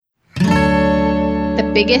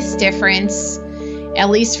biggest difference, at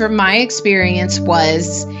least from my experience,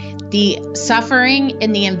 was the suffering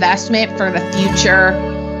and the investment for the future,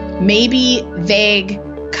 maybe vague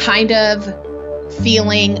kind of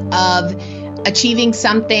feeling of achieving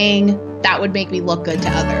something that would make me look good to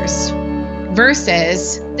others,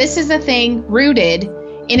 versus this is a thing rooted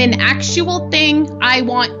in an actual thing I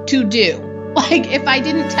want to do. Like, if I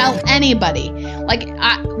didn't tell anybody, like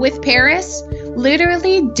with Paris,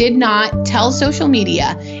 literally did not tell social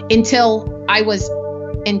media until I was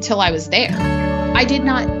there. I did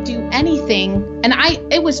not do anything, and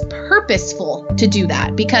it was purposeful to do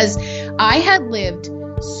that because I had lived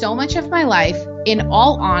so much of my life, in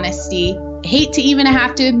all honesty, hate to even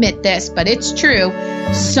have to admit this, but it's true,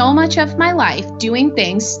 so much of my life doing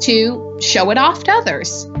things to show it off to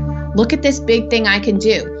others. Look at this big thing I can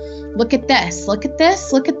do. Look at this, look at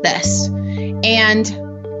this, look at this. And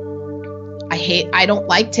I don't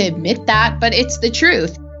like to admit that, but it's the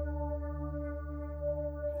truth.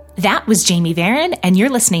 That was Jamie Varon, and you're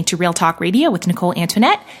listening to Real Talk Radio with Nicole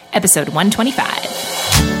Antoinette, episode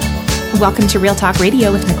 125. Welcome to Real Talk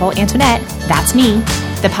Radio with Nicole Antoinette. That's me,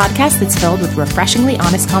 the podcast that's filled with refreshingly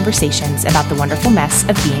honest conversations about the wonderful mess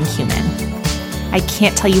of being human. I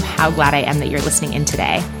can't tell you how glad I am that you're listening in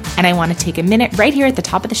today, and I want to take a minute right here at the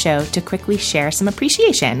top of the show to quickly share some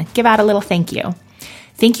appreciation, give out a little thank you.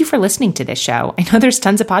 Thank you for listening to this show. I know there's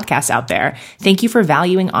tons of podcasts out there. Thank you for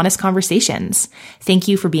valuing honest conversations. Thank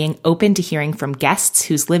you for being open to hearing from guests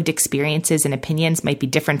whose lived experiences and opinions might be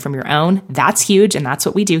different from your own. That's huge, and that's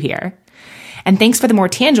what we do here. And thanks for the more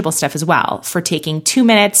tangible stuff as well, for taking 2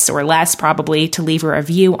 minutes or less probably to leave a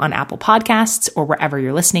review on Apple Podcasts or wherever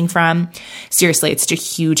you're listening from. Seriously, it's just a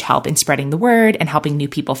huge help in spreading the word and helping new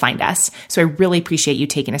people find us. So I really appreciate you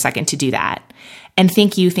taking a second to do that. And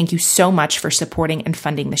thank you so much for supporting and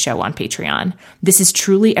funding the show on Patreon. This is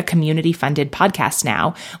truly a community-funded podcast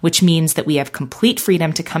now, which means that we have complete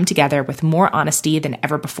freedom to come together with more honesty than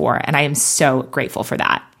ever before, and I am so grateful for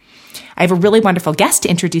that. I have a really wonderful guest to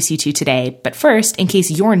introduce you to today, but first, in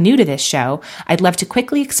case you're new to this show, I'd love to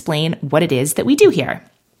quickly explain what it is that we do here.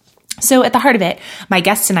 So at the heart of it, my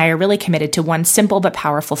guests and I are really committed to one simple but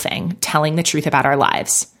powerful thing, telling the truth about our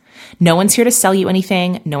lives. No one's here to sell you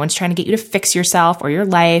anything. No one's trying to get you to fix yourself or your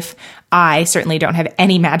life. I certainly don't have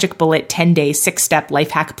any magic bullet 10-day 6-step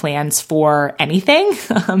life hack plans for anything.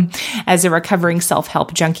 As a recovering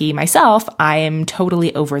self-help junkie myself, I am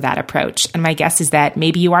totally over that approach. And my guess is that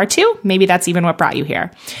maybe you are too. Maybe that's even what brought you here.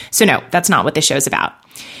 So no, that's not what this show's about.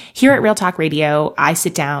 Here at Real Talk Radio, I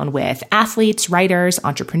sit down with athletes, writers,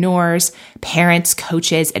 entrepreneurs, parents,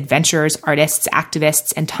 coaches, adventurers, artists,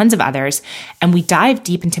 activists, and tons of others, and we dive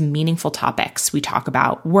deep into meaningful topics. We talk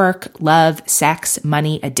about work, love, sex,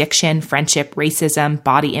 money, addiction, friendship, racism,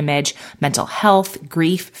 body image, mental health,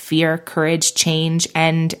 grief, fear, courage, change,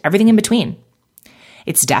 and everything in between.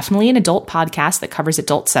 It's definitely an adult podcast that covers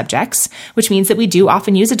adult subjects, which means that we do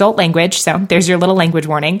often use adult language. So there's your little language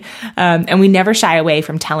warning. And we never shy away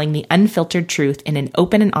from telling the unfiltered truth in an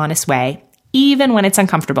open and honest way, even when it's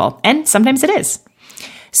uncomfortable. And sometimes it is.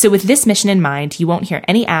 So with this mission in mind, you won't hear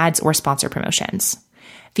any ads or sponsor promotions.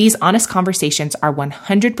 These honest conversations are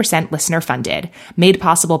 100% listener funded, made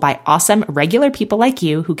possible by awesome regular people like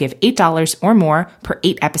you who give $8 or more per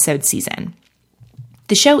 8-episode season.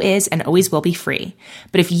 The show is and always will be free,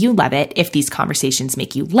 but if you love it, if these conversations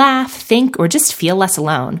make you laugh, think, or just feel less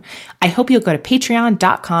alone, I hope you'll go to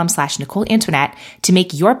patreon.com/Nicole Antoinette to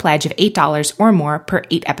make your pledge of $8 or more per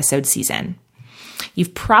 8-episode season.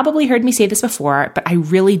 You've probably heard me say this before, but I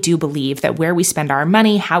really do believe that where we spend our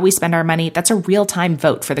money, how we spend our money, that's a real-time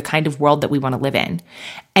vote for the kind of world that we want to live in.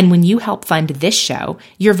 And when you help fund this show,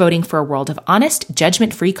 you're voting for a world of honest,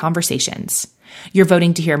 judgment-free conversations. You're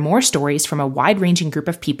voting to hear more stories from a wide-ranging group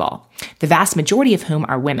of people, the vast majority of whom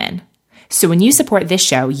are women. So when you support this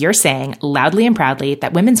show, you're saying loudly and proudly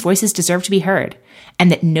that women's voices deserve to be heard, and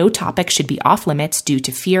that no topic should be off limits due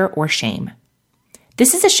to fear or shame.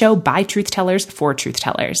 This is a show by truth tellers for truth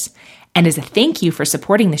tellers. And as a thank you for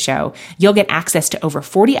supporting the show, you'll get access to over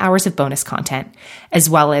 40 hours of bonus content, as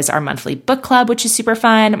well as our monthly book club, which is super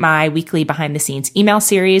fun, my weekly behind the scenes email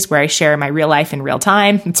series where I share my real life in real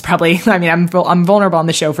time. It's probably, I'm vulnerable on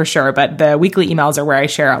the show for sure, but the weekly emails are where I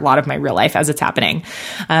share a lot of my real life as it's happening.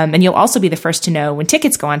 And you'll also be the first to know when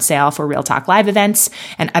tickets go on sale for Real Talk Live events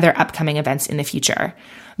and other upcoming events in the future.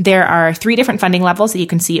 There are 3 different funding levels that you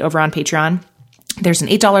can see over on Patreon. There's an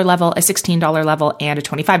 $8 level, a $16 level, and a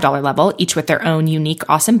 $25 level, each with their own unique,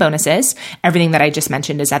 awesome bonuses. Everything that I just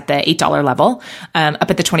mentioned is at the $8 level.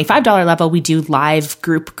 Up at the $25 level, we do live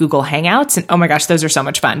group Google Hangouts. And oh my gosh, those are so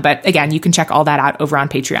much fun. But again, you can check all that out over on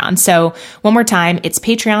Patreon. So one more time, it's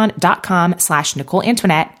patreon.com/Nicole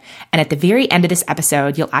Antoinette. And at the very end of this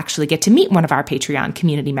episode, you'll actually get to meet one of our Patreon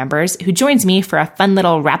community members who joins me for a fun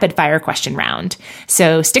little rapid fire question round.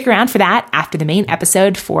 So stick around for that after the main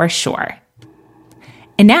episode for sure.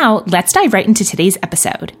 And now let's dive right into today's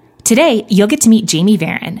episode. Today, you'll get to meet Jamie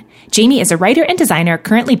Varin. Jamie is a writer and designer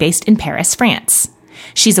currently based in Paris, France.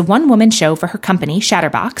 She's a one-woman show for her company,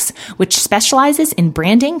 Shatterbox, which specializes in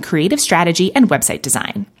branding, creative strategy, and website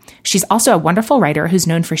design. She's also a wonderful writer who's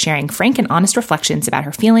known for sharing frank and honest reflections about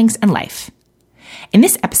her feelings and life. In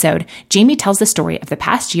this episode, Jamie tells the story of the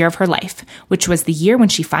past year of her life, which was the year when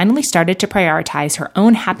she finally started to prioritize her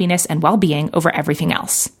own happiness and well-being over everything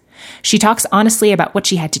else. She talks honestly about what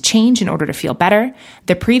she had to change in order to feel better,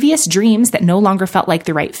 the previous dreams that no longer felt like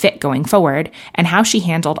the right fit going forward, and how she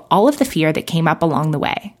handled all of the fear that came up along the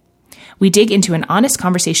way. We dig into an honest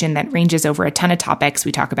conversation that ranges over a ton of topics.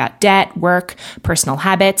 We talk about debt, work, personal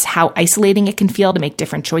habits, how isolating it can feel to make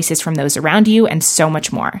different choices from those around you, and so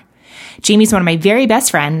much more. Jamie's one of my very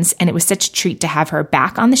best friends, and it was such a treat to have her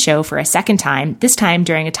back on the show for a second time, this time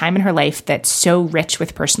during a time in her life that's so rich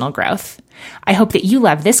with personal growth. I hope that you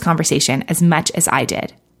love this conversation as much as I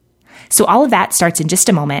did. So all of that starts in just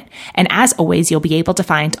a moment, and as always, you'll be able to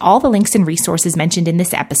find all the links and resources mentioned in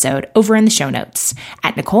this episode over in the show notes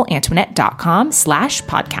at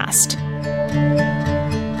NicoleAntoinette.com/podcast.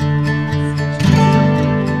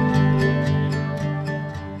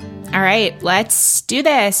 All right, let's do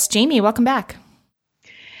this. Jamie, welcome back.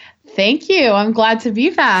 Thank you. I'm glad to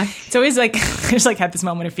be back. It's always like, I just like had this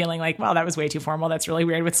moment of feeling like, wow, that was way too formal. That's really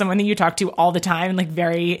weird with someone that you talk to all the time in like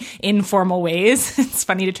very informal ways. It's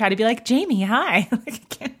funny to try to be like, Jamie, hi.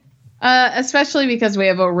 Especially because we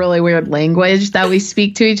have a really weird language that we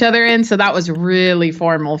speak to each other in. So that was really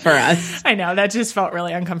formal for us. I know. That just felt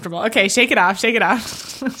really uncomfortable. Okay. Shake it off. Shake it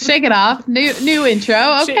off. Shake it off. New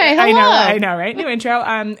intro. Okay. Hello. I know, right? New intro.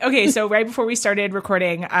 Okay. So right before we started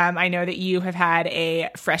recording, I know that you have had a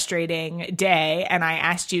frustrating day and I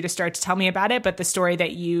asked you to start to tell me about it. But the story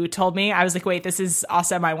that you told me, I was like, wait, this is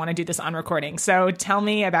awesome. I want to do this on recording. So tell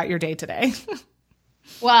me about your day today.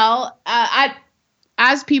 Well,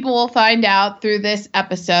 as people will find out through this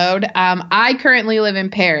episode, I currently live in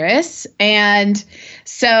Paris. And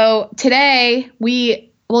so today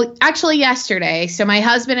yesterday, so my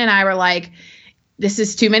husband and I were like, this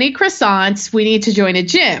is too many croissants. We need to join a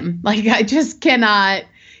gym. Like, I just cannot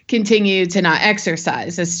continue to not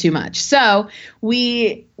exercise. It's too much. So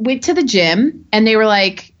we went to the gym and they were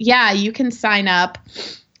like, yeah, you can sign up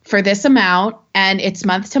for this amount and it's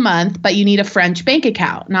month to month, but you need a French bank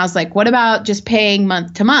account. And I was like, what about just paying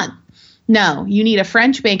month to month? No, you need a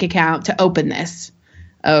French bank account to open this.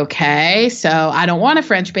 Okay, so I don't want a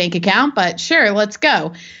French bank account, but sure, let's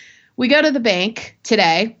go. We go to the bank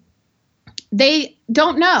today. They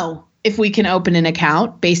don't know if we can open an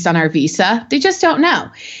account based on our visa. They just don't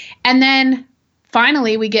know. And then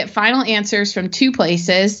finally, we get final answers from two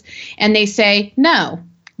places and they say, no.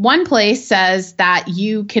 One place says that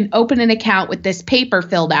you can open an account with this paper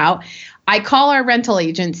filled out. I call our rental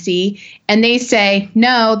agency and they say,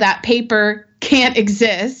 no, that paper can't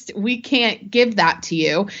exist. We can't give that to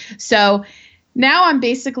you. So now I'm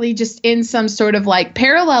basically just in some sort of like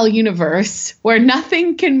parallel universe where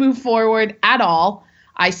nothing can move forward at all.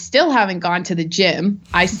 I still haven't gone to the gym.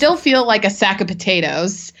 I still feel like a sack of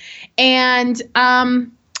potatoes. And,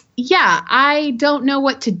 yeah, I don't know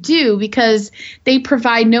what to do because they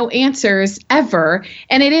provide no answers ever.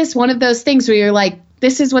 And it is one of those things where you're like,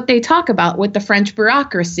 this is what they talk about with the French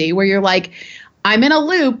bureaucracy, where you're like, I'm in a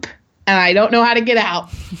loop and I don't know how to get out.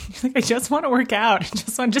 I just want to work out.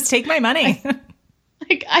 Just take my money.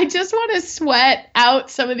 I just want to sweat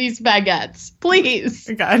out some of these baguettes, please.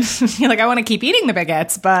 Oh God. You're like, I want to keep eating the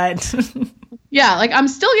baguettes, but... Yeah, like I'm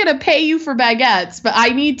still going to pay you for baguettes, but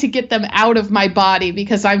I need to get them out of my body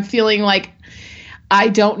because I'm feeling like I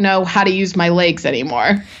don't know how to use my legs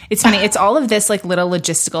anymore. It's funny. It's all of this like little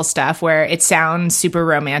logistical stuff where it sounds super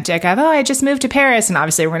romantic of, oh, I just moved to Paris. And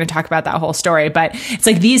obviously we're going to talk about that whole story. But it's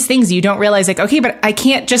like these things you don't realize like, okay, but I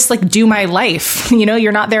can't just like do my life. You know,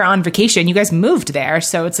 you're not there on vacation. You guys moved there.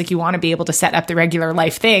 So it's like you want to be able to set up the regular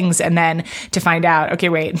life things and then to find out, okay,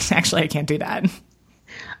 wait, actually I can't do that.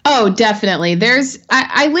 Oh, definitely.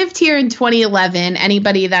 I lived here in 2011.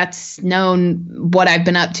 Anybody that's known what I've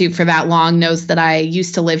been up to for that long knows that I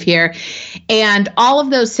used to live here. And all of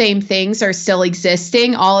those same things are still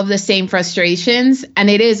existing, all of the same frustrations. And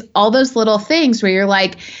it is all those little things where you're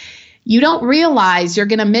like, you don't realize you're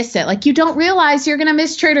going to miss it. Like, you don't realize you're going to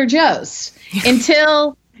miss Trader Joe's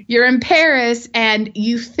until you're in Paris and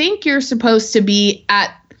you think you're supposed to be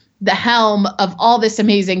at the helm of all this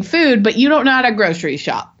amazing food, but you don't know how to grocery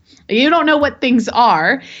shop. You don't know what things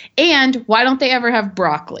are. And why don't they ever have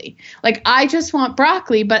broccoli? Like, I just want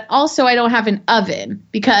broccoli, but also I don't have an oven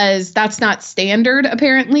because that's not standard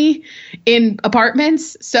apparently in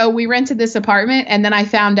apartments. So we rented this apartment and then I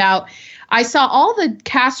found out, I saw all the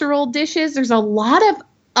casserole dishes. There's a lot of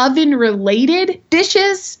oven related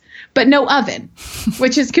dishes, but no oven,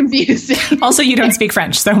 which is confusing. Also, you don't speak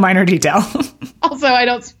French, so minor detail. Also, I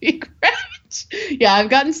don't speak French. Yeah, I've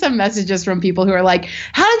gotten some messages from people who are like,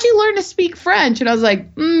 how did you learn to speak French? And I was like,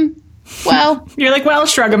 well. You're like, well,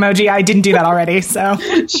 shrug emoji. I didn't do that already, so.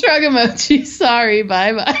 Shrug emoji. Sorry.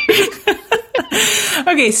 Bye-bye.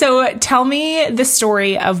 Okay, so tell me the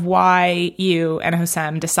story of why you and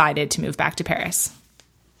Hosam decided to move back to Paris.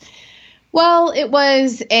 Well, it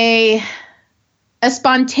was a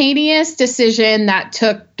spontaneous decision that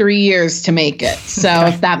took 3 years to make it. So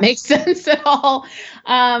if that makes sense at all.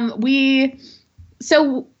 We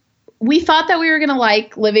thought that we were going to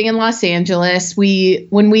like living in Los Angeles.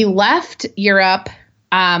 When we left Europe,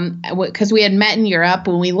 because we had met in Europe,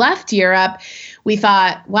 when we left Europe, we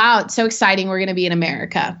thought, wow, it's so exciting. We're going to be in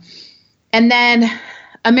America. And then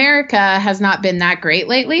America has not been that great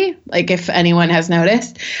lately. Like, if anyone has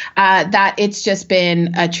noticed, that it's just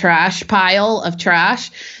been a trash pile of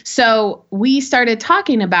trash. So we started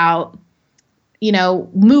talking about,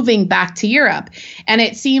 moving back to Europe. And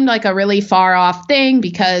it seemed like a really far off thing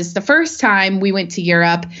because the first time we went to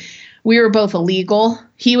Europe, we were both illegal.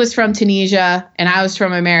 He was from Tunisia and I was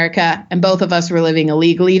from America, and both of us were living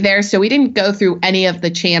illegally there. So we didn't go through any of the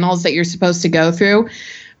channels that you're supposed to go through.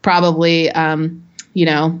 Probably,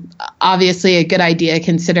 obviously a good idea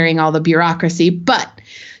considering all the bureaucracy. But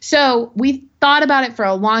so we thought about it for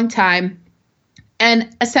a long time.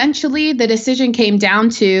 And essentially the decision came down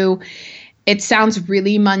to, it sounds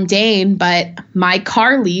really mundane, but my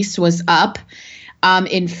car lease was up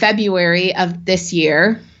in February of this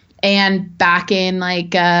year. And back in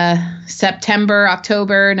September,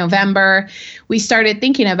 October, November, we started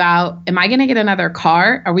thinking about, am I going to get another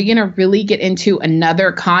car? Are we going to really get into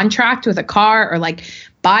another contract with a car or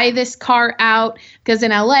buy this car out? Because in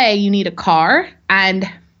LA, you need a car. And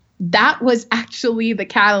that was actually the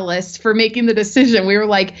catalyst for making the decision. We were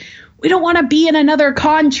like, we don't want to be in another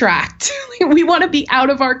contract. We want to be out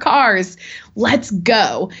of our cars. Let's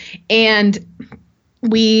go. And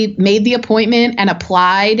we made the appointment and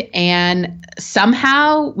applied, and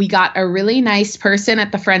somehow we got a really nice person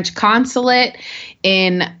at the French consulate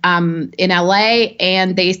in LA,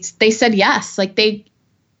 and they said yes.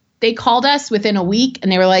 They called us within a week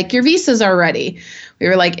and they were like, your visas are ready. We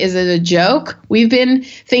were like, is it a joke? We've been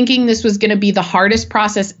thinking this was going to be the hardest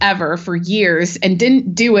process ever for years and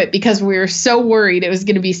didn't do it because we were so worried it was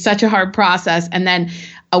going to be such a hard process. And then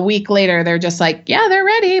a week later, they're just like, yeah, they're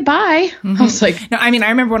ready. Bye. Mm-hmm. I was like, no, I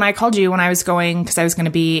remember when I called you when I was going, because I was going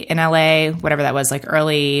to be in LA, whatever that was,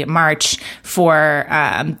 early March for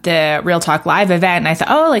the Real Talk Live event. And I thought,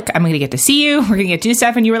 I'm going to get to see you. We're going to get to do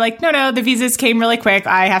stuff. And you were like, no, the visas came really quick.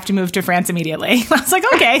 I have to move to France immediately. I was like,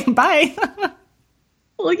 okay, bye.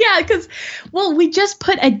 Well, yeah, because, we just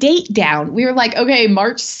put a date down. We were like, okay,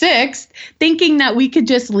 March 6th, thinking that we could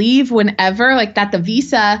just leave whenever, that the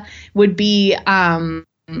visa would be,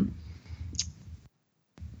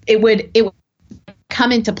 it would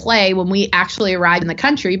come into play when we actually arrived in the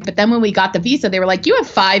country. But then when we got the visa, they were like, you have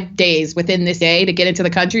 5 days within this day to get into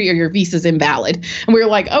the country or your visa's invalid. And we were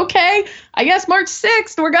like, okay, I guess March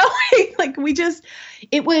 6th, we're going.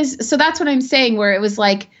 So that's what I'm saying, where it was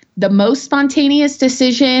the most spontaneous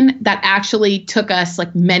decision that actually took us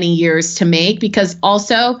many years to make, because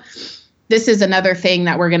also this is another thing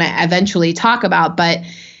that we're going to eventually talk about, but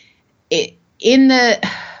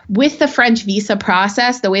with the French visa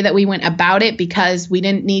process, the way that we went about it, because we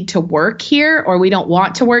didn't need to work here or we don't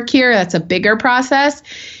want to work here, that's a bigger process.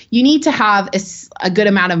 You need to have a good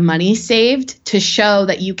amount of money saved to show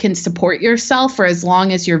that you can support yourself for as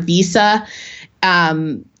long as your visa.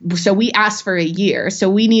 So we asked for a year. So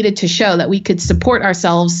we needed to show that we could support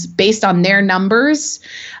ourselves based on their numbers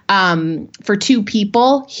for 2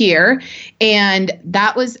 people here. And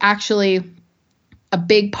that was actually a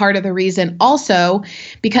big part of the reason also,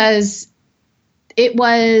 because it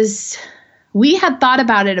was we had thought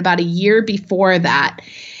about it about a year before that.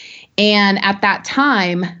 And at that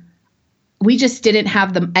time, we just didn't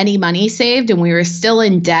have any money saved and we were still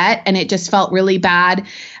in debt, and it just felt really bad.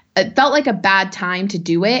 It felt like a bad time to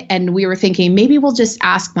do it. And we were thinking maybe we'll just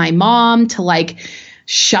ask my mom to like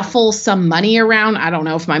shuffle some money around. I don't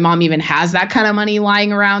know if my mom even has that kind of money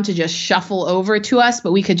lying around to just shuffle over to us,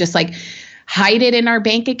 but we could just like hide it in our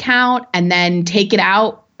bank account and then take it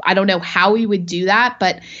out. I don't know how we would do that,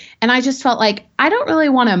 and I just felt like I don't really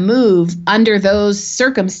want to move under those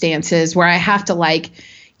circumstances where I have to like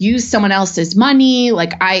use someone else's money.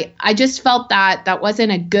 Like I just felt that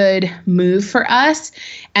wasn't a good move for us.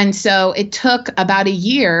 And so it took about a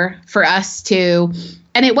year for us to,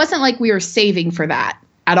 and it wasn't like we were saving for that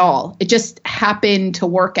at all. It just happened to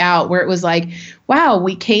work out where it was like, wow,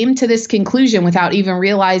 we came to this conclusion without even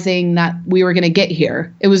realizing that we were going to get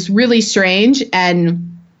here. It was really strange, and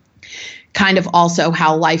kind of also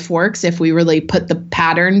how life works if we really put the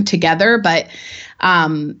pattern together. But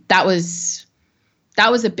that was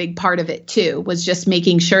a big part of it too, was just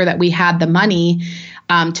making sure that we had the money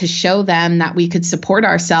to show them that we could support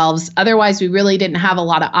ourselves. Otherwise, we really didn't have a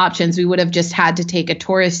lot of options. We would have just had to take a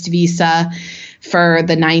tourist visa for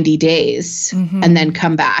the 90 days and then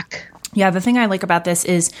come back. Yeah, the thing I like about this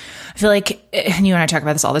is I feel like, and you and I talk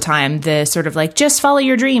about this all the time, the sort of like, just follow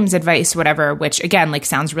your dreams advice, whatever, which again, like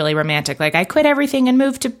sounds really romantic. Like I quit everything and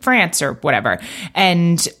moved to France or whatever.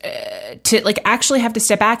 And to like actually have to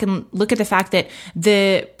step back and look at the fact that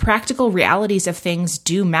the practical realities of things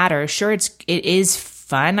do matter. Sure, it is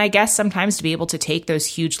fun, I guess, sometimes to be able to take those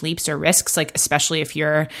huge leaps or risks, like especially if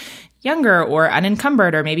you're younger or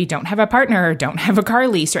unencumbered or maybe don't have a partner or don't have a car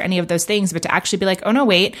lease or any of those things, but to actually be like, oh no,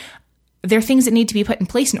 wait, there are things that need to be put in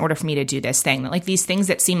place in order for me to do this thing. Like these things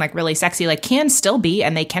that seem like really sexy, like can still be,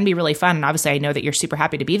 and they can be really fun. And obviously I know that you're super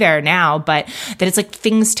happy to be there now, but that it's like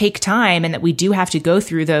things take time and that we do have to go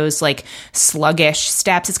through those like sluggish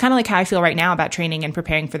steps. It's kind of like how I feel right now about training and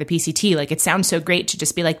preparing for the PCT. Like it sounds so great to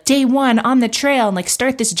just be like day one on the trail and like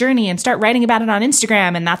start this journey and start writing about it on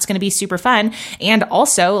Instagram. And that's going to be super fun. And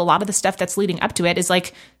also a lot of the stuff that's leading up to it is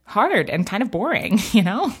like hard and kind of boring, you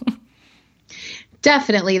know?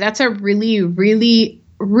 Definitely. That's a really, really,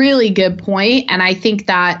 really good point. And I think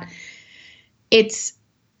that it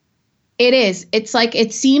is. It's like,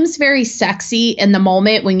 it seems very sexy in the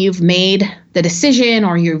moment when you've made the decision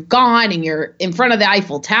or you've gone and you're in front of the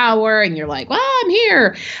Eiffel Tower and you're like, well, I'm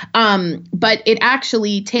here. But it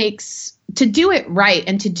actually takes, to do it right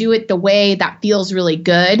and to do it the way that feels really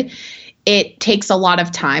good, it takes a lot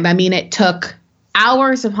of time. I mean, it took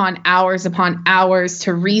hours upon hours upon hours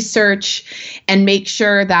to research and make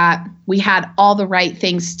sure that we had all the right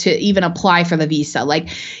things to even apply for the visa. Like,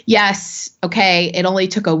 yes, okay, it only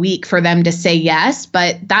took a week for them to say yes,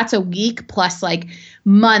 but that's a week plus like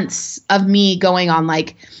months of me going on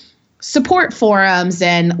like support forums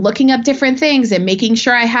and looking up different things and making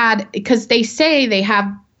sure I had, because they say they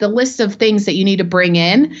have the list of things that you need to bring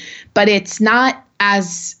in, but it's not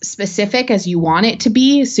as specific as you want it to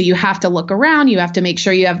be. So you have to look around, you have to make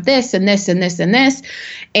sure you have this and this and this and this.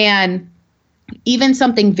 And even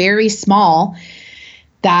something very small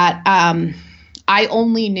that I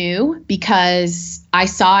only knew because I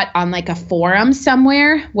saw it on like a forum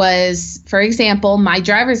somewhere was, for example, my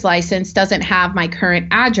driver's license doesn't have my current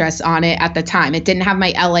address on it at the time. It didn't have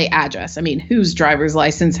my LA address. I mean, whose driver's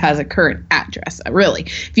license has a current address? Really,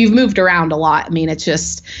 if you've moved around a lot, I mean, it's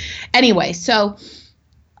just, anyway, so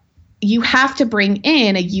you have to bring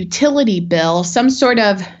in a utility bill, some sort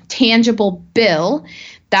of tangible bill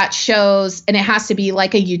that shows, and it has to be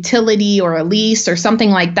like a utility or a lease or something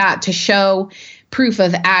like that to show proof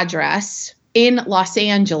of address in Los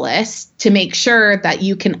Angeles to make sure that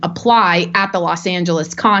you can apply at the Los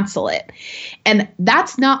Angeles consulate. And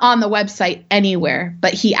that's not on the website anywhere,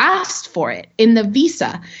 but he asked for it in the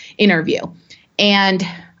visa interview. And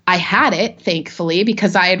I had it, thankfully,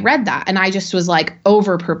 because I had read that and I just was like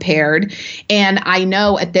over prepared. And I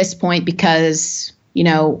know at this point, because, you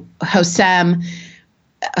know, Hosam,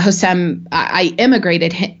 I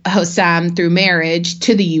immigrated Hosam through marriage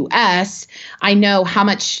to the US. I know how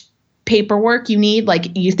much paperwork you need.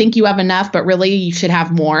 Like, you think you have enough, but really you should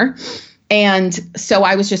have more. And so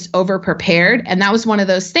I was just over prepared. And that was one of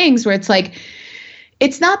those things where it's like,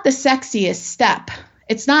 it's not the sexiest step.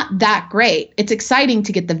 It's not that great. It's exciting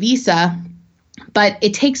to get the visa, but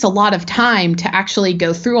it takes a lot of time to actually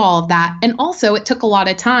go through all of that. And also it took a lot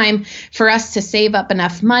of time for us to save up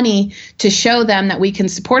enough money to show them that we can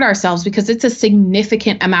support ourselves, because it's a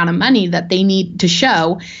significant amount of money that they need to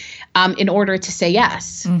show in order to say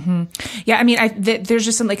yes. Mm-hmm. Yeah. I mean, there's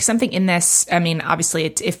just something in this. I mean, obviously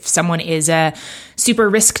if someone is a super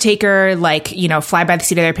risk taker, like, you know, fly by the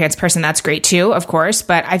seat of their pants person. That's great too, of course.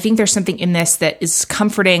 But I think there's something in this that is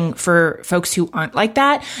comforting for folks who aren't like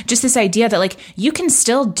that. Just this idea that like you can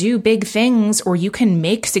still do big things or you can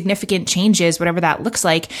make significant changes, whatever that looks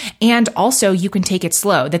like. And also you can take it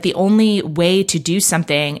slow, that the only way to do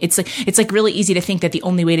something, it's like really easy to think that the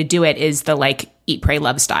only way to do it is the like eat, pray,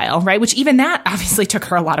 love style, right? Which even that obviously took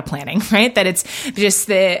her a lot of planning, right? That it's just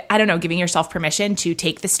giving yourself permission to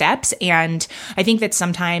take the steps. And I think that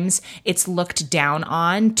sometimes it's looked down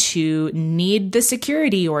on to need the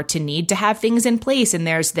security or to need to have things in place. And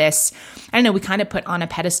there's this, we kind of put on a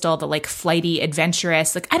pedestal the like flighty,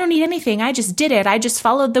 adventurous, like, I don't need anything. I just did it. I just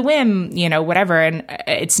followed the whim, you know, whatever. And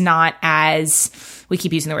it's not as, we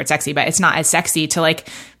keep using the word sexy, but it's not as sexy to like,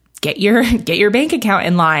 get your bank account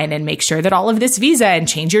in line and make sure that all of this visa and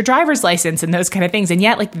change your driver's license and those kind of things. And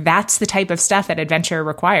yet, like, that's the type of stuff that adventure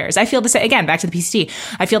requires. I feel the same, again, back to the PCT.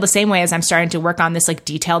 I feel the same way as I'm starting to work on this like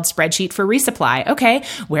detailed spreadsheet for resupply. Okay,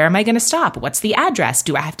 where am I going to stop? What's the address?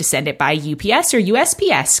 Do I have to send it by UPS or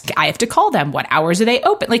USPS? I have to call them. What hours are they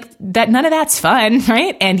open? Like that, none of that's fun,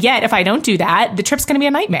 right? And yet, if I don't do that, the trip's going to be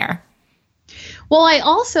a nightmare. Well, I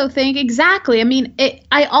also think exactly. I mean,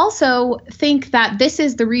 I also think that this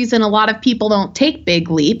is the reason a lot of people don't take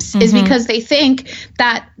big leaps is because they think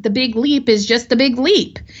that the big leap is just the big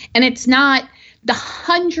leap. And it's not the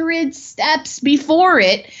 100 steps before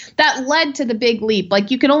it that led to the big leap.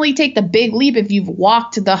 Like you can only take the big leap if you've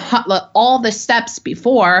walked all the steps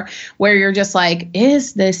before where you're just like,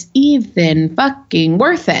 is this even fucking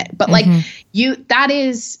worth it? But like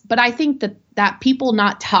but I think that people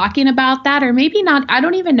not talking about that, or maybe not, I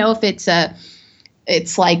don't even know if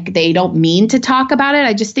it's like they don't mean to talk about it.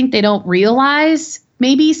 I just think they don't realize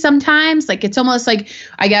maybe sometimes, like it's almost like,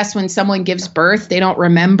 I guess when someone gives birth, they don't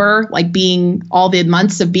remember like being all the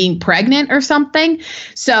months of being pregnant or something.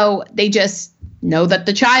 So they just know that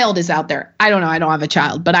the child is out there. I don't know. I don't have a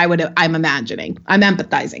child, but I'm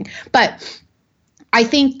empathizing. But I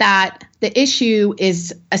think that the issue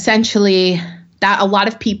is essentially that a lot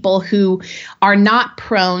of people who are not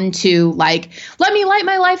prone to like, let me light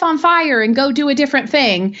my life on fire and go do a different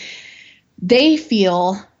thing, they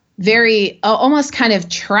feel very almost kind of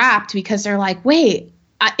trapped because they're like, wait,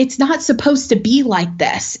 it's not supposed to be like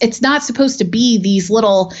this. It's not supposed to be these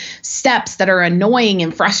little steps that are annoying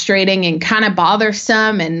and frustrating and kind of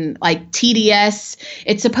bothersome and like tedious.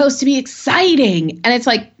 It's supposed to be exciting. And it's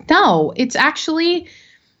like, no, it's actually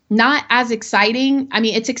not as exciting. I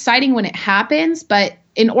mean, it's exciting when it happens, but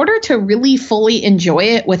in order to really fully enjoy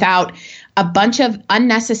it without a bunch of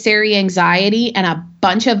unnecessary anxiety and a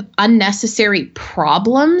bunch of unnecessary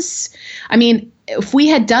problems, I mean, if we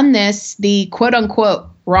had done this the quote unquote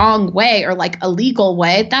wrong way or like illegal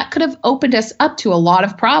way, that could have opened us up to a lot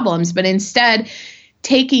of problems. But instead,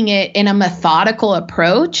 taking it in a methodical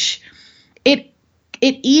approach,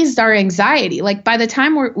 it eased our anxiety. Like by the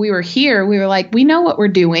time we were here, we were like, we know what we're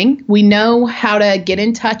doing. We know how to get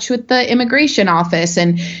in touch with the immigration office.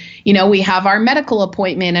 And, you know, we have our medical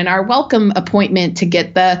appointment and our welcome appointment to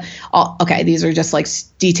get these are just like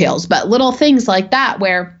details, but little things like that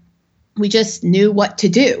where we just knew what to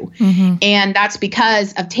do. And that's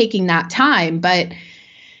because of taking that time. But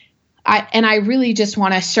I really just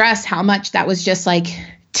want to stress how much that was just like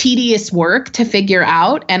tedious work to figure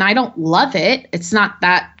out. And I don't love it. It's not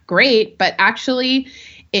that great, but actually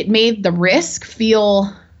it made the risk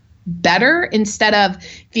feel better instead of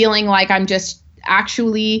feeling like I'm just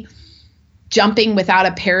actually jumping without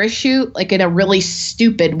a parachute, like in a really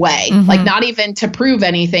stupid way, like not even to prove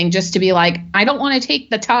anything, just to be like, I don't want to take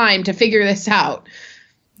the time to figure this out.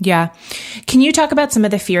 Yeah. Can you talk about some of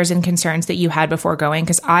the fears and concerns that you had before going?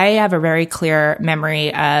 Because I have a very clear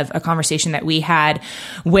memory of a conversation that we had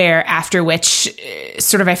where after which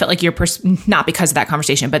sort of I felt like not because of that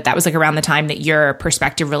conversation, but that was like around the time that your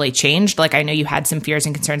perspective really changed. Like I know you had some fears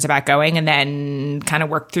and concerns about going and then kind of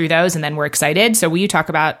worked through those and then were excited. So will you talk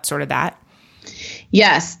about sort of that?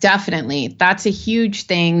 Yes, definitely. That's a huge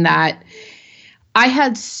thing that I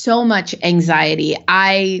had so much anxiety.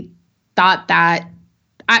 I thought that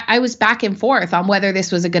I was back and forth on whether this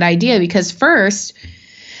was a good idea because first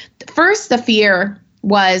the fear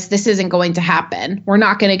was this isn't going to happen. We're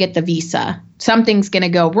not going to get the visa. Something's going to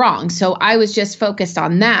go wrong. So I was just focused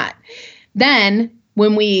on that. Then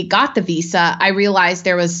when we got the visa, I realized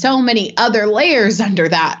there was so many other layers under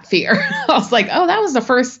that fear. I was like, oh, that was the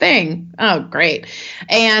first thing. Oh, great.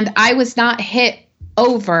 And I was not hit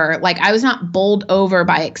over, like I was not bowled over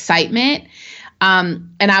by excitement.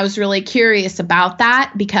 And I was really curious about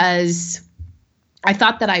that because I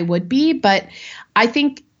thought that I would be, but I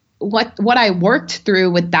think what I worked through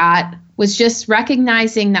with that was just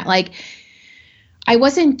recognizing that like, I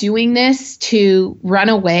wasn't doing this to run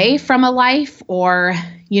away from a life or,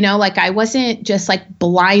 like I wasn't just like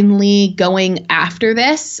blindly going after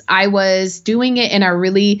this. I was doing it in a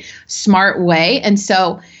really smart way. And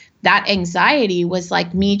so that anxiety was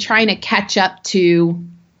like me trying to catch up to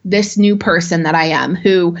this new person that I am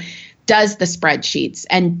who does the spreadsheets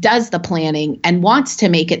and does the planning and wants to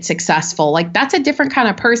make it successful. Like that's a different kind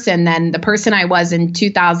of person than the person I was in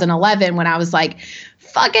 2011 when I was like,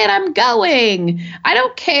 fuck it, I'm going. I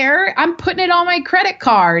don't care. I'm putting it on my credit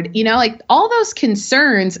card. Like all those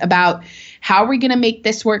concerns about how are we going to make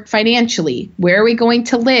this work financially? Where are we going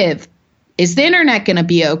to live? Is the internet going to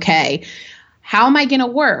be okay? How am I going to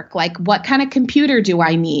work? Like what kind of computer do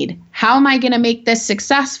I need? How am I going to make this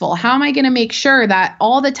successful? How am I going to make sure that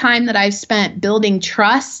all the time that I've spent building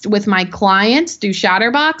trust with my clients through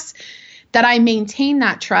Shatterbox, that I maintain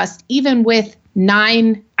that trust even with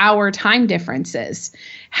 9-hour time differences?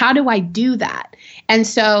 How do I do that? And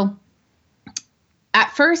so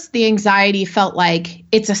at first, the anxiety felt like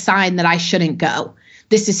it's a sign that I shouldn't go.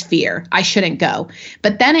 This is fear. I shouldn't go.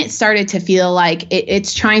 But then it started to feel like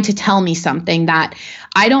it's trying to tell me something, that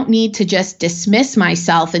I don't need to just dismiss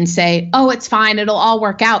myself and say, oh, it's fine. It'll all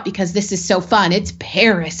work out because this is so fun. It's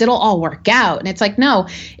Paris. It'll all work out. And it's like, no,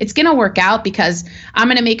 it's going to work out because I'm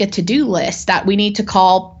going to make a to-do list that we need to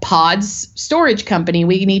call Pod's storage company.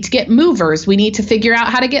 We need to get movers. We need to figure out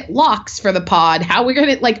how to get locks for the pod, how we're going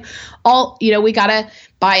to we got to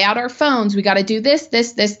buy out our phones. We got to do this,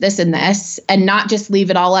 and this, and not just leave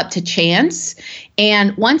it all up to chance.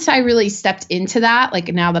 And once I really stepped into that, like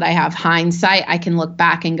now that I have hindsight, I can look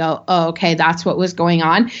back and go, oh, okay, that's what was going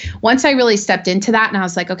on. Once I really stepped into that and I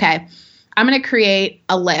was like, okay, I'm going to create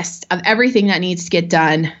a list of everything that needs to get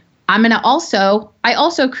done. I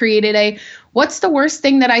also created a what's the worst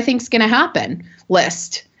thing that I think is going to happen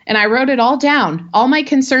list. And I wrote it all down, all my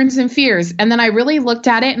concerns and fears. And then I really looked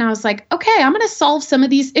at it and I was like, okay, I'm going to solve some of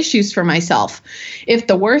these issues for myself. If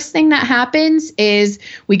the worst thing that happens is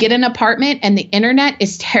we get an apartment and the internet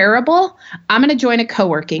is terrible, I'm going to join a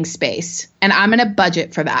co-working space and I'm going to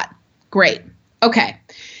budget for that. Great. Okay.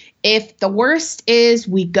 If the worst is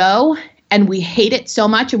we go and we hate it so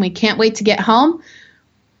much and we can't wait to get home,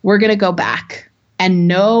 we're going to go back and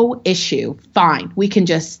no issue. Fine. We can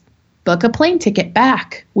just book a plane ticket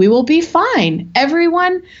back. We will be fine.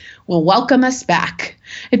 Everyone will welcome us back.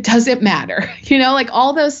 It doesn't matter. Like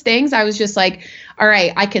all those things. I was just like, all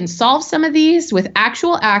right, I can solve some of these with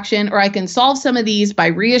actual action, or I can solve some of these by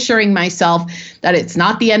reassuring myself that it's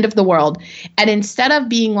not the end of the world. And instead of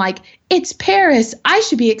being like, it's Paris, I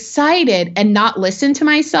should be excited and not listen to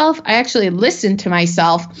myself, I actually listened to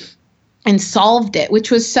myself and solved it, which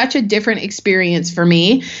was such a different experience for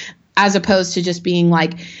me, as opposed to just being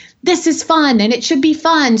like, this is fun and it should be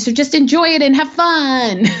fun, so just enjoy it and have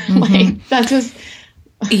fun. Like that's just.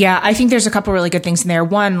 Yeah, I think there's a couple really good things in there.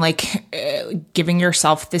 One, giving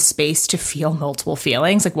yourself the space to feel multiple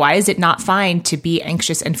feelings. Like, why is it not fine to be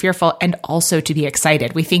anxious and fearful and also to be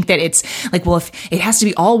excited? We think that it's like, well, if it has to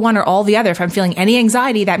be all one or all the other. If I'm feeling any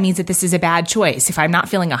anxiety, that means that this is a bad choice. If I'm not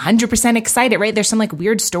feeling 100% excited, right? There's some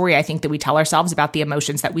weird story, I think, that we tell ourselves about the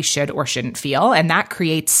emotions that we should or shouldn't feel. And that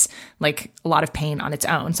creates a lot of pain on its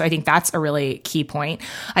own. So I think that's a really key point.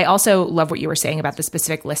 I also love what you were saying about the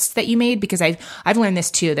specific lists that you made, because I've learned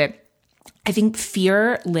this too, that I think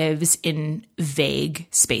fear lives in vague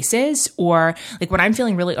spaces, or when I'm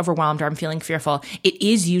feeling really overwhelmed or I'm feeling fearful, it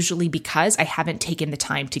is usually because I haven't taken the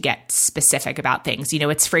time to get specific about things.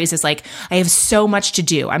 It's phrases like, I have so much to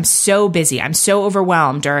do. I'm so busy. I'm so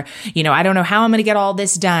overwhelmed, or, I don't know how I'm going to get all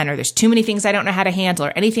this done, or there's too many things I don't know how to handle,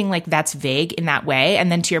 or anything like that's vague in that way.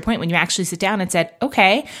 And then to your point, when you actually sit down and said,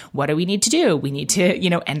 okay, what do we need to do? We need to,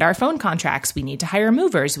 end our phone contracts. We need to hire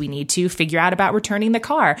movers. We need to figure out about returning the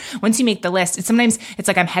car. Once you make the list, sometimes it's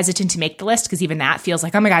like I'm hesitant to make the list because even that feels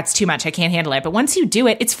like, oh my God, it's too much. I can't handle it. But once you do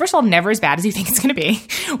it, it's first of all never as bad as you think it's going to be.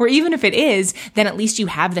 Or even if it is, then at least you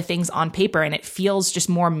have the things on paper and it feels just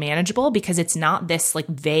more manageable because it's not this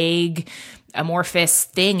vague, amorphous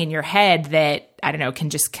thing in your head that, I don't know, can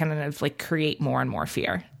just kind of create more and more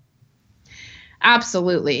fear.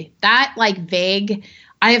 Absolutely. That vague,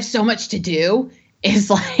 I have so much to do, is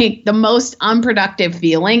the most unproductive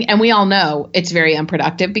feeling. And we all know it's very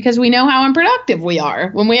unproductive because we know how unproductive we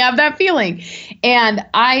are when we have that feeling. And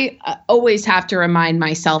I always have to remind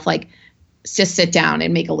myself, just sit down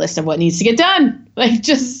and make a list of what needs to get done.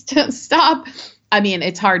 Just stop. I mean,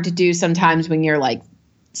 it's hard to do sometimes when you're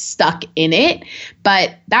stuck in it,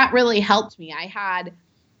 but that really helped me.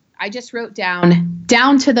 I just wrote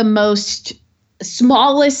down to the most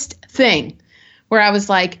smallest thing where I was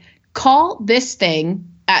like, call this thing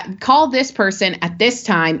call this person at this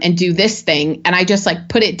time and do this thing. And I just like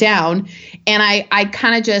put it down, and I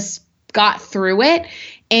kind of just got through it.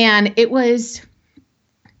 And it was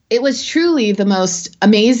truly the most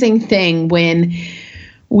amazing thing when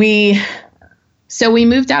we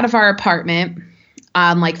moved out of our apartment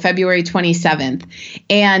like February 27th.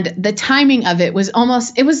 And the timing of it was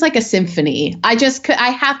like a symphony. I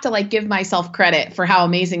have to like give myself credit for how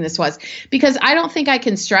amazing this was, because I don't think I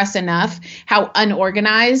can stress enough how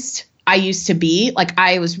unorganized I used to be. Like,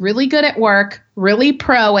 I was really good at work, really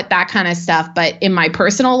pro at that kind of stuff, but in my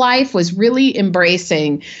personal life was really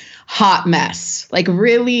embracing hot mess, like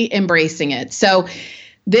really embracing it. So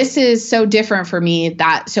this is so different for me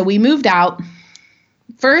so we moved out.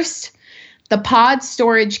 First, the pod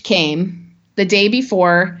storage came the day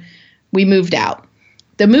before we moved out.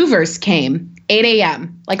 The movers came 8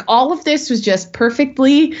 a.m. Like, all of this was just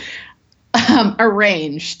perfectly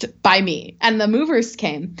arranged by me. And the movers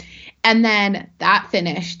came, and then that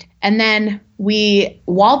finished. And then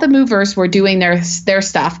while the movers were doing their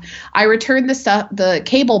stuff, I returned the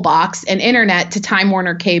cable box and internet to Time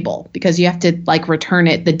Warner Cable, because you have to like return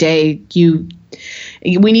it the day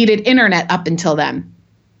we needed internet up until then.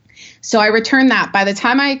 So I returned that. By the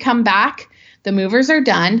time I come back, the movers are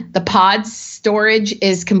done. The pod storage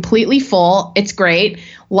is completely full. It's great.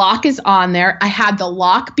 Lock is on there. I had the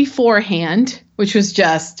lock beforehand, which was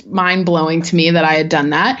just mind-blowing to me that I had done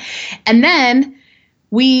that. And then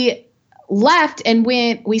we left and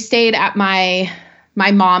we stayed at my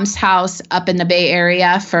mom's house up in the Bay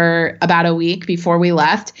Area for about a week before we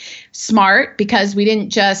left. Smart, because we didn't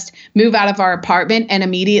just move out of our apartment and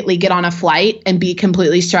immediately get on a flight and be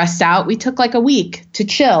completely stressed out. We took like a week to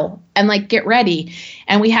chill and like get ready.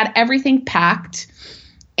 And we had everything packed.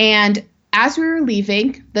 And as we were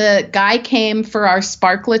leaving, the guy came for our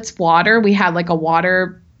Sparklets water. We had like a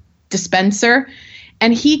water dispenser.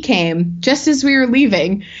 And he came just as we were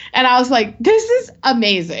leaving. And I was like, this is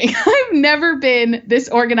amazing. I've never been this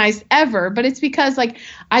organized ever. But it's because like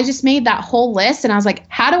I just made that whole list. And I was like,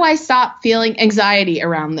 how do I stop feeling anxiety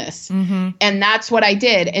around this? Mm-hmm. And that's what I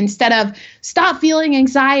did. Instead of stop feeling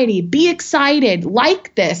anxiety, be excited,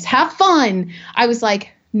 like this, have fun. I was like,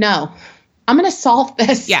 no. I'm going to solve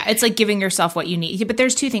this. Yeah, it's like giving yourself what you need. But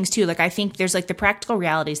there's two things too. Like, I think there's like the practical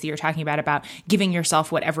realities that you're talking about giving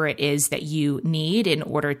yourself whatever it is that you need in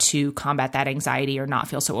order to combat that anxiety or not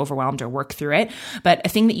feel so overwhelmed or work through it. But a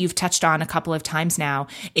thing that you've touched on a couple of times now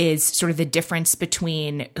is sort of the difference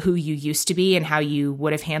between who you used to be and how you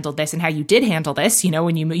would have handled this and how you did handle this. You know,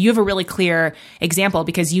 when you have a really clear example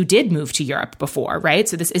because you did move to Europe before, right?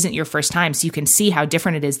 So this isn't your first time. So you can see how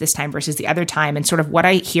different it is this time versus the other time. And sort of what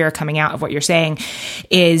I hear coming out of what you're saying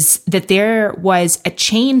is that there was a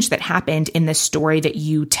change that happened in the story that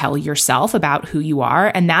you tell yourself about who you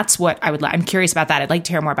are. And that's what I'm curious about that. I'd like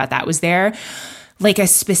to hear more about that. Was there like a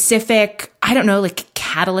specific, I don't know, like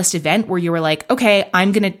catalyst event where you were like, okay,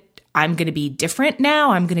 I'm going to be different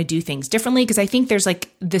now. I'm going to do things differently. Because I think there's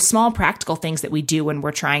like the small practical things that we do when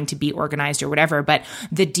we're trying to be organized or whatever, but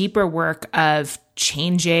the deeper work of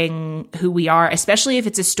changing who we are, especially if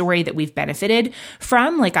it's a story that we've benefited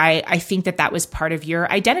from. Like, I think that was part of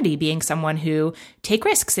your identity, being someone who take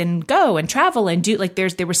risks and go and travel and do, like,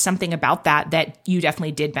 there was something about that you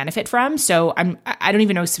definitely did benefit from. So I don't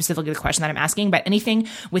even know specifically the question that I'm asking, but anything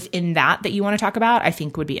within that you want to talk about, I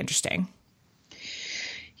think would be interesting.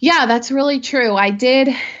 Yeah, that's really true. I did.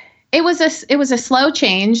 It was a slow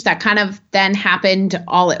change that kind of then happened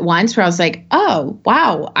all at once, where I was like, oh,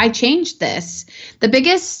 wow, I changed this. The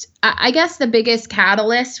biggest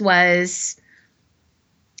catalyst was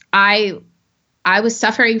I was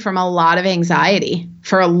suffering from a lot of anxiety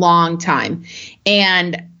for a long time.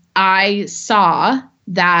 And I saw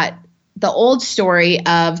that the old story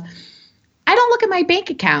of, I don't look at my bank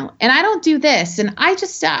account and I don't do this. And I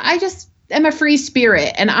just am a free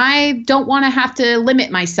spirit and I don't want to have to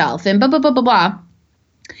limit myself and blah, blah, blah, blah, blah.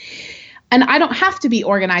 And I don't have to be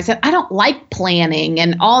organized. I don't like planning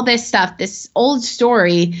and all this stuff. This old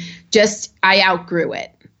story, I outgrew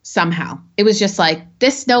it somehow. It was just like,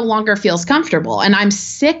 this no longer feels comfortable. And I'm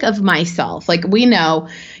sick of myself. Like, we know,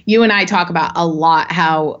 you and I talk about a lot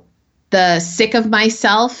how the sick of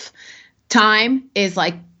myself time is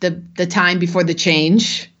like the time before the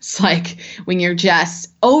change. It's like when you're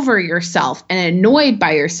just over yourself and annoyed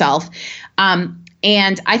by yourself.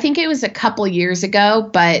 And I think it was a couple years ago,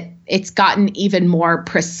 but it's gotten even more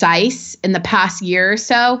precise in the past year or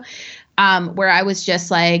so, where I was just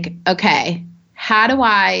like, okay, how do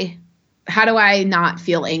I not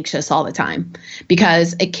feel anxious all the time?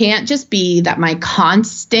 Because it can't just be that my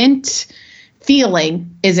constant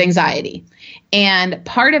feeling is anxiety. And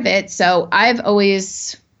part of it, so I've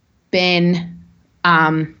always been,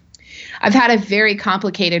 I've had a very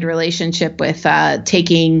complicated relationship with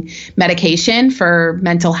taking medication for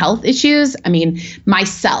mental health issues. I mean,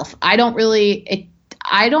 myself, I don't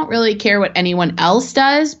really care what anyone else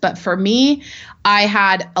does, but for me, I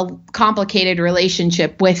had a complicated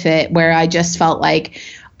relationship with it where I just felt like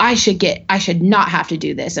I should not have to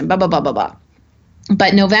do this and blah, blah, blah, blah, blah.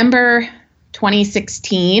 But November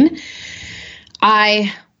 2016,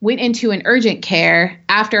 I went into an urgent care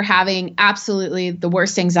after having absolutely the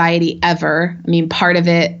worst anxiety ever. I mean, part of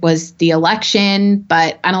it was the election,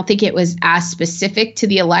 but I don't think it was as specific to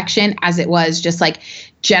the election as it was just like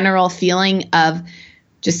general feeling of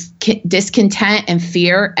just discontent and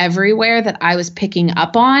fear everywhere that I was picking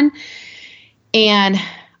up on. And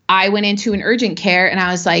I went into an urgent care and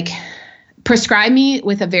I was like, prescribe me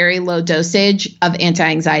with a very low dosage of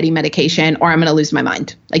anti-anxiety medication or I'm going to lose my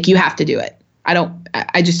mind. Like, you have to do it.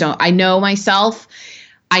 I just don't. I know myself.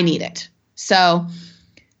 I need it. So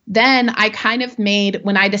then I kind of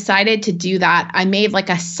when I decided to do that, I made like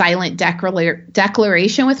a silent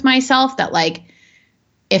declaration with myself that like,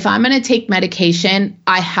 if I'm going to take medication,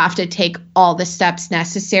 I have to take all the steps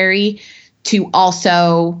necessary to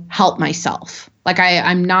also help myself. Like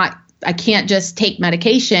I can't just take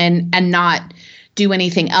medication and not do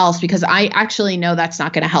anything else because I actually know that's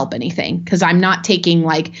not going to help anything because I'm not taking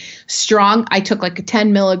like I took like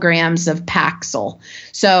 10 milligrams of Paxil.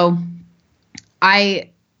 So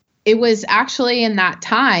it was actually in that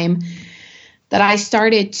time that I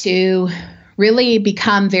started to really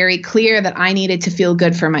become very clear that I needed to feel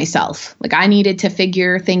good for myself. Like I needed to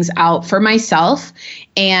figure things out for myself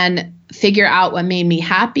and figure out what made me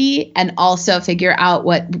happy and also figure out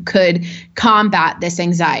what could combat this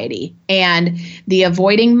anxiety. And the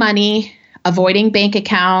avoiding money, avoiding bank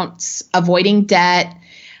accounts, avoiding debt,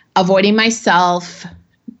 avoiding myself,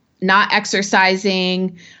 not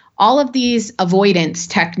exercising, all of these avoidance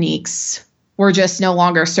techniques were just no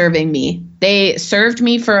longer serving me. They served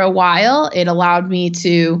me for a while. It allowed me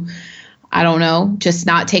to, I don't know, just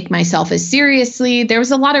not take myself as seriously. There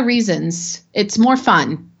was a lot of reasons. It's more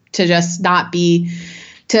fun to just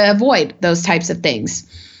to avoid those types of things.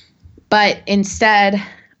 But instead,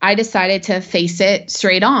 I decided to face it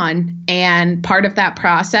straight on. And part of that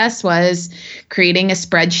process was creating a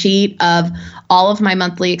spreadsheet of all of my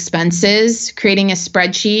monthly expenses, creating a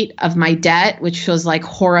spreadsheet of my debt, which was like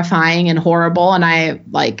horrifying and horrible. And I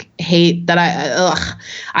like hate that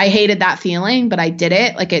I hated that feeling, but I did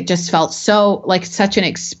it. Like it just felt so like such an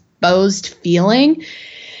exposed feeling.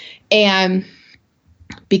 And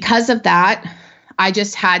because of that,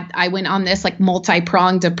 I went on this like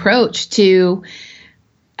multi-pronged approach to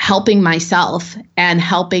helping myself and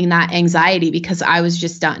helping that anxiety because I was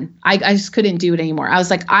just done. I just couldn't do it anymore. I was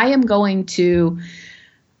like, I'm going to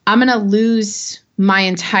lose my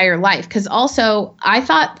entire life. Because also I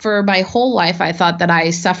thought for my whole life, I thought that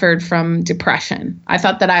I suffered from depression. I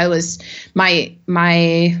thought that I was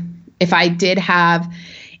if I did have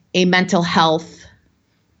a mental health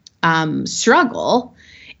struggle,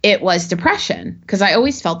 it was depression because I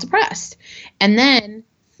always felt depressed. And then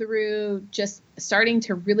through just starting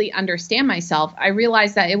to really understand myself, I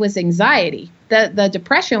realized that it was anxiety. The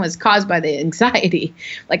depression was caused by the anxiety.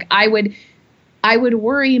 Like I would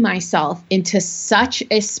worry myself into such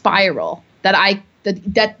a spiral that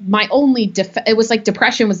my only it was like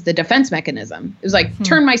depression was the defense mechanism. It was like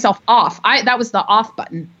turn myself off. That was the off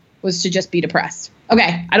button, was to just be depressed.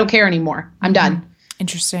 Okay, I don't care anymore. I'm done.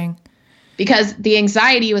 Interesting. Because the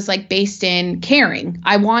anxiety was like based in caring.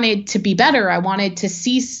 I wanted to be better. I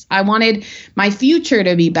wanted my future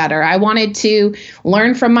to be better. I wanted to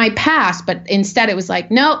learn from my past, but instead it was like,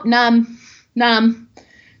 nope, numb,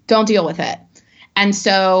 don't deal with it. And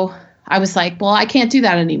so I was like, well, I can't do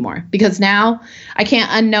that anymore because now I can't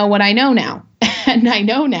unknow what I know now. And I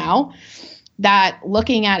know now that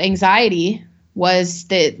looking at anxiety was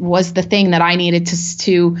the thing that I needed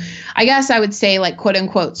to, I guess I would say like quote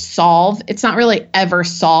unquote solve. It's not really ever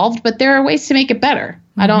solved, but there are ways to make it better.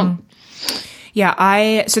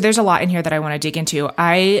 Yeah, so there's a lot in here that I want to dig into.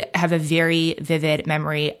 I have a very vivid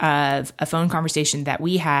memory of a phone conversation that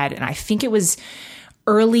we had, and I think it was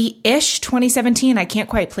early-ish 2017. I can't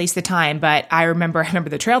quite place the time, but I remember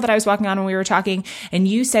the trail that I was walking on when we were talking, and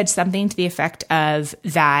you said something to the effect of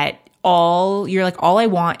that all I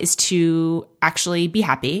want is to actually be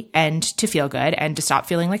happy and to feel good and to stop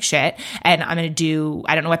feeling like shit. And I'm going to do,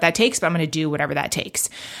 I don't know what that takes, but I'm going to do whatever that takes.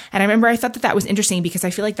 And I remember I thought that that was interesting because I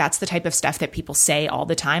feel like that's the type of stuff that people say all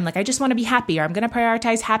the time. Like, I just want to be happy, or I'm going to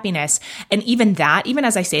prioritize happiness. And even that, even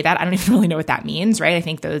as I say that, I don't even really know what that means, right? I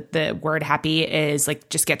think the word happy is like,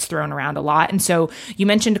 just gets thrown around a lot. And so you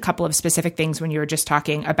mentioned a couple of specific things when you were just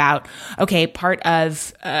talking about, okay, part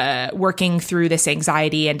of working through this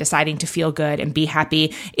anxiety and deciding to feel good and be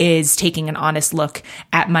happy is taking an honest look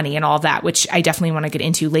at money and all that, which I definitely want to get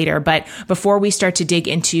into later. But before we start to dig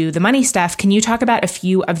into the money stuff, can you talk about a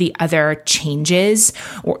few of the other changes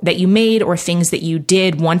that you made or things that you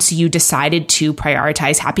did once you decided to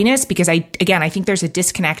prioritize happiness? Because I think there's a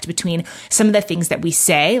disconnect between some of the things that we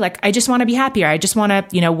say, like, I just want to be happier, I just want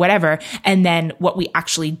to, whatever, and then what we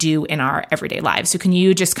actually do in our everyday lives. So can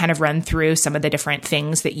you just kind of run through some of the different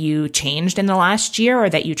things that you changed in the last year or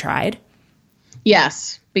that you tried?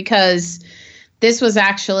 Yes, because this was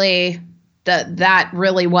actually that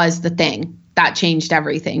really was the thing that changed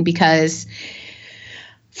everything. Because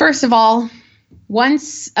first of all,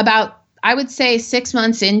 once about, I would say 6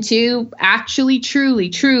 months into actually truly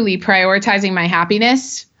prioritizing my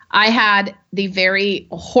happiness, I had the very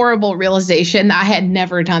horrible realization that I had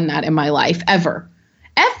never done that in my life, ever.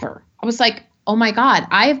 I was like, oh my God,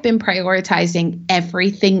 I have been prioritizing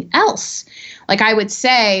everything else. Like, I would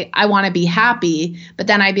say, I want to be happy, but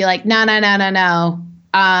then I'd be like, no.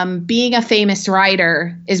 Being a famous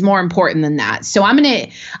writer is more important than that. So I'm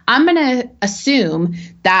gonna assume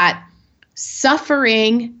that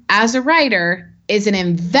suffering as a writer is an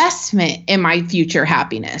investment in my future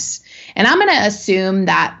happiness. And I'm going to assume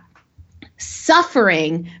that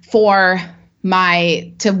suffering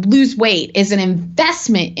to lose weight is an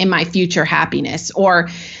investment in my future happiness, or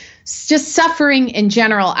just suffering in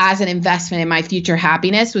general as an investment in my future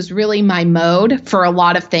happiness was really my mode for a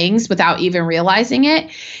lot of things without even realizing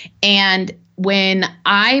it. And when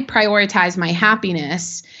I prioritized my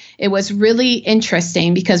happiness, it was really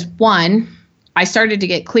interesting because, one, I started to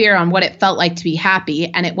get clear on what it felt like to be happy.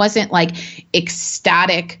 And it wasn't like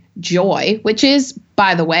ecstatic joy, which is,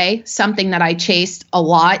 by the way, something that I chased a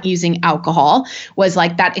lot using alcohol, was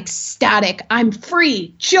like that ecstatic, I'm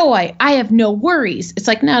free, joy, I have no worries. It's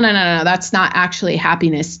like, no, that's not actually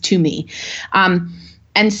happiness to me.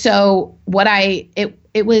 And so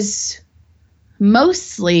it was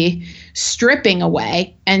mostly stripping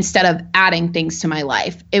away instead of adding things to my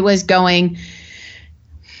life. It was going,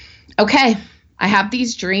 okay, I have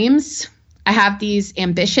these dreams, I have these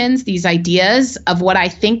ambitions, these ideas of what I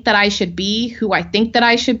think that I should be, who I think that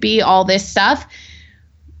I should be, all this stuff.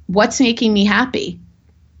 What's making me happy?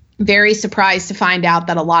 Very surprised to find out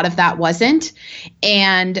that a lot of that wasn't.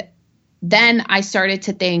 And then I started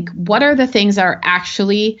to think, what are the things that are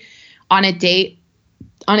actually on a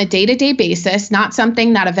day-to-day basis, not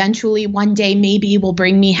something that eventually one day maybe will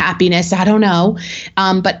bring me happiness, I don't know,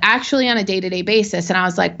 but actually on a day-to-day basis. And I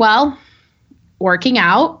was like, well, working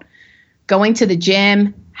out, going to the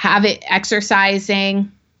gym,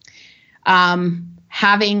 exercising,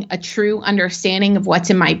 having a true understanding of what's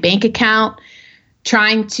in my bank account,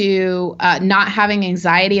 trying to not having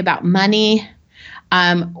anxiety about money,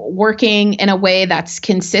 working in a way that's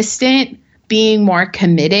consistent, being more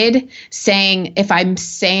committed, saying if I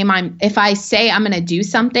say I'm going to do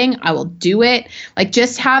something, I will do it. Like,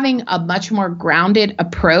 just having a much more grounded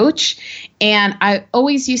approach. And I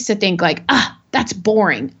always used to think like, that's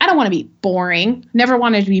boring. I don't want to be boring. Never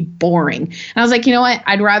wanted to be boring. And I was like, you know what?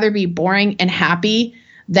 I'd rather be boring and happy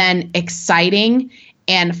than exciting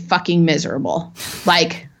and fucking miserable.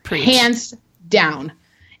 Like, Preach. Hands down.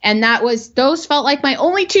 And those felt like my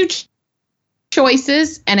only two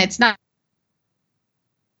choices. And it's not,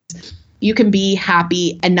 you can be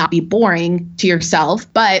happy and not be boring to yourself.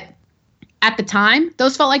 But at the time,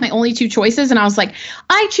 those felt like my only two choices. And I was like,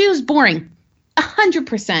 I choose boring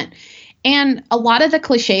 100%. And a lot of the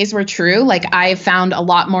cliches were true. Like, I found a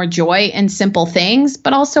lot more joy in simple things,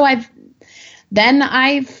 but also I've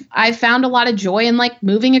found a lot of joy in like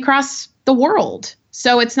moving across the world.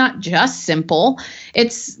 So it's not just simple.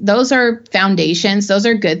 Those are foundations. Those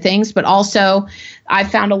are good things. But also I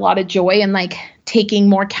found a lot of joy in like taking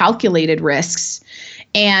more calculated risks.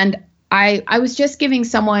 And I was just giving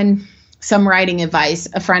someone some writing advice,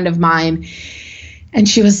 a friend of mine, and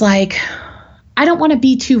she was like, I don't want to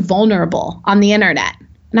be too vulnerable on the internet.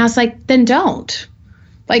 And I was like, then don't.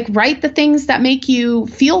 Like, write the things that make you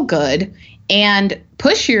feel good and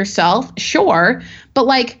push yourself, sure. But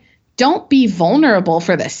like, don't be vulnerable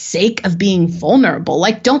for the sake of being vulnerable.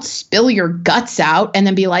 Like, don't spill your guts out and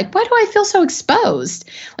then be like, why do I feel so exposed?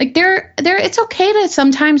 Like, it's okay to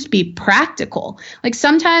sometimes be practical. Like,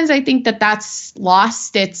 sometimes I think that that's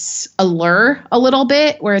lost its allure a little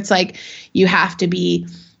bit, where it's like you have to be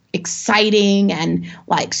exciting and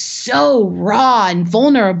like so raw and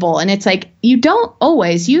vulnerable. And it's like, you don't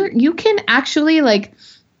always, you can actually like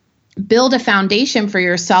build a foundation for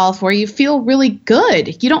yourself where you feel really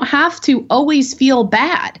good. You don't have to always feel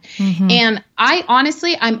bad. Mm-hmm. And I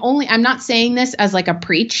honestly, I'm not saying this as like a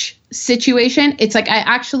preach situation. It's like, I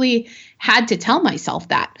actually had to tell myself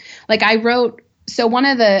that. Like, I wrote, so one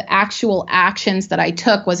of the actual actions that I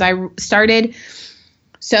took was I started,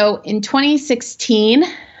 so in 2016,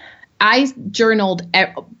 I journaled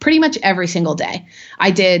pretty much every single day.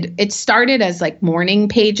 It started as like morning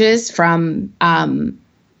pages from,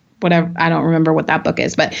 whatever, I don't remember what that book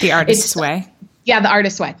is, but The Artist's Way. Yeah, The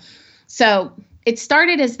Artist's Way. So it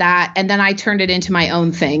started as that, and then I turned it into my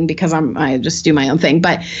own thing because I just do my own thing.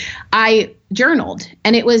 But I journaled,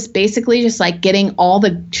 and it was basically just like getting all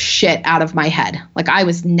the shit out of my head. Like, I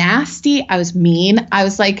was nasty, I was mean, I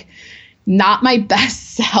was like not my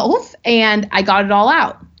best self, and I got it all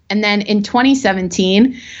out. And then in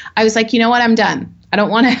 2017, I was like, you know what, I'm done. I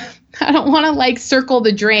don't want to like circle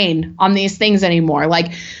the drain on these things anymore.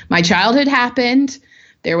 Like, my childhood happened.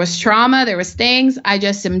 There was trauma. There was things. I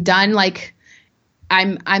just am done. Like,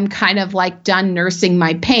 I'm kind of like done nursing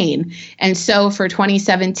my pain. And so for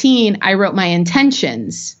 2017, I wrote my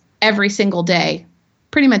intentions every single day,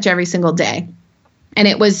 pretty much every single day. And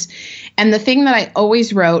the thing that I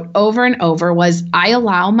always wrote over and over was, I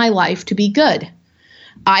allow my life to be good.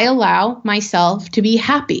 I allow myself to be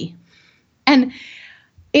happy. And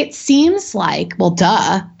it seems like, well,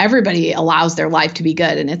 duh, everybody allows their life to be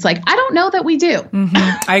good. And it's like, I don't know that we do.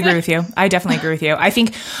 Mm-hmm. I agree with you. I definitely agree with you.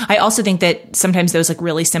 I also think that sometimes those like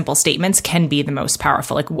really simple statements can be the most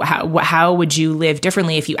powerful. Like, how would you live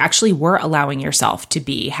differently if you actually were allowing yourself to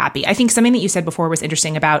be happy? I think something that you said before was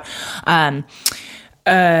interesting about,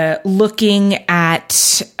 looking at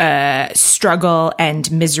struggle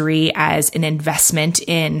and misery as an investment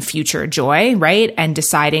in future joy, right? And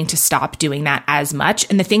deciding to stop doing that as much.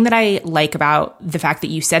 And the thing that I like about the fact that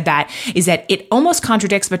you said that is that it almost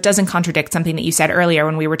contradicts, but doesn't contradict something that you said earlier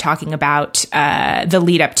when we were talking about the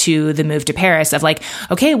lead up to the move to Paris of like,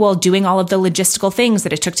 okay, well, doing all of the logistical things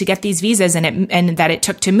that it took to get these visas and that it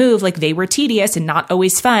took to move, like they were tedious and not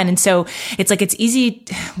always fun. And so it's like, it's easy.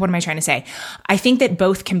 What am I trying to say? I think that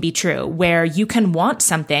both can be true, where you can want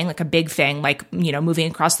something like a big thing, like, you know, moving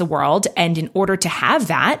across the world. And in order to have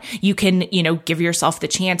that, you can, you know, give yourself the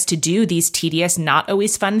chance to do these tedious, not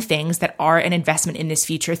always fun things that are an investment in this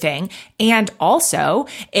future thing. And also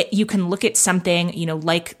you can look at something, you know,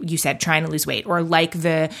 like you said, trying to lose weight, or like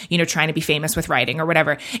trying to be famous with writing or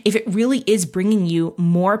whatever. If it really is bringing you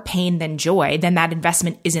more pain than joy, then that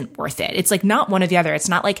investment isn't worth it. It's like not one or the other. It's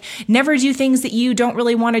not like never do things that you don't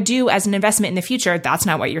really want to do as an investment in the future. That's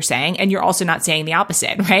not what you're saying. And you're also not saying the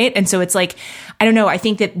opposite, right? And so it's like, I don't know. I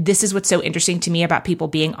think that this is what's so interesting to me about people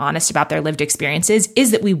being honest about their lived experiences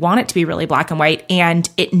is that we want it to be really black and white, and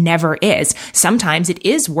it never is. Sometimes it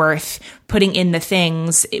is worth putting in the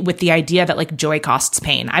things with the idea that like joy costs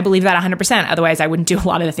pain. I believe that 100%. Otherwise, I wouldn't do a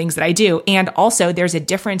lot of the things that I do. And also there's a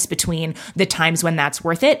difference between the times when that's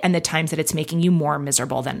worth it and the times that it's making you more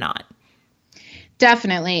miserable than not.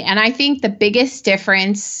 Definitely. And I think the biggest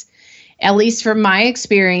difference, at least from my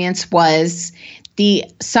experience, was the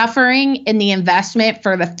suffering and the investment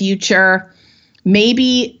for the future,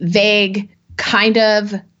 maybe vague kind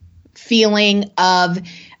of feeling of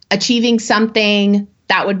achieving something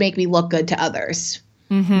that would make me look good to others,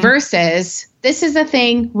 versus this is a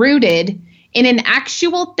thing rooted in an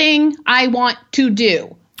actual thing I want to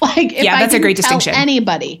do. Like, if that's a great distinction.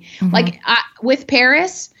 Anybody, like with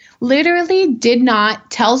Paris, literally did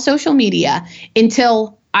not tell social media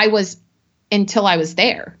until I was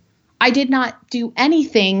there. I did not do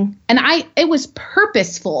anything. And it was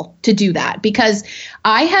purposeful to do that because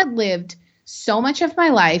I had lived so much of my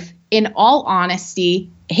life, in all honesty,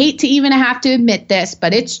 hate to even have to admit this,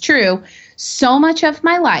 but it's true. So much of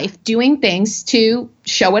my life doing things to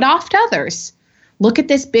show it off to others. Look at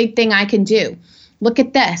this big thing I can do. Look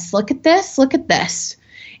at this, look at this, look at this.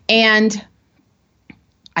 And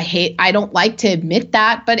I don't like to admit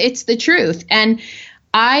that, but it's the truth. And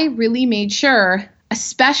I really made sure,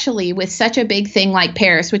 especially with such a big thing like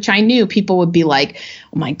Paris, which I knew people would be like,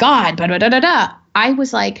 oh my God, I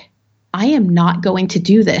was like, I am not going to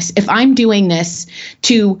do this. If I'm doing this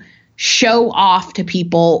to show off to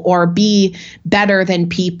people or be better than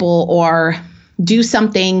people or do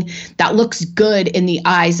something that looks good in the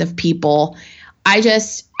eyes of people. I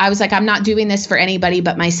was like, I'm not doing this for anybody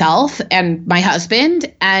but myself and my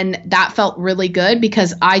husband. And that felt really good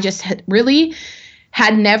because I just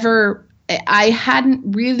I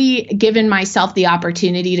hadn't really given myself the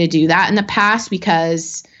opportunity to do that in the past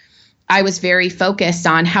because I was very focused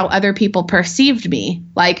on how other people perceived me.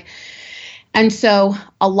 And so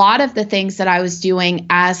a lot of the things that I was doing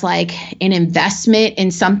as like an investment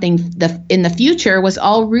in something in the future was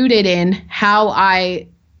all rooted in how I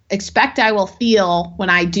expect I will feel when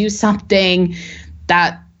I do something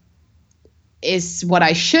that is what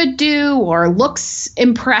I should do or looks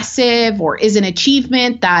impressive or is an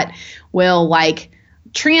achievement that will like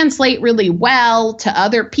translate really well to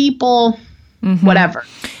other people, whatever.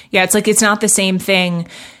 Yeah, it's like it's not the same thing.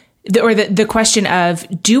 The question of,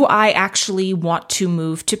 do I actually want to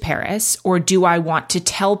move to Paris or do I want to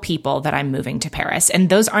tell people that I'm moving to Paris? And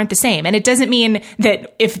those aren't the same. And it doesn't mean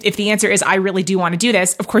that if the answer is I really do want to do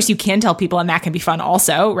this, of course you can tell people and that can be fun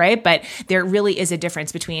also, right? But there really is a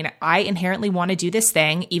difference between I inherently want to do this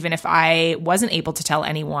thing, even if I wasn't able to tell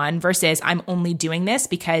anyone, versus I'm only doing this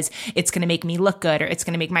because it's going to make me look good or it's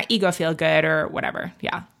going to make my ego feel good or whatever.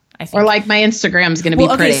 Yeah. Or like my Instagram's going to be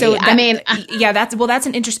pretty. So that's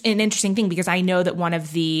an interesting thing because I know that one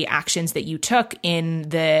of the actions that you took in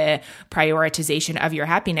the prioritization of your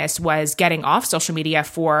happiness was getting off social media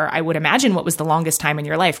for, I would imagine, what was the longest time in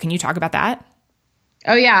your life. Can you talk about that?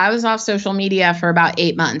 Oh yeah, I was off social media for about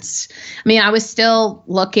 8 months. I mean, I was still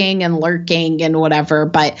looking and lurking and whatever,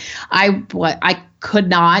 but I could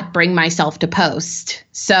not bring myself to post.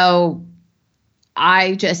 So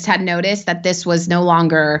I just had noticed that this was no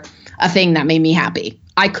longer a thing that made me happy.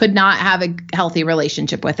 I could not have a healthy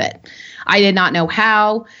relationship with it. I did not know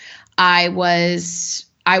how. I would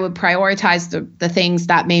prioritize the things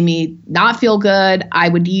that made me not feel good. I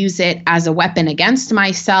would use it as a weapon against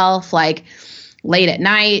myself, like late at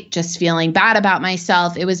night, just feeling bad about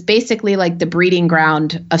myself. It was basically like the breeding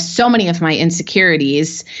ground of so many of my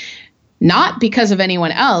insecurities. Not because of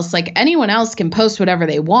anyone else. Like anyone else can post whatever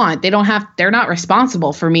they want. They're not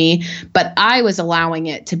responsible for me, but I was allowing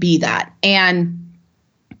it to be that. And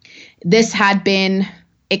this had been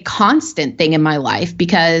a constant thing in my life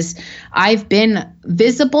because I've been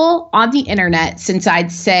visible on the internet since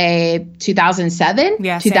I'd say 2007,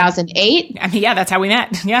 2008. I mean, yeah, that's how we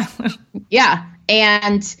met. Yeah. Yeah.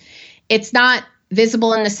 And it's not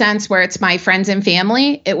visible in the sense where it's my friends and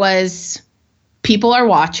family. It was people are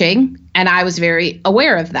watching, and I was very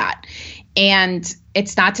aware of that. And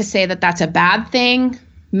it's not to say that that's a bad thing.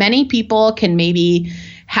 Many people can maybe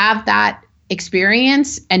have that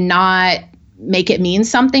experience and not make it mean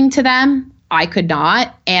something to them. I could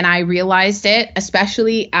not. And I realized it,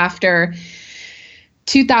 especially after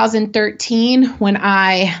 2013, when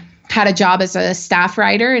I had a job as a staff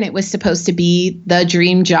writer, and it was supposed to be the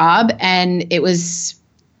dream job. And it was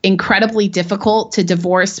incredibly difficult to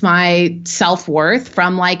divorce my self-worth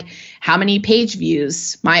from like how many page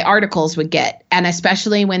views my articles would get. And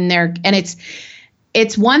especially when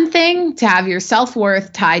it's one thing to have your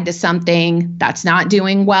self-worth tied to something that's not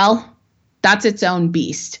doing well. That's its own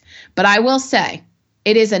beast. But I will say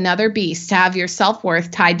it is another beast to have your self-worth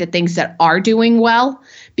tied to things that are doing well,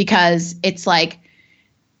 because it's like,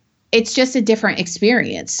 it's just a different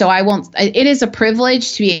experience. So it is a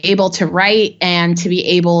privilege to be able to write and to be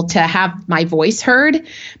able to have my voice heard.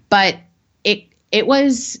 But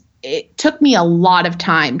it took me a lot of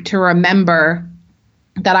time to remember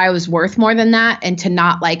that I was worth more than that, and to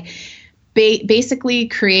not like basically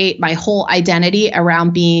create my whole identity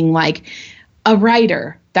around being like a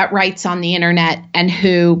writer that writes on the internet and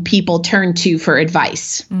who people turn to for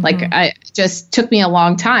advice. Mm-hmm. Like it just took me a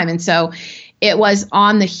long time. And so it was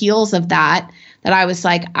on the heels of that I was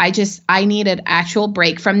like, I needed actual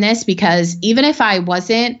break from this, because even if I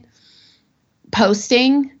wasn't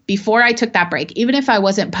posting before I took that break, even if I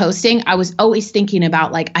wasn't posting, I was always thinking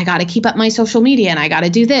about like, I got to keep up my social media and I got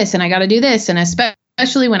to do this and I got to do this. And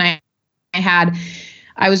especially when I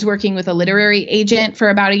was working with a literary agent for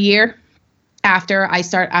about a year after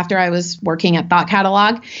I was working at Thought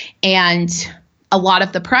Catalog, and a lot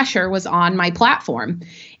of the pressure was on my platform.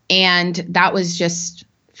 And that was just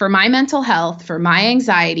for my mental health, for my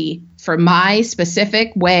anxiety, for my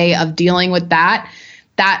specific way of dealing with that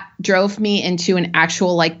drove me into an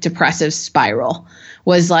actual like depressive spiral.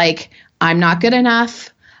 Was like, I'm not good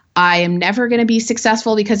enough. I am never going to be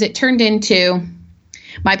successful, because it turned into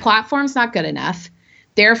my platform's not good enough.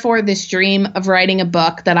 Therefore, this dream of writing a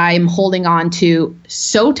book that I am holding on to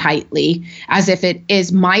so tightly, as if it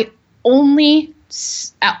is my only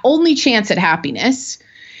chance at happiness.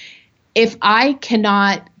 If I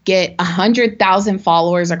cannot get 100,000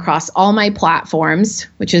 followers across all my platforms,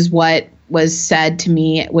 which is what was said to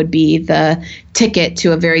me it would be the ticket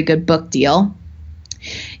to a very good book deal.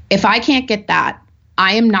 If I can't get that,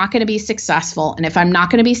 I am not going to be successful. And if I'm not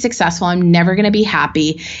going to be successful, I'm never going to be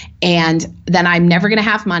happy. And then I'm never going to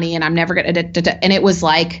have money, and I'm never going to, and it was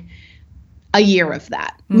like a year of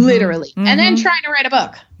that, literally. And then trying to write a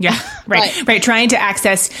book. Yeah, right. Right. Trying to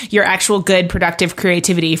access your actual good, productive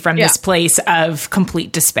creativity from this place of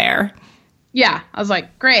complete despair. Yeah. I was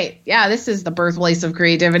like, great. Yeah, this is the birthplace of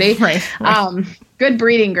creativity. Right. Good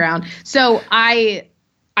breeding ground. So I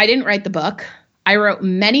didn't write the book. I wrote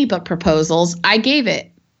many book proposals. I gave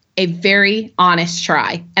it a very honest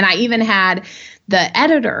try. And I even had the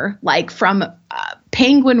editor, like from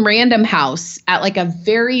Penguin Random House at like a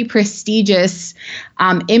very prestigious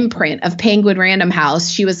imprint of Penguin Random House.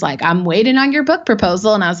 She was like, I'm waiting on your book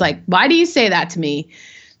proposal. And I was like, why do you say that to me?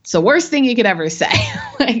 It's the worst thing you could ever say.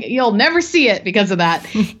 Like, you'll never see it because of that.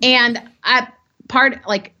 And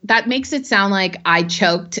that makes it sound like I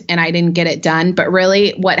choked and I didn't get it done. But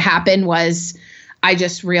really what happened was I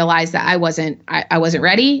just realized that I wasn't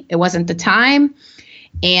ready. It wasn't the time.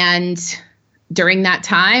 And during that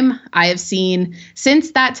time, I have seen,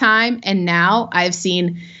 since that time and now, I've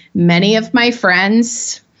seen many of my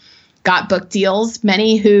friends got book deals,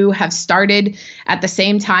 many who have started at the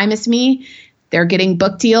same time as me. They're getting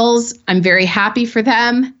book deals. I'm very happy for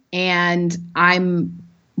them. And I'm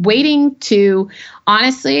waiting to,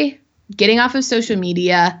 honestly, getting off of social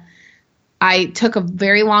media. I took a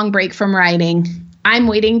very long break from writing. I'm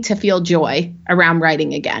waiting to feel joy around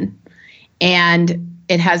writing again. And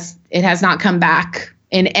it has not come back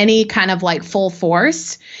in any kind of like full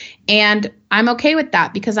force. And I'm okay with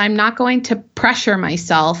that because I'm not going to pressure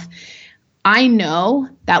myself. I know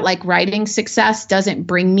that like writing success doesn't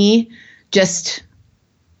bring me just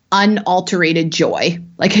unalterated joy.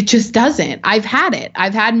 Like it just doesn't. I've had it.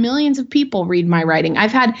 I've had millions of people read my writing.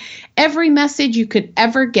 I've had every message you could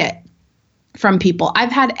ever get from people.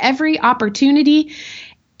 I've had every opportunity,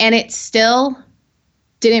 and it still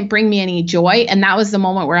didn't bring me any joy. And that was the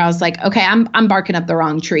moment where I was like, okay, I'm barking up the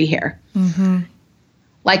wrong tree here.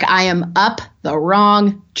 Like I am up the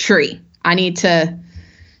wrong tree. I need to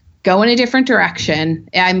go in a different direction.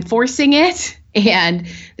 I'm forcing it, and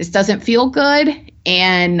this doesn't feel good.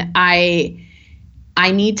 And I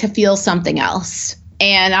need to feel something else.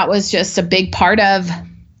 And that was just a big part of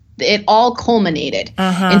it. All culminated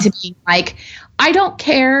into being like, I don't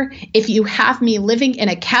care if you have me living in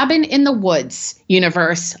a cabin in the woods,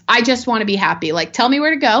 universe. I just want to be happy. Like, tell me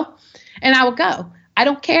where to go and I will go. I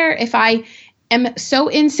don't care if I am so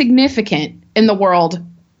insignificant in the world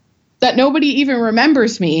that nobody even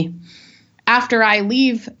remembers me after I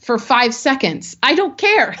leave for 5 seconds. I don't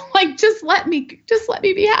care. Like, just let me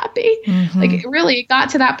be happy. Like, it got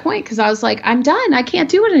to that point because I was like, I'm done. I can't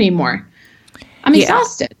do it anymore. I'm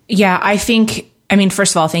exhausted. Yeah,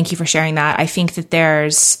 first of all, thank you for sharing that. I think that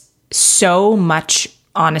there's so much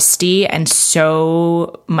honesty and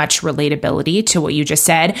so much relatability to what you just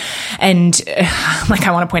said. And like,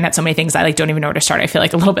 I want to point out so many things. I don't even know where to start. I feel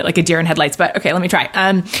like a little bit like a deer in headlights, but okay, let me try.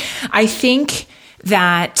 I think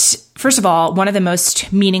that, first of all, one of the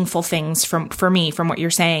most meaningful things for me from what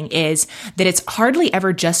you're saying is that it's hardly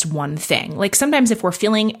ever just one thing. Like sometimes if we're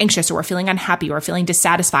feeling anxious or we're feeling unhappy or feeling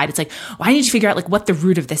dissatisfied, it's like, well, I need to figure out like what the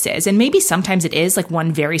root of this is. And maybe sometimes it is like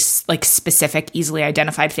one very like specific, easily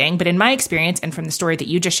identified thing. But in my experience and from the story that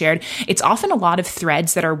you just shared, it's often a lot of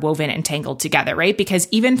threads that are woven and tangled together, right? Because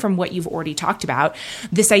even from what you've already talked about,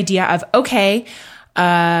 this idea of, okay,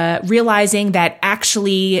 realizing that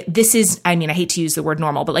actually this is, I hate to use the word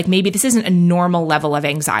normal, but like maybe this isn't a normal level of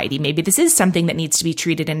anxiety. Maybe this is something that needs to be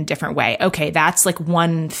treated in a different way. Okay, that's like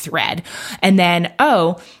one thread. And then,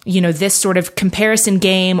 this sort of comparison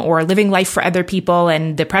game or living life for other people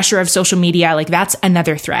and the pressure of social media, like that's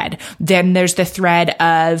another thread. Then there's the thread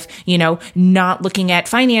of, not looking at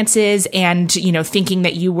finances and, thinking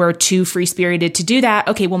that you were too free-spirited to do that.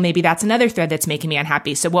 Okay, well, maybe that's another thread that's making me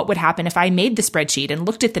unhappy. So what would happen if I made the spreadsheet and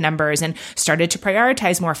looked at the numbers and started to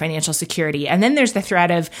prioritize more financial security? And then there's the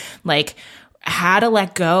thread of like how to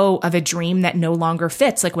let go of a dream that no longer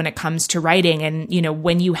fits, like when it comes to writing. And,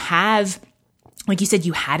 when you have, like you said,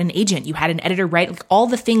 you had an agent, you had an editor, right? Like all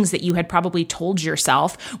the things that you had probably told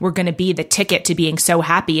yourself were going to be the ticket to being so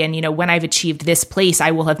happy. And, when I've achieved this place, I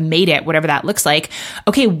will have made it, whatever that looks like.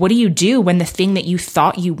 Okay, what do you do when the thing that you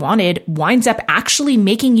thought you wanted winds up actually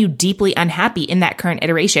making you deeply unhappy in that current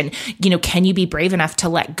iteration? Can you be brave enough to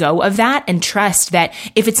let go of that and trust that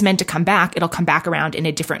if it's meant to come back, it'll come back around in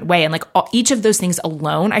a different way? And like each of those things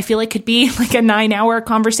alone, I feel like could be like a 9-hour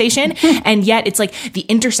conversation. And yet it's like the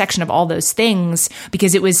intersection of all those things things,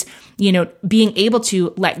 because it was, being able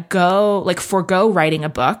to let go, like forego writing a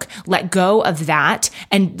book, let go of that,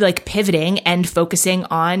 and like pivoting and focusing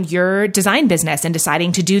on your design business and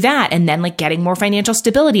deciding to do that. And then like getting more financial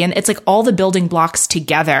stability. And it's like all the building blocks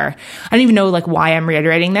together. I don't even know like why I'm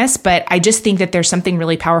reiterating this, but I just think that there's something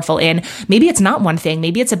really powerful in, maybe it's not one thing,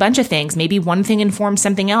 maybe it's a bunch of things, maybe one thing informs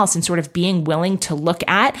something else, and sort of being willing to look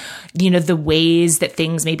at, the ways that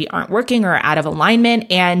things maybe aren't working or out of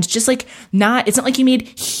alignment, and just like it's not like you made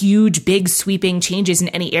huge, big sweeping changes in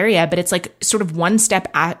any area, but it's like sort of one step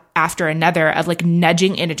after another of like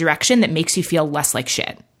nudging in a direction that makes you feel less like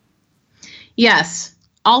shit. Yes.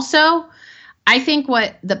 Also, I think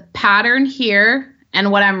what the pattern here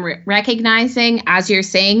and what I'm recognizing as you're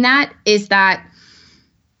saying that is that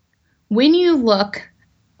when you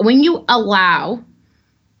allow,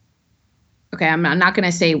 okay, I'm not going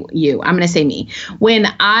to say you, I'm going to say me. When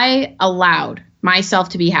I allowed myself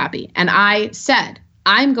to be happy and I said,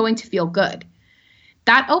 I'm going to feel good,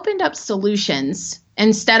 that opened up solutions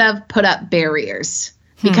instead of put up barriers.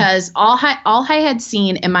 Because all I had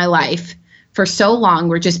seen in my life for so long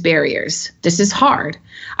were just barriers. This is hard.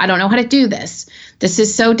 I don't know how to do this. This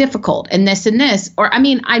is so difficult, and this and this. Or, I'm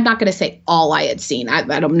not going to say all I had seen.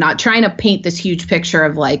 I'm not trying to paint this huge picture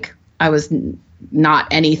of like I was not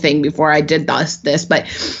anything before I did this. But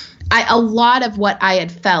a lot of what I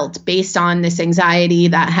had felt based on this anxiety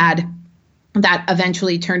that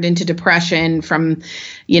eventually turned into depression from,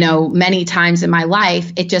 many times in my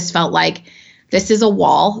life, it just felt like this is a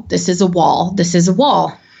wall, this is a wall, this is a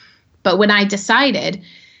wall. But when I decided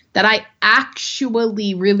that I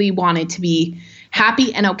actually really wanted to be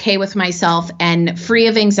happy and okay with myself and free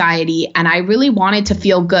of anxiety, and I really wanted to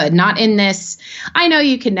feel good, not in this, I know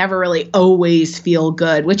you can never really always feel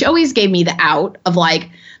good, which always gave me the out of like,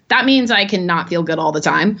 that means I can not feel good all the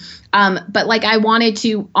time. But like I wanted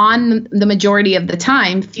to, on the majority of the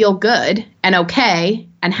time, feel good and okay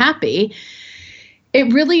and happy.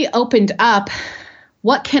 It really opened up,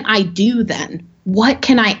 what can I do then? What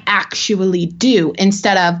can I actually do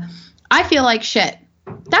instead of, I feel like shit.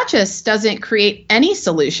 That just doesn't create any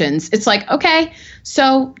solutions. It's like, okay,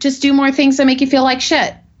 so just do more things that make you feel like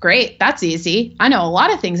shit. Great. That's easy. I know a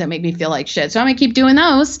lot of things that make me feel like shit, so I'm going to keep doing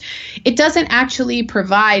those. It doesn't actually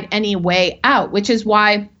provide any way out, which is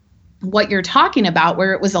why what you're talking about,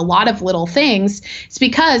 where it was a lot of little things, it's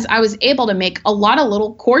because I was able to make a lot of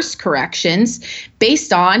little course corrections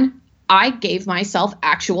based on I gave myself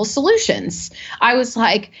actual solutions. I was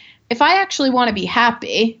like, if I actually want to be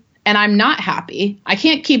happy and I'm not happy, I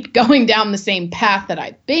can't keep going down the same path that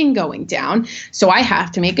I've been going down. So I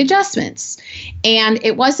have to make adjustments. And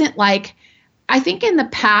it wasn't like, I think in the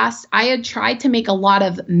past, I had tried to make a lot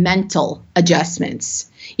of mental adjustments.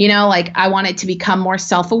 Like I wanted to become more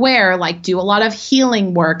self-aware, like do a lot of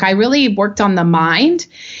healing work. I really worked on the mind,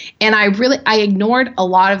 and I ignored a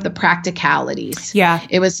lot of the practicalities. Yeah.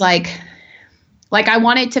 It was like I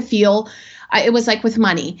wanted to feel, it was like with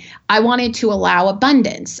money. I wanted to allow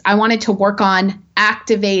abundance. I wanted to work on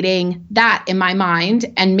activating that in my mind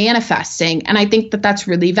and manifesting. And I think that that's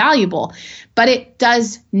really valuable, but it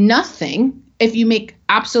does nothing if you make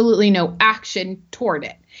absolutely no action toward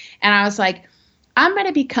it. And I was like, I'm going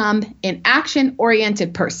to become an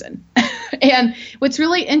action-oriented person. And what's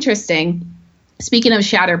really interesting, speaking of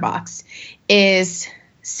Shatterbox, is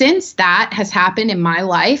since that has happened in my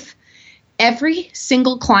life, every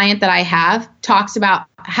single client that I have talks about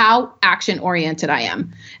how action-oriented I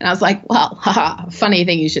am. And I was like, well, funny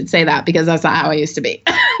thing you should say that, because that's not how I used to be.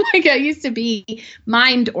 Like I used to be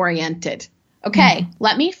mind-oriented. Okay,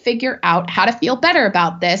 let me figure out how to feel better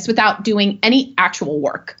about this without doing any actual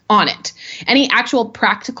work on it, any actual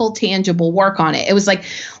practical, tangible work on it. It was like,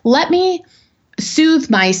 let me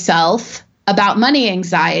soothe myself about money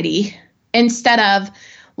anxiety instead of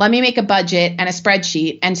let me make a budget and a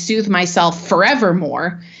spreadsheet and soothe myself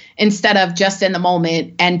forevermore instead of just in the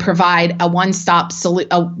moment and provide a one-stop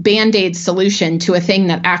a Band-Aid solution to a thing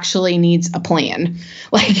that actually needs a plan.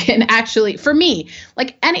 Like, and actually for me,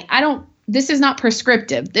 like this is not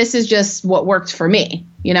prescriptive. This is just what worked for me,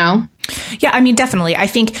 Yeah, I mean, definitely. I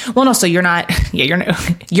think, well, no, so you're not,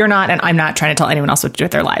 and I'm not trying to tell anyone else what to do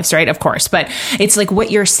with their lives, right? Of course. But it's like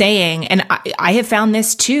what you're saying. And I have found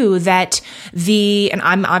this too, that and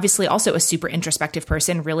I'm obviously also a super introspective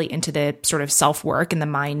person, really into the sort of self-work and the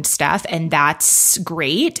mind stuff. And that's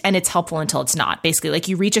great. And it's helpful until it's not. Basically, like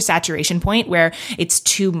you reach a saturation point where it's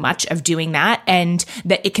too much of doing that, and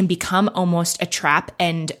that it can become almost a trap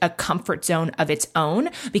and a comfort zone of its own.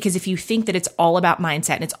 Because if you think that it's all about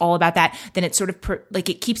mindset and it's all about that, then it's sort of like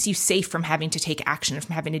it keeps you safe from having to take action and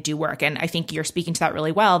from having to do work. And I think you're speaking to that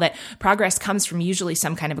really well, that progress comes from usually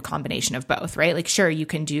some kind of a combination of both, right? Like, sure, you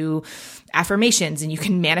can do affirmations and you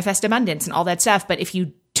can manifest abundance and all that stuff, but if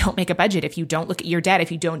you don't make a budget, if you don't look at your debt, if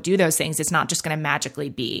you don't do those things, it's not just going to magically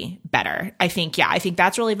be better. I think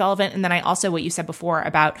that's really relevant. And then I also, what you said before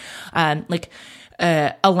about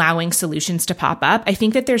allowing solutions to pop up. I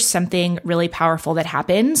think that there's something really powerful that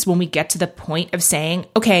happens when we get to the point of saying,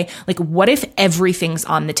 okay, like, what if everything's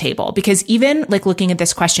on the table? Because even like looking at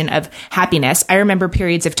this question of happiness, I remember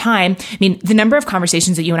periods of time. I mean, the number of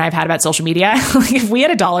conversations that you and I have had about social media, like if we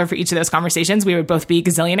had $1 for each of those conversations, we would both be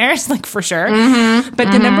gazillionaires, like for sure.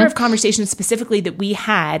 But the number of conversations specifically that we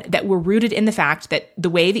had that were rooted in the fact that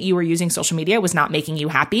the way that you were using social media was not making you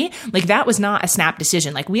happy, like that was not a snap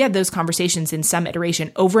decision. Like we had those conversations in some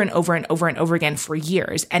iteration over and over and over and over again for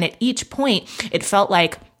years. And at each point, it felt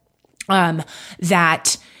like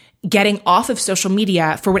that getting off of social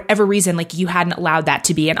media for whatever reason, like you hadn't allowed that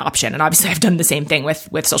to be an option. And obviously I've done the same thing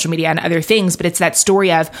with social media and other things, but it's that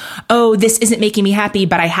story of, oh, this isn't making me happy,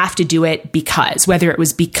 but I have to do it because, whether it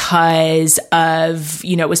was because of,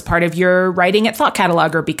 it was part of your writing at Thought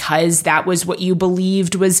Catalog, or because that was what you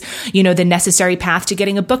believed was, the necessary path to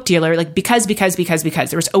getting a book deal, or like because there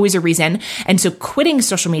was always a reason. And so quitting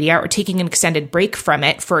social media or taking an extended break from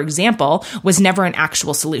it, for example, was never an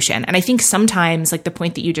actual solution. And I think sometimes, like the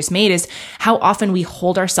point that you just made, is how often we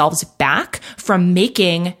hold ourselves back from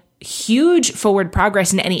making huge forward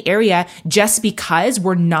progress in any area just because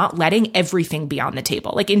we're not letting everything be on the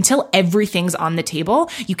table. Like until everything's on the table,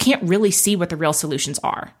 you can't really see what the real solutions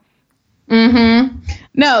are.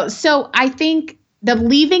 No, so I think the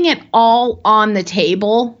leaving it all on the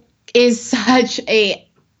table is such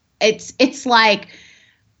it's like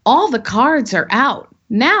all the cards are out.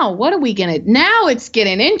 Now, what are we now it's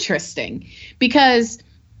getting interesting, because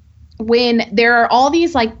when there are all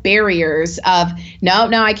these like barriers of no,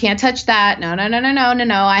 I can't touch that. No,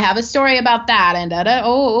 I have a story about that. And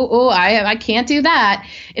I can't do that.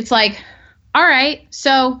 It's like, all right,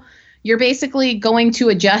 so you're basically going to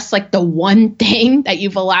adjust like the one thing that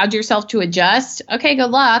you've allowed yourself to adjust. Okay, good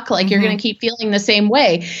luck. Like you're going to keep feeling the same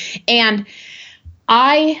way. And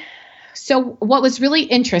so what was really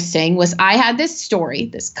interesting was I had this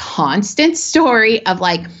constant story of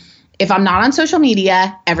like, if I'm not on social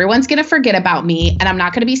media, everyone's going to forget about me and I'm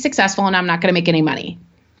not going to be successful and I'm not going to make any money.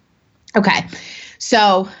 Okay.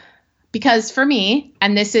 So because for me,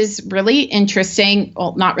 and this is really interesting,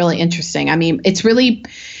 well, not really interesting. I mean, it's really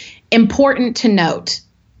important to note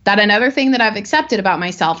that another thing that I've accepted about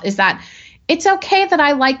myself is that it's okay that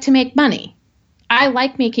I like to make money. I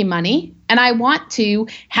like making money and I want to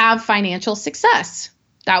have financial success.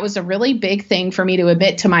 That was a really big thing for me to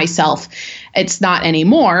admit to myself. It's not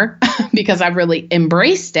anymore because I've really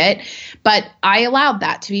embraced it, but I allowed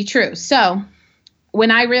that to be true. So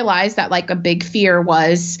when I realized that like a big fear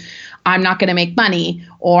was I'm not going to make money,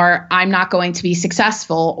 or I'm not going to be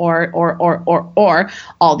successful, or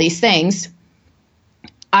all these things,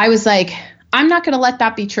 I was like, I'm not going to let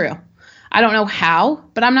that be true. I don't know how,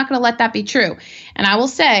 but I'm not going to let that be true. And I will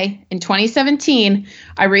say in 2017,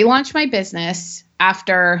 I relaunched my business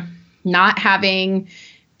after not having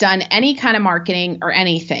done any kind of marketing or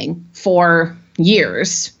anything for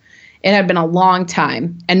years. It had been a long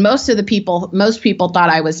time. And most people thought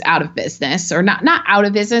I was out of business, or not out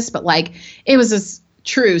of business, but like it was a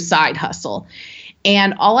true side hustle.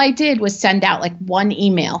 And all I did was send out like one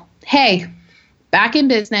email. Hey, back in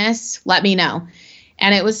business, let me know.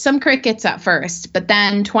 And it was some crickets at first, but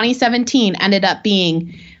then 2017 ended up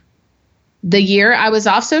being the year I was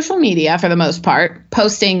off social media for the most part,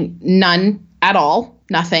 posting none at all,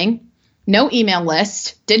 nothing, no email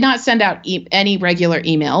list, did not send out any regular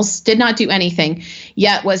emails, did not do anything,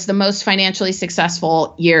 yet was the most financially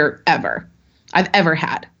successful year I've ever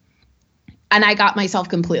had. And I got myself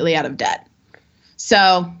completely out of debt.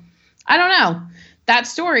 So I don't know, that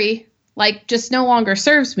story like just no longer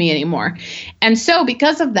serves me anymore. And so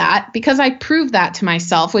because of that, because I proved that to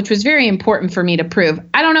myself, which was very important for me to prove,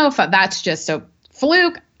 I don't know if that's just a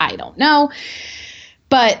fluke. I don't know,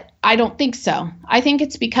 but I don't think so. I think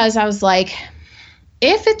it's because I was like,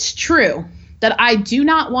 if it's true that I do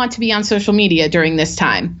not want to be on social media during this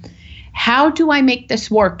time, how do I make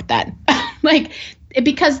this work then?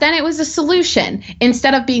 Because then it was a solution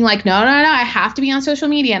instead of being like, no, I have to be on social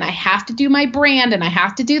media and I have to do my brand and I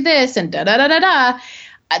have to do this and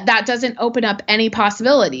that doesn't open up any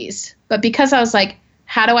possibilities. But because I was like,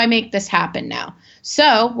 how do I make this happen now?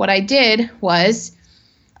 So what I did was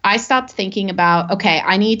I stopped thinking about, okay,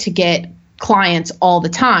 I need to get clients all the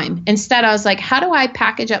time. Instead, I was like, how do I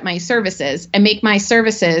package up my services and make my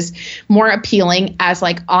services more appealing as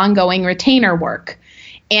like ongoing retainer work?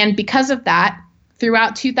 And because of that,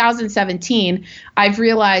 throughout 2017, I've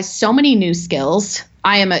realized so many new skills.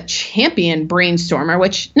 I am a champion brainstormer,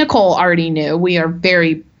 which Nicole already knew. We are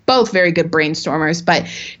both very good brainstormers, but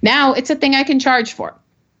now it's a thing I can charge for.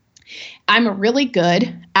 I'm really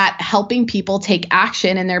good at helping people take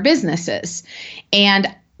action in their businesses. And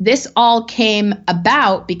this all came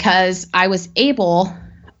about because I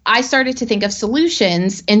started to think of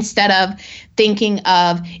solutions instead of thinking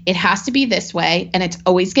of it has to be this way and it's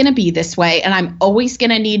always going to be this way. And I'm always going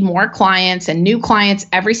to need more clients and new clients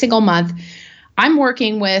every single month. I'm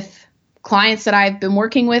working with clients that I've been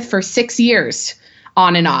working with for 6 years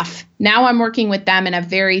on and off. Now I'm working with them in a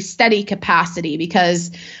very steady capacity because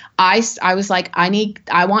I was like,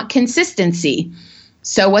 I want consistency.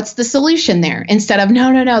 So what's the solution there? Instead of,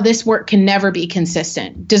 no, this work can never be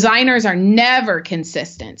consistent. Designers are never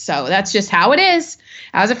consistent. So that's just how it is.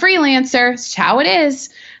 As a freelancer, it's how it is.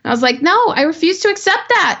 And I was like, no, I refuse to accept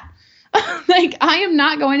that. Like, I am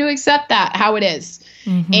not going to accept that how it is.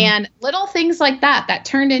 Mm-hmm. And little things like that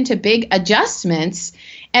turned into big adjustments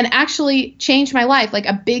and actually changed my life. Like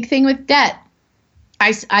a big thing with debt.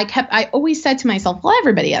 I always said to myself, well,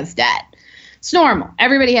 everybody has debt. It's normal.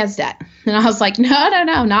 Everybody has debt. And I was like, no,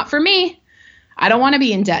 not for me. I don't want to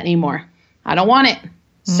be in debt anymore. I don't want it.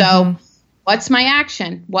 Mm-hmm. So what's my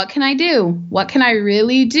action? What can I do? What can I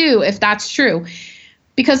really do if that's true?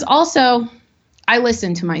 Because also I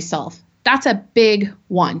listen to myself. That's a big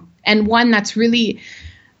one. And one that's really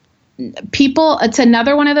it's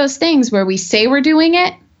another one of those things where we say we're doing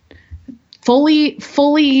it,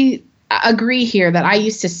 fully agree here that I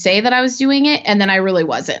used to say that I was doing it and then I really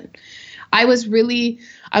wasn't. I was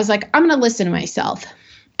like, I'm going to listen to myself.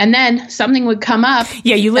 And then something would come up.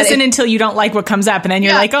 Yeah, you listen until you don't like what comes up. And then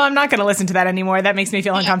you're like, oh, I'm not going to listen to that anymore. That makes me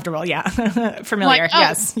feel uncomfortable. Yeah. Familiar. Like, oh,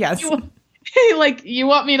 yes. You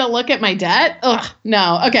want me to look at my debt? Ugh,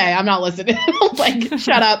 no. Okay, I'm not listening. Like,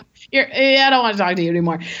 shut up. I don't want to talk to you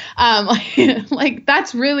anymore. Like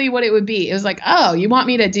that's really what it would be. It was like, oh, you want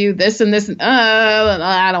me to do this and this?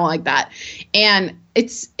 I don't like that. And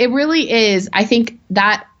it really is. I think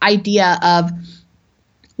that idea of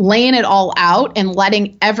laying it all out and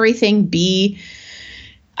letting everything be,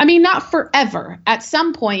 I mean, not forever. At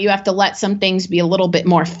some point you have to let some things be a little bit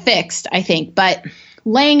more fixed, I think, but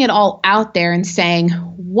laying it all out there and saying,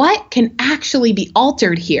 what can actually be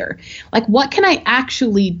altered here? Like, what can I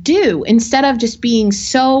actually do instead of just being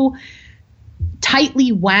so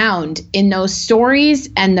tightly wound in those stories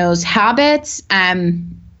and those habits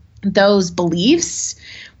and those beliefs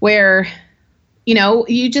where,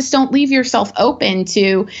 you just don't leave yourself open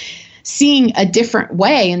to seeing a different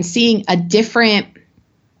way and seeing a different,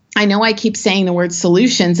 I know I keep saying the word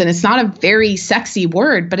solutions and it's not a very sexy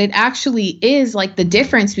word, but it actually is like the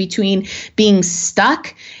difference between being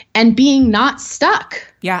stuck and being not stuck.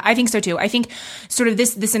 Yeah, I think so too. I think sort of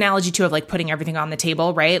this analogy too of like putting everything on the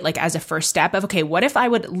table, right? Like as a first step of, okay, what if I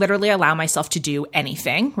would literally allow myself to do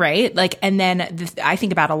anything, right? Like, and then I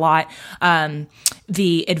think about a lot,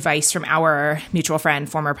 the advice from our mutual friend,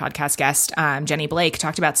 former podcast guest, Jenny Blake,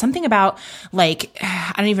 talked about something about like,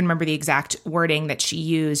 I don't even remember the exact wording that she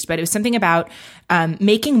used, but it was something about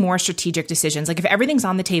making more strategic decisions. Like if everything's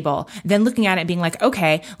on the table, then looking at it and being like,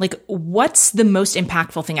 okay, like what's the most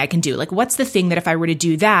impactful thing I can do? Like what's the thing that if I were to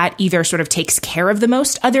do that either sort of takes care of the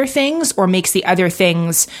most other things or makes the other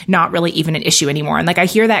things not really even an issue anymore. And like, I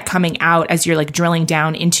hear that coming out as you're like drilling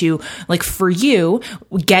down into like, for you,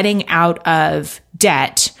 getting out of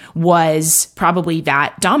debt was probably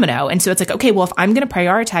that domino. And so it's like, okay, well, if I'm going to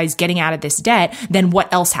prioritize getting out of this debt, then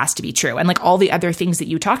what else has to be true? And like all the other things that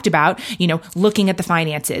you talked about, looking at the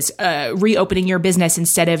finances, reopening your business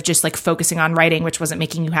instead of just like focusing on writing, which wasn't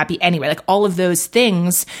making you happy anyway, like all of those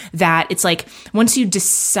things that it's like, once you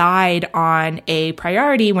decide on a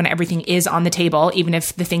priority, when everything is on the table, even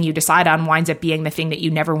if the thing you decide on winds up being the thing that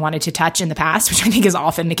you never wanted to touch in the past, which I think is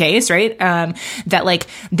often the case, right? That like,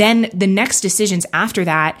 then the next decisions after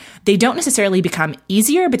that, they don't necessarily become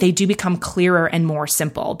easier, but they do become clearer and more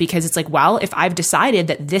simple because it's like, well, if I've decided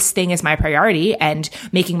that this thing is my priority and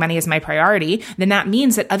making money is my priority, then that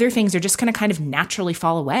means that other things are just going to kind of naturally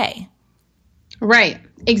fall away. Right.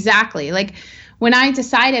 Exactly. Like when I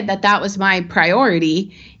decided that that was my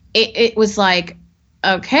priority, it was like,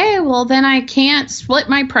 okay, well then I can't split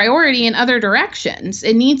my priority in other directions.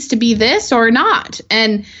 It needs to be this or not.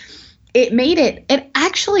 And it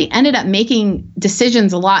actually ended up making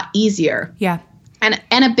decisions a lot easier. Yeah. And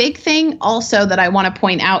a big thing also that I want to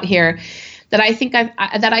point out here that I think that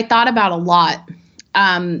I thought about a lot,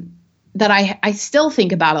 that I still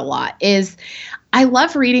think about a lot is I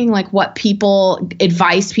love reading like what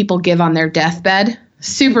advice people give on their deathbed.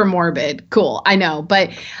 Super morbid. Cool. I know. But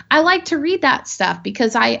I like to read that stuff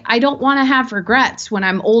because I don't want to have regrets when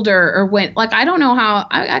I'm older or when, like, I don't know how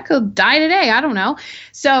I could die today. I don't know.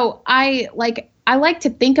 So I like to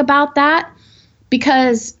think about that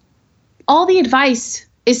because all the advice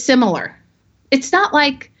is similar. It's not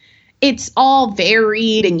like it's all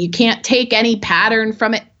varied and you can't take any pattern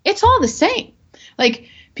from it. It's all the same. Like,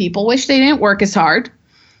 people wish they didn't work as hard.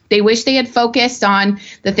 They wish they had focused on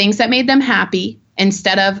the things that made them happy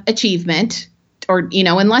instead of achievement. Or,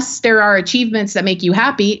 unless there are achievements that make you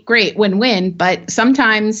happy, great, win-win. But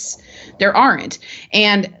sometimes there aren't.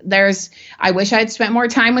 And I wish I had spent more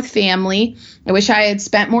time with family. I wish I had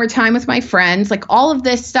spent more time with my friends. Like, all of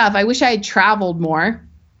this stuff. I wish I had traveled more.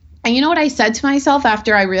 And you know what I said to myself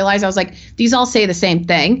after I realized? I was like, these all say the same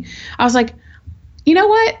thing. I was like, you know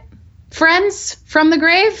what? Friends from the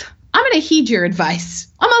grave, I'm going to heed your advice.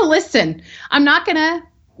 I'm going to listen. I'm not going to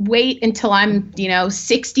wait until I'm,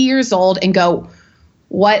 60 years old and go,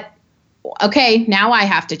 okay, now I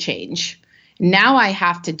have to change. Now I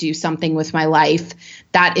have to do something with my life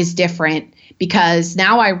that is different because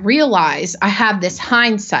now I realize I have this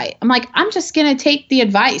hindsight. I'm like, I'm just going to take the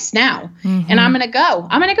advice now and I'm going to go.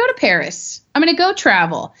 I'm going to go to Paris. I'm going to go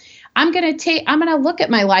travel. I'm going to look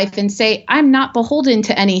at my life and say, I'm not beholden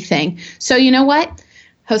to anything. So you know what,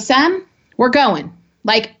 Hosam, we're going.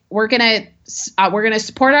 Like, we're going to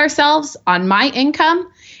support ourselves on my income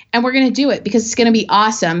and we're going to do it because it's going to be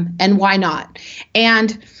awesome. And why not?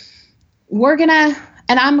 And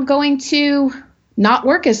I'm going to not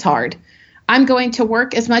work as hard. I'm going to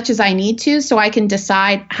work as much as I need to so I can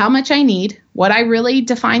decide how much I need, what I really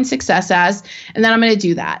define success as, and then I'm going to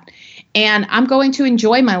do that. And I'm going to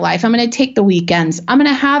enjoy my life. I'm going to take the weekends. I'm going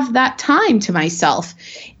to have that time to myself.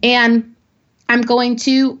 And I'm going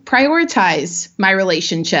to prioritize my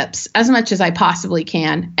relationships as much as I possibly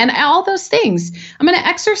can. And all those things. I'm going to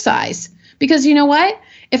exercise. Because you know what?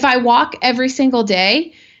 If I walk every single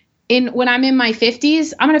day when I'm in my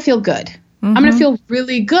 50s, I'm going to feel good. I'm going to feel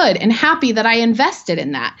really good and happy that I invested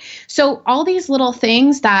in that. So all these little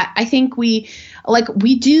things that I think we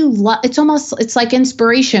do, it's like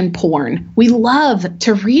inspiration porn. We love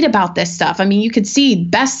to read about this stuff. I mean, you could see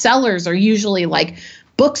bestsellers are usually like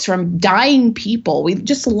books from dying people. We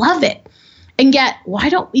just love it. And yet, why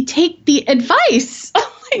don't we take the advice?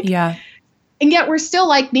 Yeah. And yet we're still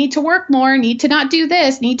like, need to work more, need to not do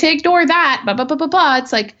this, need to ignore that, blah, blah, blah, blah, blah.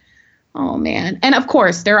 It's like, oh man. And of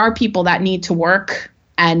course, there are people that need to work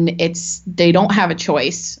and they don't have a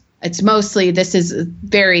choice. It's mostly,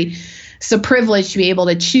 it's a privilege to be able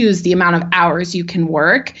to choose the amount of hours you can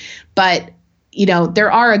work. But, there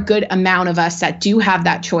are a good amount of us that do have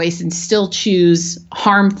that choice and still choose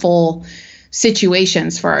harmful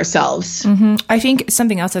situations for ourselves. I think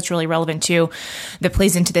something else that's really relevant too, that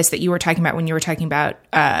plays into this that you were talking about when you were talking about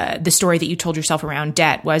the story that you told yourself around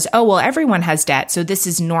debt was, oh, well, everyone has debt, so this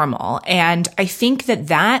is normal. And I think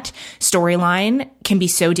that storyline can be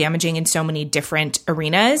so damaging in so many different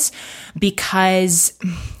arenas because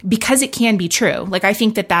it can be true. Like, I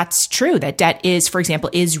think that that's true, that debt is, for example,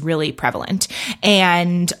 is really prevalent.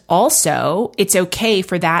 And also it's okay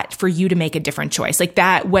for you to make a different choice. Like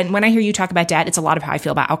that, when I hear you talk about debt, it's a lot of how I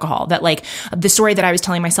feel about alcohol. That like the story that I was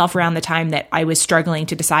telling myself around the time that I was struggling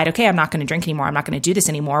to decide, okay, I'm not going to drink anymore, I'm not going to do this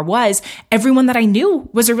anymore, was everyone that I knew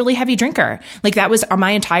was a really heavy drinker. Like that was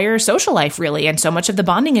my entire social life really. And so much of the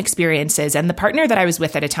bonding experiences and the partner that I was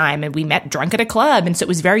with at a time, and we met drunk at a club. And so it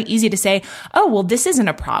was very easy to say, oh, well, this isn't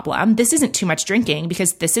a problem. This isn't too much drinking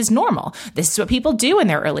because this is normal. This is what people do in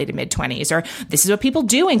their early to mid 20s, or this is what people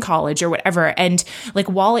do in college or whatever. And like,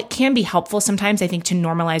 while it can be helpful sometimes, I think, to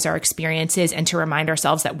normalize our experiences and to remind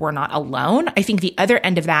ourselves that we're not alone, I think the other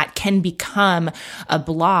end of that can become a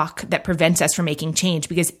block that prevents us from making change,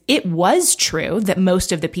 because it was true that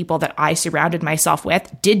most of the people that I surrounded myself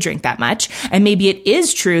with did drink that much. And maybe it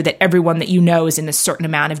is true that everyone that you know is in a certain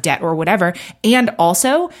amount of debt or whatever. And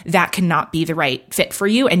also that cannot be the right fit for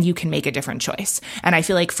you, and you can make a different choice. And I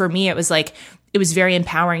feel like for me, it was very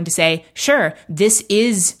empowering to say, sure, this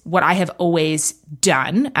is what I have always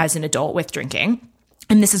done as an adult with drinking.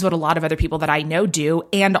 And this is what a lot of other people that I know do.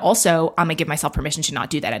 And also, I'm going to give myself permission to not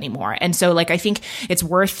do that anymore. And so like, I think it's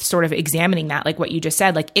worth sort of examining that, like what you just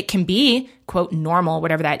said, like it can be, quote, normal,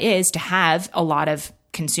 whatever that is, to have a lot of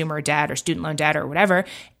consumer debt or student loan debt or whatever.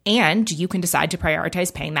 And you can decide to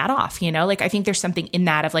prioritize paying that off. Like I think there's something in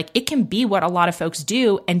that of like, it can be what a lot of folks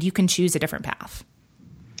do, and you can choose a different path.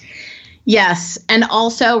 Yes. And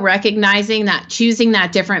also recognizing that choosing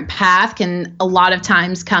that different path can a lot of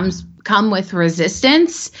times comes come with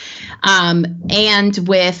resistance, and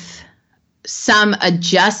with some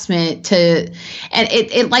adjustment to, and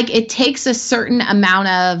it takes a certain amount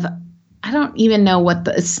of, I don't even know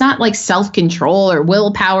it's not like self-control or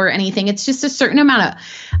willpower or anything. It's just a certain amount of,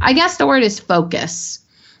 I guess the word is focus.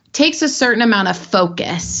 It takes a certain amount of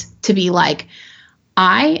focus to be like,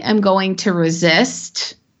 I am going to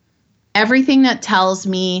resist everything that tells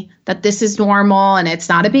me that this is normal and it's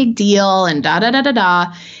not a big deal and da da da da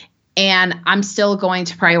da. And I'm still going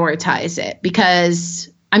to prioritize it because,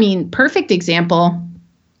 I mean, perfect example.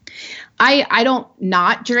 I don't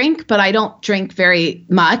not drink, but I don't drink very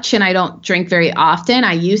much and I don't drink very often.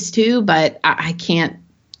 I used to, but I can't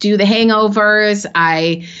do the hangovers.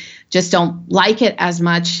 I just don't like it as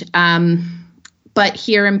much. But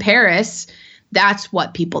here in Paris, that's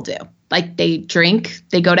what people do. Like they drink,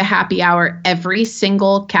 they go to happy hour. Every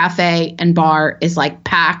single cafe and bar is like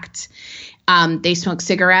packed. They smoke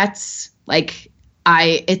cigarettes.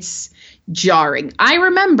 It's jarring. I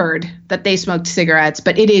remembered that they smoked cigarettes,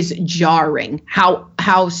 but it is jarring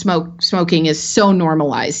how smoking is so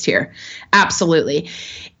normalized here. Absolutely.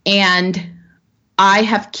 And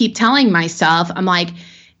I keep telling myself, I'm like,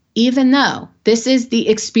 even though this is the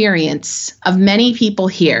experience of many people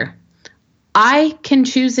here, I can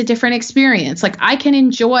choose a different experience. Like I can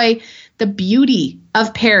enjoy the beauty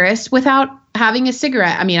of Paris without having a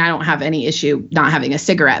cigarette. I mean, I don't have any issue not having a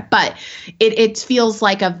cigarette, but it feels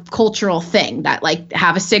like a cultural thing that like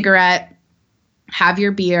have a cigarette, have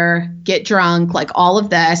your beer, get drunk, like all of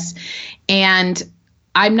this. And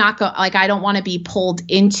I'm not I don't want to be pulled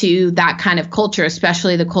into that kind of culture,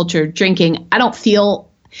 especially the culture of drinking. I don't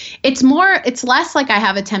feel it's less like I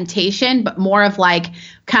have a temptation, but more of like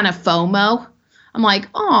kind of FOMO. I'm like,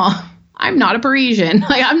 oh, I'm not a Parisian.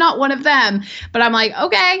 Like, I'm not one of them. But I'm like,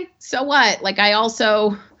 okay, so what? Like, I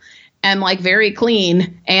also am like very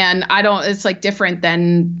clean and it's like different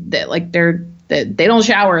than that. Like they don't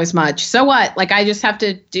shower as much. So what? Like, I just have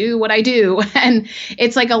to do what I do. And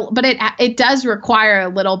it's like but it does require a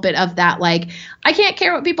little bit of that. Like, I can't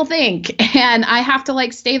care what people think. And I have to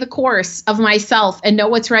like stay the course of myself and know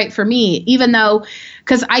what's right for me, even though,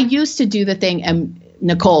 because I used to do the thing, and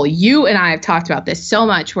Nicole, you and I have talked about this so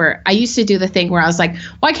much, where I used to do the thing where I was like,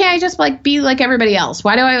 why can't I just like be like everybody else?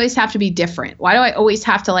 Why do I always have to be different? Why do I always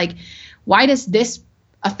have to like, why does this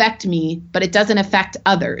affect me, but it doesn't affect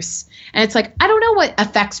others? And it's like, I don't know what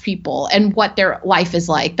affects people and what their life is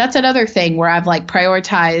like. That's another thing where I've like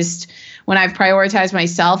prioritized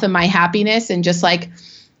myself and my happiness and just like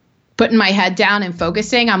putting my head down and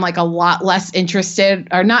focusing, I'm like a lot less interested,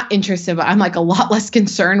 or not interested, but I'm like a lot less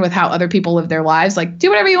concerned with how other people live their lives. Like, do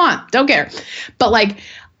whatever you want. Don't care. But like,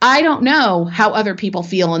 I don't know how other people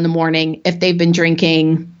feel in the morning if they've been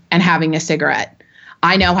drinking and having a cigarette.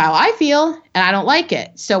 I know how I feel and I don't like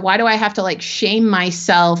it. So why do I have to like shame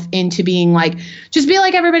myself into being like, just be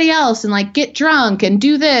like everybody else and like get drunk and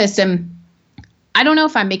do this? And I don't know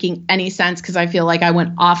if I'm making any sense because I feel like I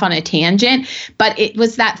went off on a tangent, but it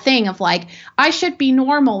was that thing of like, I should be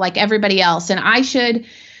normal like everybody else. And I should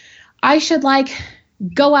like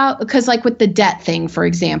go out, because like with the debt thing, for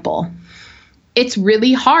example, it's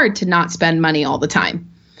really hard to not spend money all the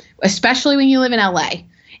time, especially when you live in LA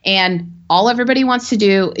and all everybody wants to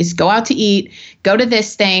do is go out to eat, go to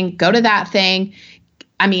this thing, go to that thing.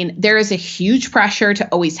 I mean, there is a huge pressure to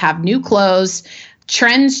always have new clothes.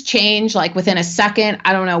 Trends change like within a second.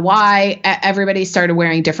 I don't know why. Everybody started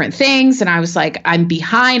wearing different things. And I was like, I'm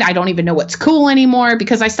behind. I don't even know what's cool anymore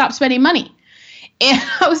because I stopped spending money. And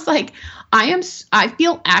I was like, I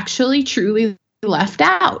feel actually truly left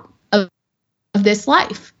out of this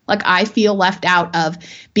life. Like I feel left out of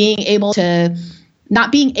not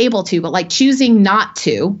being able to, but like choosing not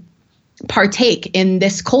to partake in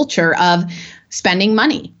this culture of spending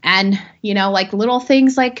money. And, you know, like little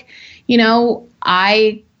things like, you know,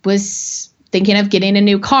 I was thinking of getting a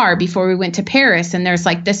new car before we went to Paris. And there's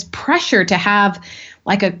like this pressure to have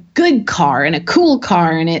like a good car and a cool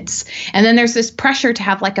car. And then there's this pressure to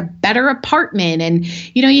have like a better apartment. And,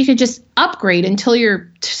 you know, you could just upgrade until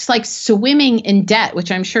you're just like swimming in debt,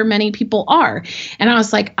 which I'm sure many people are. And I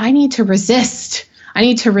was like, I need to resist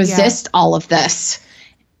all of this.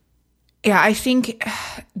 Yeah, I think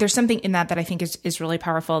there's something in that I think is really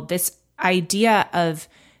powerful. This idea of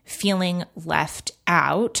feeling left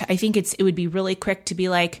out. I think it would be really quick to be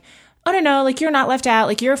like, oh, no, like you're not left out,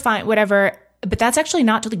 like you're fine, whatever. But that's actually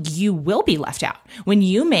not, like you will be left out when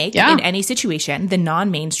you make in any situation the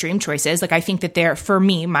non-mainstream choices. Like I think that for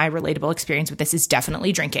me, my relatable experience with this is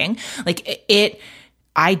definitely drinking. Like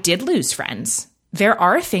I did lose friends there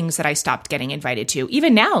are things that I stopped getting invited to.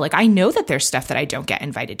 Even now, like I know that there's stuff that I don't get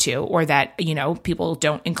invited to, or that, you know, people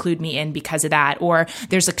don't include me in because of that, or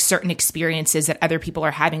there's like certain experiences that other people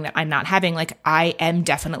are having that I'm not having. Like I am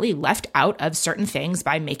definitely left out of certain things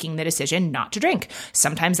by making the decision not to drink.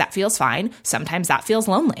 Sometimes that feels fine. Sometimes that feels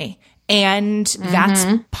lonely. And that's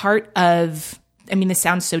part of, I mean, this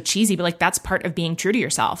sounds so cheesy, but like that's part of being true to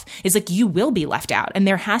yourself is like you will be left out. And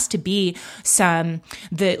there has to be you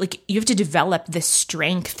have to develop the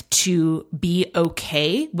strength to be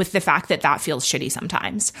okay with the fact that that feels shitty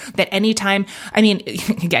sometimes. That anytime, I mean,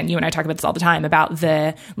 again, you and I talk about this all the time about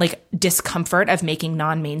the like discomfort of making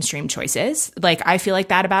non-mainstream choices. Like I feel like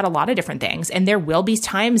that about a lot of different things. And there will be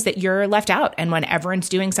times that you're left out and when everyone's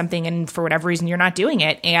doing something and for whatever reason you're not doing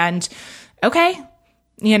it. And okay.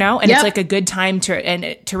 You know, and it's like a good time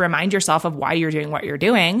to remind yourself of why you're doing what you're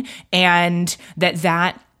doing. And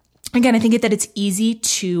that again, I think that it's easy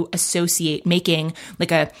to associate making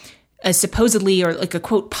like a supposedly or like a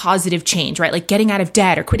quote positive change, right? Like getting out of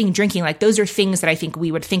debt or quitting drinking. Like those are things that I think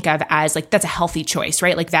we would think of as like, that's a healthy choice,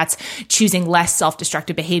 right? Like that's choosing less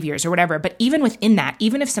self-destructive behaviors or whatever. But even within that,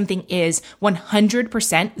 even if something is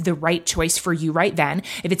 100% the right choice for you right then,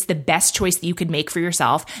 if it's the best choice that you could make for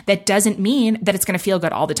yourself, that doesn't mean that it's going to feel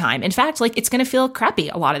good all the time. In fact, like it's going to feel crappy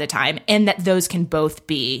a lot of the time, and that those can both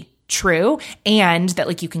be true and that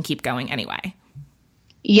like you can keep going anyway.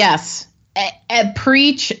 Yes.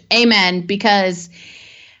 Preach, amen, because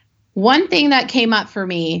one thing that came up for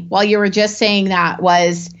me while you were just saying that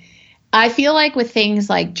was I feel like with things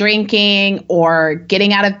like drinking or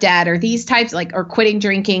getting out of debt or these types like or quitting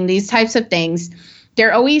drinking, these types of things,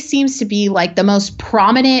 there always seems to be like the most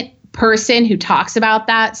prominent person who talks about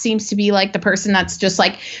that seems to be like the person that's just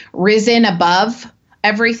like risen above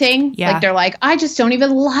everything. Yeah. Like they're like, I just don't even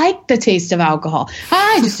like the taste of alcohol.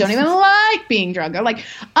 I just don't even like being drunk. Or like,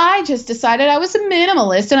 I just decided I was a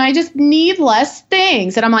minimalist and I just need less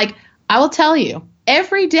things. And I'm like, I will tell you,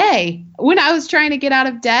 every day when I was trying to get out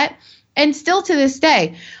of debt, and still to this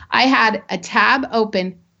day, I had a tab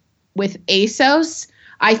open with ASOS.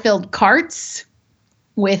 I filled carts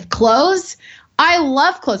with clothes. I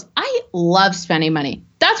love clothes. I love spending money.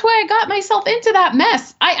 That's why I got myself into that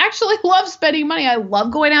mess. I actually love spending money. I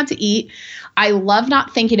love going out to eat. I love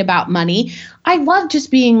not thinking about money. I love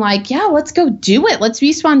just being like, yeah, let's go do it. Let's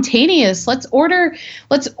be spontaneous. Let's order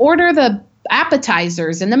the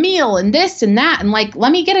appetizers and the meal and this and that. And like,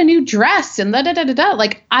 let me get a new dress and da da da da da.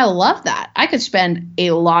 Like, I love that. I could spend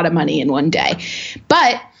a lot of money in one day,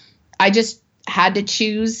 but I just had to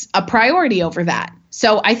choose a priority over that.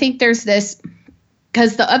 So I think there's this,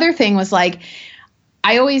 because the other thing was like,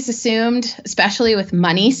 I always assumed, especially with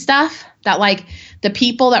money stuff, that like the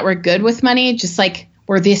people that were good with money just like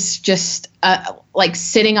were this just like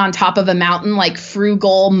sitting on top of a mountain, like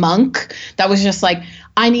frugal monk that was just like,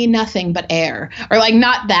 I need nothing but air, or like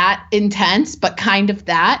not that intense, but kind of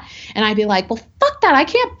that. And I'd be like, well, fuck that. I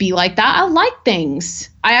can't be like that. I like things.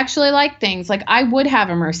 I actually like things. Like I would have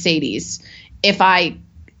a Mercedes if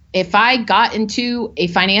I got into a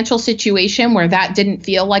financial situation where that didn't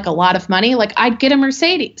feel like a lot of money, like I'd get a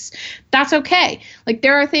Mercedes. That's okay. Like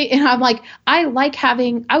there are things, and I'm like, I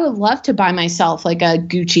would love to buy myself like a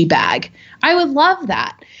Gucci bag. I would love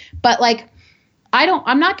that. But like,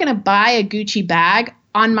 I'm not going to buy a Gucci bag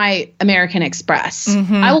on my American Express.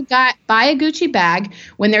 Mm-hmm. I will buy a Gucci bag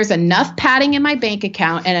when there's enough padding in my bank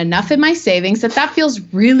account and enough in my savings that feels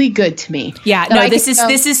really good to me. Yeah, no, this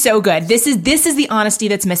is so good. This is the honesty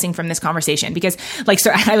that's missing from this conversation, because like,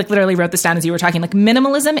 so I like literally wrote this down as you were talking. Like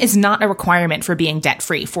minimalism is not a requirement for being debt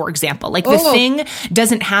free, for example. Like the thing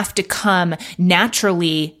doesn't have to come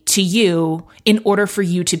naturally to you in order for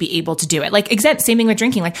you to be able to do it. Like same thing with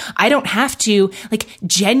drinking. Like I don't have to like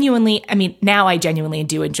genuinely, I mean, now I genuinely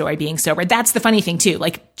do enjoy being sober. That's the funny thing too.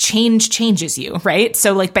 Like changes you, right?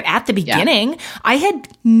 So like, but at the beginning,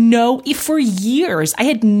 for years, I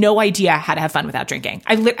had no idea how to have fun without drinking.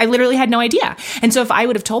 I literally had no idea. And so if I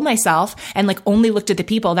would have told myself and like only looked at the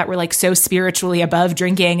people that were like so spiritually above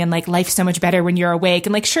drinking and like life's so much better when you're awake,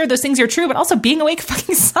 and like, sure, those things are true, but also being awake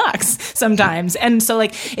fucking sucks sometimes. And so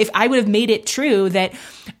like, if I would have made it true that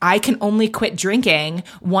I can only quit drinking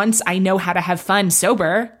once I know how to have fun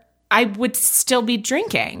sober, I would still be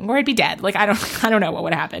drinking, or I'd be dead. Like, I don't know what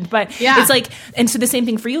would happen, but it's like, and so the same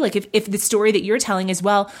thing for you. Like if the story that you're telling is,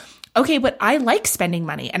 well, okay, but I like spending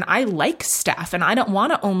money and I like stuff and I don't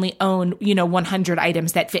want to only own, 100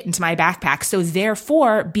 items that fit into my backpack. So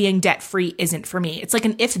therefore being debt free isn't for me. It's like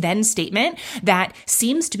an if then statement that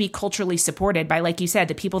seems to be culturally supported by, like you said,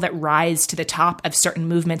 the people that rise to the top of certain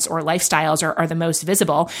movements or lifestyles are the most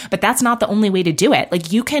visible, but that's not the only way to do it.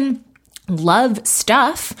 Like you can love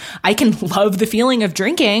stuff. I can love the feeling of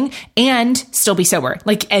drinking and still be sober.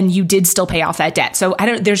 Like, and you did still pay off that debt. So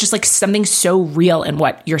there's just like something so real in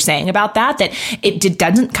what you're saying about that it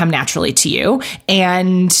doesn't come naturally to you,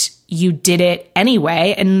 and you did it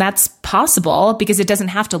anyway. And that's possible because it doesn't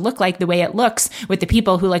have to look like the way it looks with the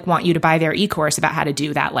people who like want you to buy their e-course about how to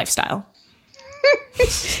do that lifestyle.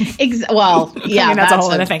 Well, yeah, I mean, that's a whole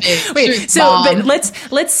other thing. Wait, but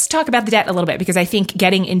let's talk about the debt a little bit, because I think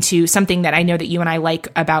getting into something that I know that you and I like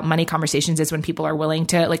about money conversations is when people are willing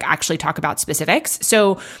to like actually talk about specifics.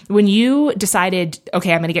 So when you decided,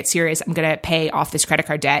 okay, I'm going to get serious, I'm going to pay off this credit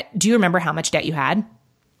card debt, do you remember how much debt you had?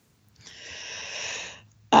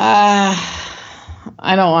 I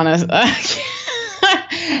don't want to.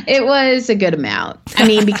 It was a good amount. I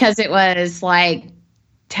mean, because it was like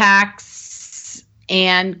tax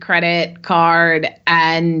and credit card.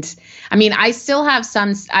 And I mean, I still have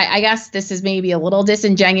some, I guess this is maybe a little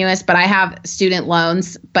disingenuous, but I have student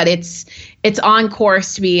loans, but it's on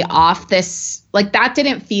course to be off this. Like, that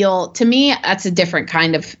didn't feel, to me, that's a different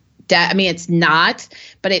kind of debt. I mean, it's not,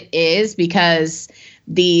 but it is, because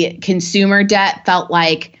the consumer debt felt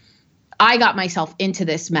like I got myself into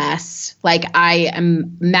this mess. Like, I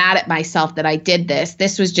am mad at myself that I did this.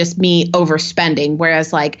 This was just me overspending.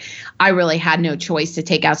 Whereas like, I really had no choice to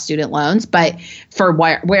take out student loans, but for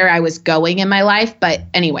where I was going in my life. But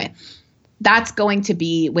anyway, that's going to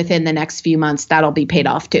be within the next few months. That'll be paid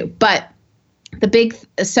off too. But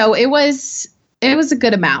so it was a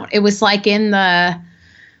good amount. It was like in the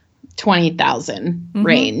 20,000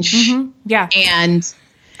 range. Mm-hmm. Yeah. And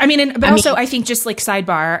I mean, but also I think, just like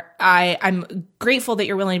sidebar, I'm grateful that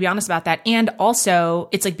you're willing to be honest about that. And also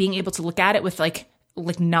it's like being able to look at it with like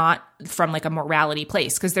not from like a morality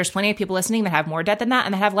place, because there's plenty of people listening that have more debt than that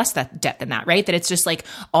and that have less debt than that, right? That it's just like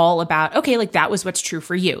all about, okay, like that was what's true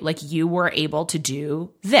for you. Like you were able to do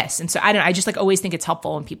this. And so I just like always think it's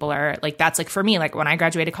helpful when people are like, that's like for me, like when I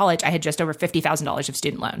graduated college, I had just over $50,000 of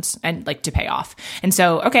student loans and like to pay off. And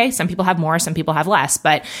so, okay, some people have more, some people have less,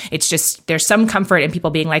 but it's just, there's some comfort in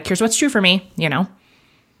people being like, here's what's true for me, you know?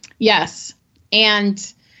 Yes. And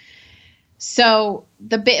so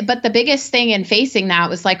the biggest thing in facing that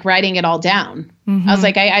was like writing it all down. Mm-hmm. I was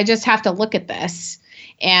like, I just have to look at this,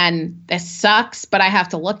 and this sucks, but I have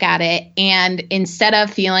to look at it. And instead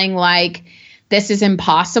of feeling like this is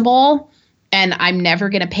impossible and I'm never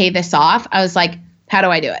going to pay this off, I was like, how do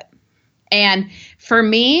I do it? And for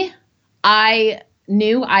me, I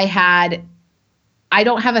knew I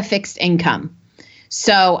don't have a fixed income.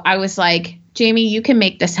 So I was like, Jamie, you can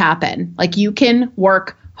make this happen. Like, you can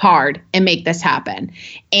work hard and make this happen.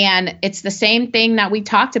 And it's the same thing that we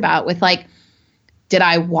talked about with like, did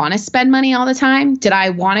I want to spend money all the time? Did I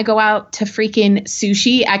want to go out to freaking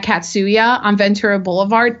sushi at Katsuya on Ventura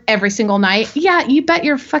Boulevard every single night? Yeah, you bet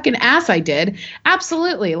your fucking ass I did.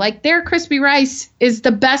 Absolutely. Like, their crispy rice is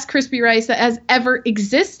the best crispy rice that has ever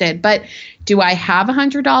existed. But do I have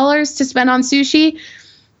 $100 to spend on sushi?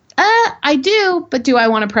 I do, but do I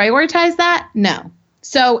want to prioritize that? No.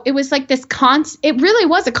 So it was like this it really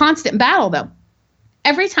was a constant battle though.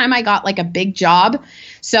 Every time I got like a big job,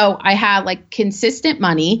 so I had like consistent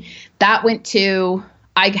money that went to,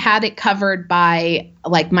 I had it covered by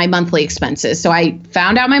like my monthly expenses. So I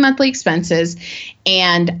found out my monthly expenses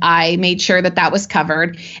and I made sure that that was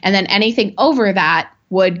covered. And then anything over that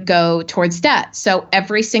would go towards debt. So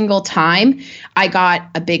every single time I got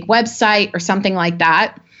a big website or something like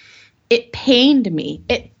that, it pained me.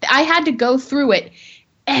 I had to go through it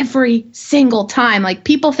every single time. Like,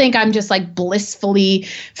 people think I'm just like blissfully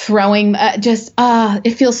throwing,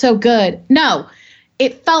 it feels so good. No,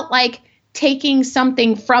 it felt like taking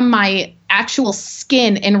something from my actual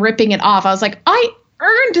skin and ripping it off. I was like, I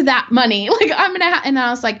earned that money. Like, I'm going to, and I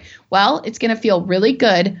was like, well, it's going to feel really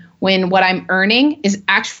good when what I'm earning is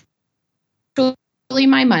actually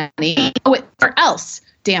my money. Or else.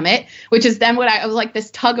 Damn it. Which is then what I was like,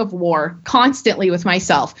 this tug of war constantly with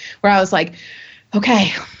myself, where I was like,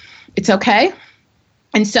 okay, it's okay.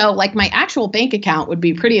 And so like my actual bank account would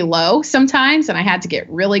be pretty low sometimes. And I had to get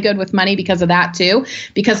really good with money because of that too,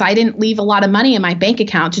 because I didn't leave a lot of money in my bank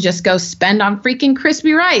account to just go spend on freaking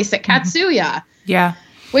crispy rice at Katsuya. Yeah.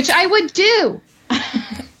 Which I would do.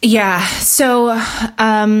 Yeah. So,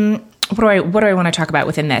 what do I want to talk about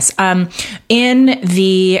within this? In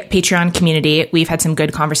the Patreon community, we've had some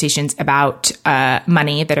good conversations about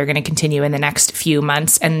money that are going to continue in the next few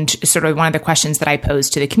months. And sort of one of the questions that I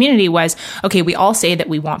posed to the community was, okay, we all say that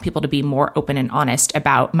we want people to be more open and honest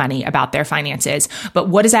about money, about their finances, but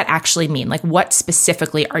what does that actually mean? Like, what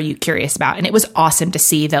specifically are you curious about? And it was awesome to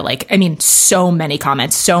see that, so many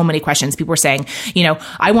comments, so many questions. People were saying,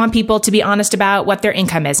 I want people to be honest about what their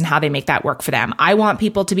income is and how they make that work for them. I want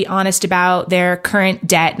people to be honest about their current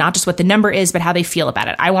debt, not just what the number is, but how they feel about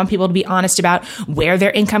it. I want people to be honest about where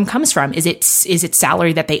their income comes from. Is it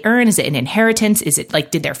salary that they earn? Is it an inheritance? Is it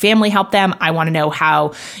did their family help them? I want to know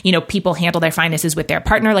how, people handle their finances with their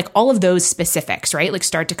partner, all of those specifics, right?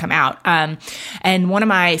 Start to come out. And one of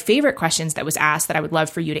my favorite questions that was asked that I would love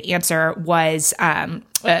for you to answer was,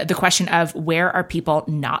 the question of where are people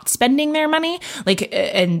not spending their money?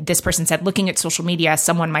 And this person said, looking at social media,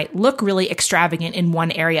 someone might look really extravagant in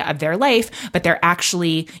one area of their life, but they're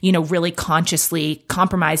actually, really consciously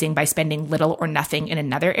compromising by spending little or nothing in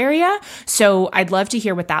another area. So I'd love to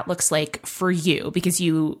hear what that looks like for you, because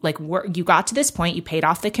you got to this point, you paid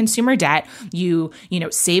off the consumer debt, you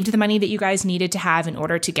saved the money that you guys needed to have in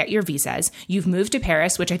order to get your visas. You've moved to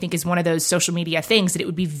Paris, which I think is one of those social media things that it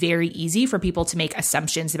would be very easy for people to make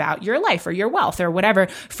assumptions about your life or your wealth or whatever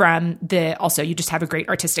also you just have a great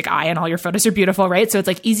artistic eye and all your photos are beautiful, right? So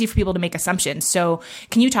it's easy for people to make assumptions. So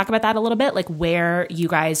can you talk about that a little bit? Where you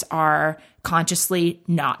guys are consciously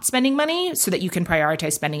not spending money so that you can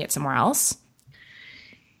prioritize spending it somewhere else?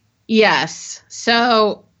 Yes.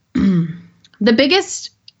 So when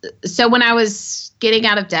I was getting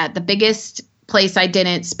out of debt, the biggest place I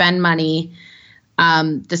didn't spend money,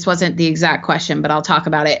 this wasn't the exact question, but I'll talk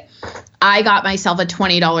about it. I got myself a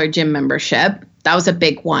 $20 gym membership. That was a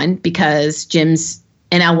big one because gyms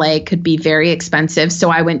in LA could be very expensive.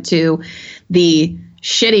 So I went to the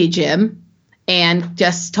shitty gym and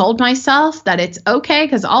just told myself that it's okay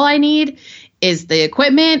because all I need is the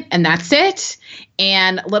equipment and that's it.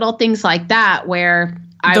 And little things like that where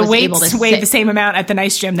I was able to weigh the same amount at the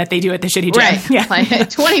nice gym that they do at the shitty gym. Right. Yeah.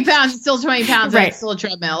 20 pounds is still 20 pounds. Right. It's still a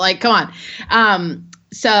treadmill. Come on.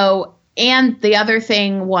 And the other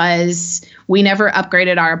thing was we never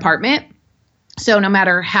upgraded our apartment. So no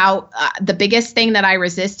matter how, the biggest thing that I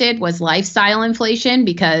resisted was lifestyle inflation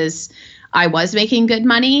because I was making good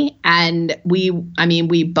money and we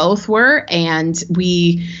both were, and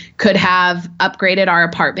we could have upgraded our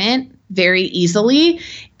apartment very easily.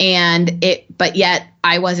 But yet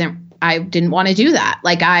I didn't want to do that.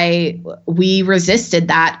 We resisted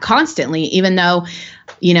that constantly, even though,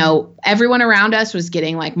 everyone around us was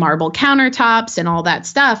getting marble countertops and all that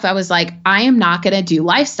stuff. I was like, I am not going to do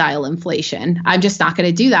lifestyle inflation. I'm just not going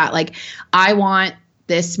to do that. I want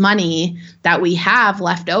this money that we have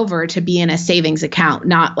left over to be in a savings account,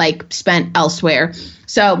 not spent elsewhere.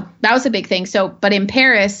 So that was a big thing. But in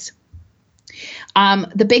Paris,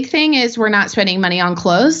 the big thing is we're not spending money on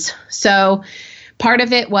clothes. So part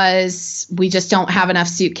of it was we just don't have enough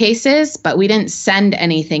suitcases, but we didn't send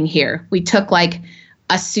anything here. We took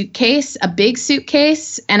a suitcase, a big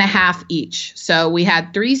suitcase, and a half each. So we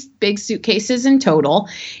had 3 big suitcases in total,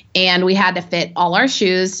 and we had to fit all our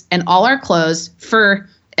shoes and all our clothes for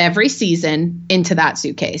every season into that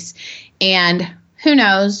suitcase. And who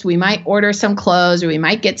knows, we might order some clothes or we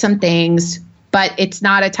might get some things, but it's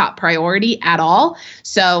not a top priority at all.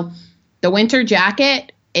 So the winter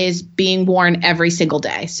jacket is being worn every single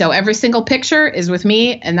day. So every single picture is with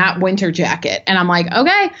me and that winter jacket. And I'm like,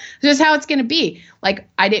 okay, this is how it's going to be.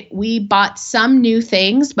 We bought some new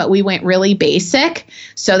things, but we went really basic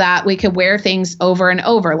so that we could wear things over and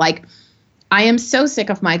over. I am so sick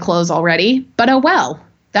of my clothes already, but oh well,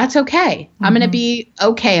 that's okay. Mm-hmm. I'm going to be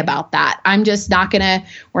okay about that. I'm just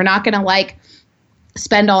we're not going to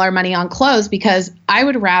spend all our money on clothes because I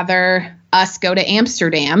would rather us go to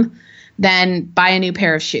Amsterdam than buy a new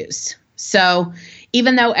pair of shoes. So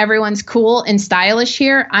even though everyone's cool and stylish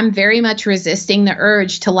here, I'm very much resisting the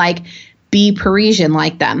urge to be Parisian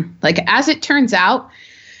like them. As it turns out,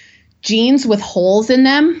 jeans with holes in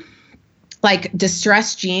them,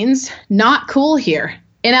 distressed jeans, not cool here.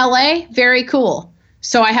 In LA, very cool.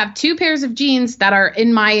 So I have 2 pairs of jeans that are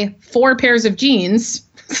in my 4 pairs of jeans.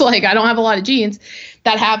 So I don't have a lot of jeans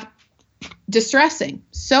that have distressing.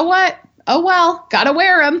 So what? Oh, well, gotta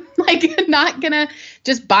wear them. Not gonna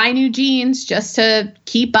just buy new jeans just to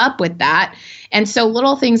keep up with that. And so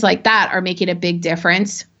little things like that are making a big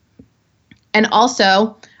difference. And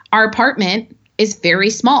also our apartment is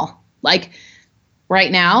very small.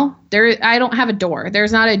 Right now, I don't have a door.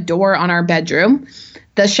 There's not a door on our bedroom.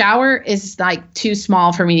 The shower is too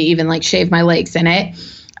small for me to even shave my legs in it.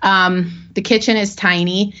 The kitchen is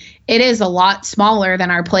tiny. it is a lot smaller than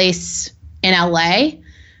our place in LA,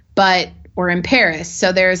 but we're in Paris.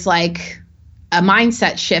 So there's like a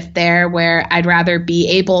mindset shift there where I'd rather be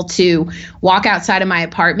able to walk outside of my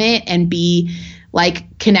apartment and be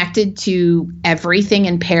like connected to everything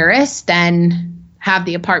in Paris than have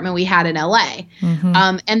the apartment we had in LA.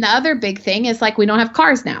 Mm-hmm. And the other big thing is like, we don't have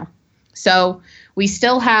cars now. So we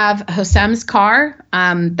still have Hosem's car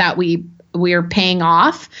that we're paying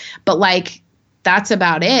off, but like, that's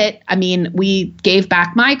about it. I mean, we gave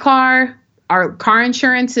back my car. Our car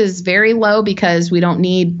insurance is very low because we're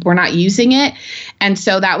not using it. And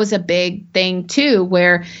so that was a big thing too,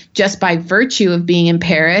 where just by virtue of being in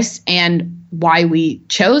Paris and why we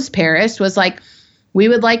chose Paris was like, we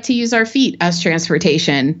would like to use our feet as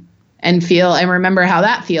transportation and remember how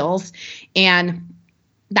that feels. And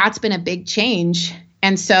that's been a big change.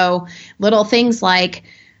 And so little things like,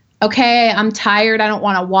 okay, I'm tired, I don't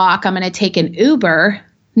want to walk, I'm going to take an Uber.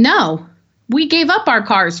 No. We gave up our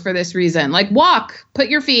cars for this reason. Like, walk, put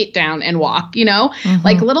your feet down and walk, mm-hmm.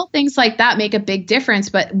 Like little things like that make a big difference,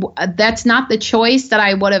 but that's not the choice that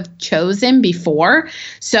I would have chosen before.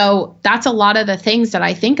 So that's a lot of the things that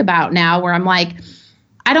I think about now where I'm like,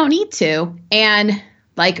 I don't need to. And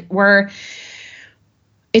like,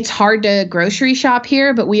 it's hard to grocery shop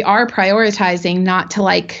here, but we are prioritizing not to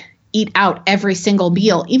like eat out every single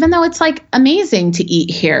meal, even though it's like amazing to eat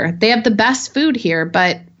here. They have the best food here,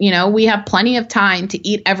 but we have plenty of time to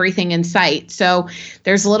eat everything in sight. So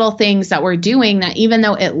there's little things that we're doing that even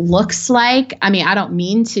though it looks like, I mean, I don't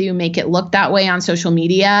mean to make it look that way on social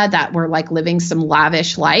media that we're like living some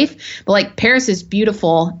lavish life, but like Paris is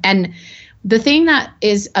beautiful. And the thing that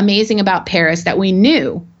is amazing about Paris that we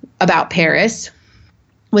knew about Paris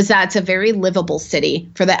was that it's a very livable city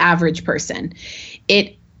for the average person.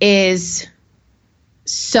 It is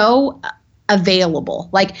so available.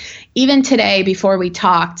 Like even today, before we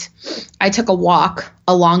talked, I took a walk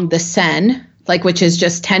along the Seine, like which is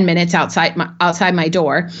just 10 minutes outside my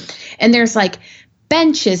door. And there's like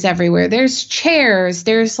benches everywhere. There's chairs.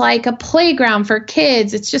 There's like a playground for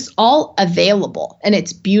kids. It's just all available and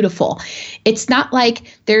it's beautiful. It's not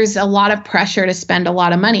like there's a lot of pressure to spend a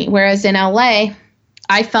lot of money. Whereas in LA,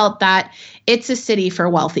 I felt that it's a city for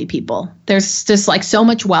wealthy people. There's just like so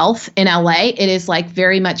much wealth in LA. It is like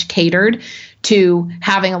very much catered to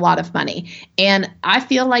having a lot of money. And I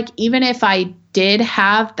feel like even if I did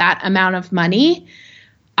have that amount of money,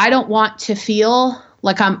 I don't want to feel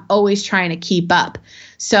like I'm always trying to keep up.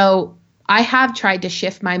 So I have tried to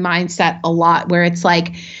shift my mindset a lot where it's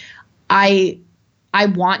like, I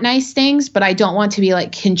want nice things, but I don't want to be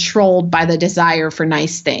like controlled by the desire for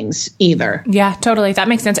nice things either. Yeah, totally. That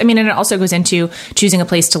makes sense. I mean, and it also goes into choosing a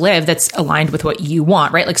place to live that's aligned with what you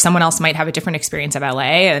want, right? Like someone else might have a different experience of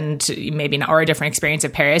LA and maybe not, or a different experience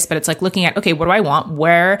of Paris, but it's like looking at, okay, what do I want?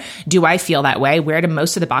 Where do I feel that way? Where do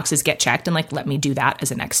most of the boxes get checked? And like, let me do that as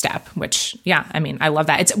a next step, which, yeah, I mean, I love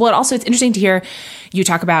that. It's interesting to hear you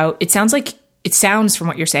talk about, it sounds from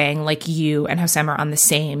what you're saying like you and Hosem are on the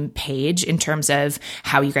same page in terms of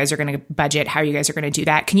how you guys are going to budget, how you guys are going to do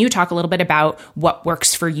that. Can you talk a little bit about what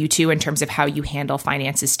works for you two in terms of how you handle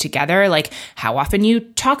finances together? Like how often you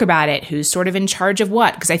talk about it, who's sort of in charge of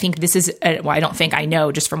what? Because I think this is, I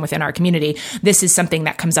know just from within our community, this is something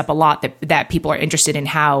that comes up a lot that people are interested in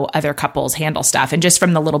how other couples handle stuff. And just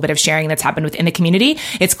from the little bit of sharing that's happened within the community,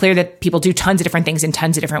 it's clear that people do tons of different things in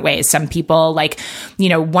tons of different ways. Some people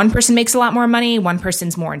one person makes a lot more money. One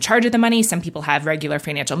person's more in charge of the money. Some people have regular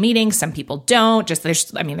financial meetings. Some people don't.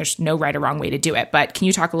 There's no right or wrong way to do it. But can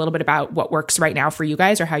you talk a little bit about what works right now for you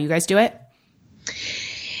guys or how you guys do it?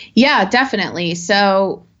 Yeah, definitely.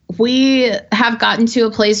 So we have gotten to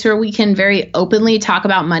a place where we can very openly talk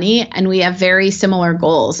about money and we have very similar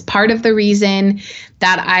goals. Part of the reason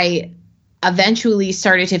that I eventually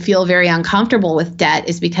started to feel very uncomfortable with debt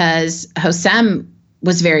is because Hosem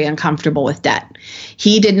was very uncomfortable with debt.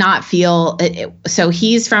 He did not feel it. So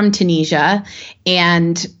he's from Tunisia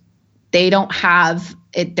and they don't have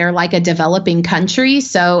it. They're like a developing country.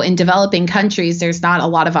 So in developing countries, there's not a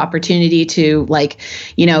lot of opportunity to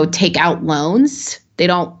take out loans. They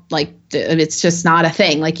don't it's just not a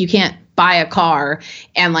thing. Like you can't buy a car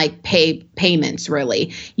and pay payments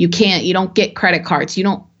really. You don't get credit cards. You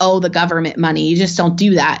don't owe the government money. You just don't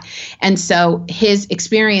do that. And so his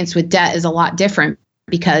experience with debt is a lot different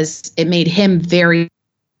because it made him very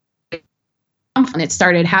confident. It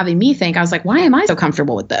started having me think, I was like, why am I so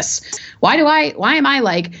comfortable with this? Why am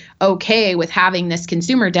I okay with having this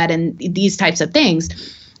consumer debt and these types of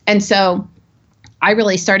things? And so I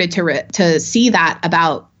really started to see that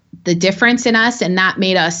about the difference in us. And that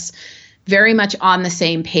made us very much on the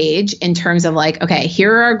same page in terms of like, okay,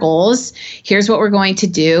 here are our goals. Here's what we're going to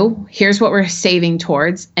do. Here's what we're saving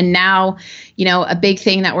towards. And now, a big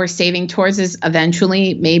thing that we're saving towards is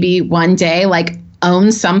eventually, maybe one day, like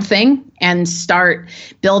own something and start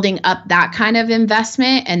building up that kind of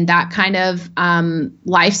investment and that kind of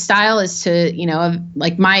lifestyle is to,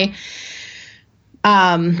 like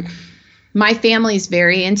my family's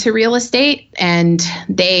very into real estate and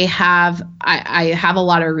I have a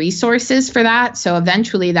lot of resources for that. So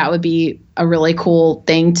eventually that would be a really cool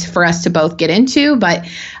thing for us to both get into. But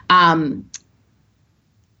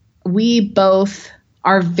we both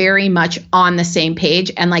are very much on the same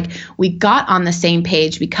page. And like we got on the same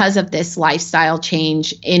page because of this lifestyle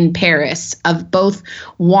change in Paris of both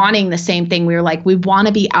wanting the same thing. We were like, we want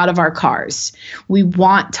to be out of our cars. We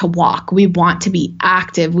want to walk. We want to be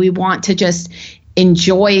active. We want to just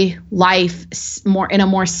enjoy life in a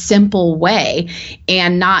more simple way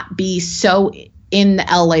and not be so in the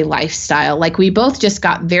LA lifestyle. Like we both just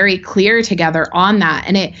got very clear together on that.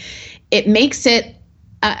 And it makes it,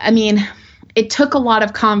 it took a lot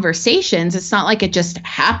of conversations. It's not like it just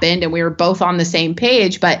happened and we were both on the same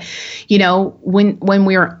page, but when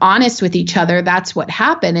we were honest with each other, that's what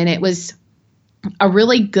happened. And it was a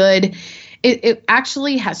really good, it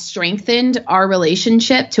actually has strengthened our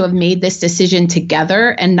relationship to have made this decision together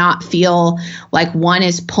and not feel like one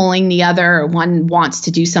is pulling the other or one wants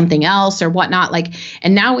to do something else or whatnot. Like,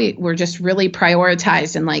 and now we're just really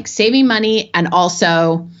prioritized and like saving money and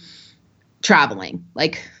also traveling.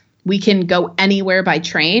 Like, we can go anywhere by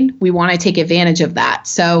train. We want to take advantage of that.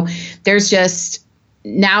 So there's just,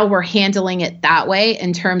 now we're handling it that way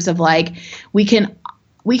in terms of like, we can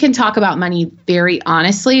talk about money very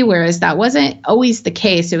honestly, whereas that wasn't always the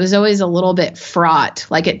case. It was always a little bit fraught.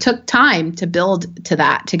 Like it took time to build to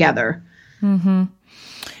that together. Mm-hmm.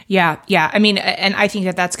 Yeah. I mean, and I think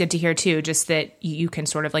that that's good to hear too, just that you can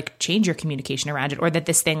sort of like change your communication around it, or that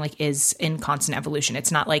this thing like is in constant evolution.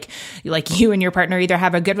 It's not like you and your partner either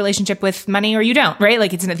have a good relationship with money or you don't, right?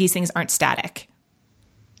 Like these things aren't static.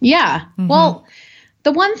 Yeah. Mm-hmm. Well,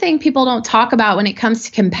 the one thing people don't talk about when it comes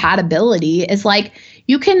to compatibility is like,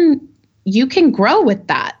 you can grow with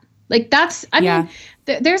that. Like that's, I mean,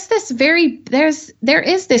 there is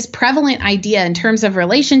this prevalent idea in terms of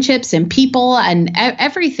relationships and people and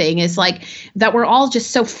everything is like that we're all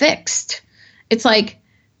just so fixed. It's like,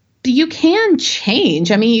 you can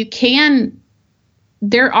change. I mean,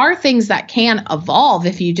 there are things that can evolve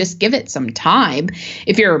if you just give it some time.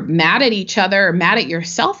 If you're mad at each other or mad at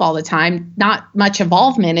yourself all the time, not much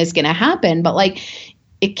evolvement is going to happen, but like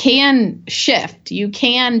it can shift. You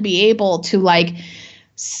can be able to like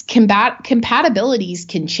compatibilities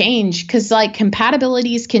can change, because like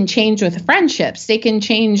compatibilities can change with friendships. They can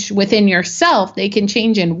change within yourself. They can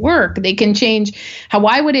change in work. They can change.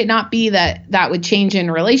 Why would it not be that would change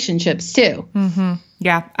in relationships too? Mm-hmm.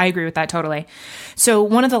 Yeah, I agree with that totally. So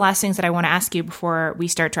one of the last things that I want to ask you before we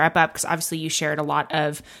start to wrap up, because obviously you shared a lot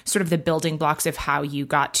of sort of the building blocks of how you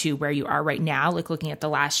got to where you are right now, like looking at the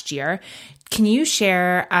last year. Can you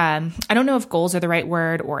share, I don't know if goals are the right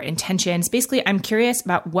word or intentions. Basically, I'm curious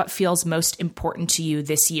about what feels most important to you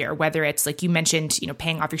this year, whether it's like you mentioned,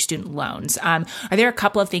 paying off your student loans. Are there a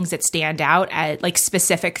couple of things that stand out at like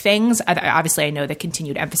specific things? Obviously, I know the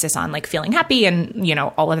continued emphasis on like feeling happy and,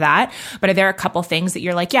 all of that. But are there a couple things that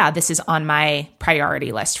you're like, yeah, this is on my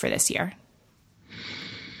priority list for this year?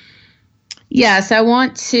 Yes, I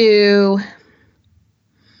want to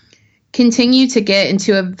continue to get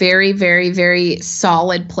into a very, very, very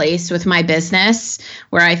solid place with my business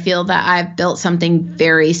where I feel that I've built something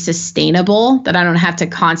very sustainable, that I don't have to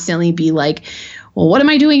constantly be like, well, what am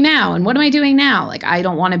I doing now? And what am I doing now? Like, I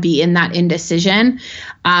don't want to be in that indecision.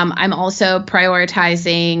 I'm also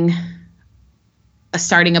prioritizing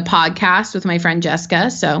starting a podcast with my friend Jessica.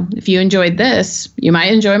 So if you enjoyed this, you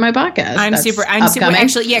might enjoy my podcast. I'm super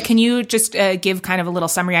actually. Yeah. Can you just give kind of a little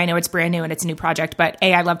summary? I know it's brand new and it's a new project, but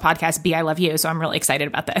A, I love podcasts. B, I love you. So I'm really excited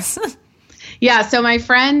about this. Yeah. So my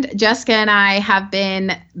friend Jessica and I have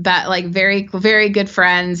been very, very good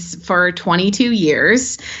friends for 22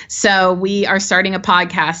 years. So we are starting a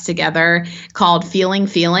podcast together called Feeling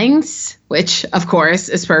Feelings, which of course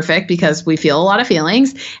is perfect because we feel a lot of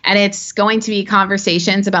feelings. And it's going to be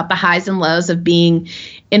conversations about the highs and lows of being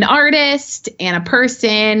an artist and a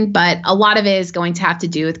person, but a lot of it is going to have to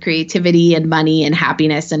do with creativity and money and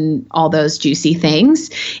happiness and all those juicy things.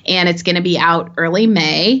 And it's going to be out early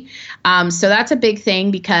May. So that's a big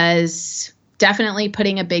thing, because definitely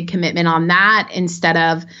putting a big commitment on that instead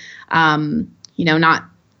of not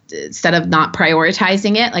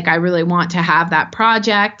prioritizing it. Like, I really want to have that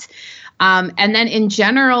project. And then in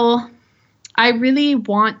general, I really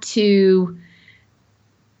want to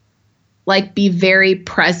like be very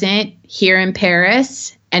present here in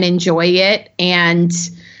Paris and enjoy it and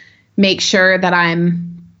make sure that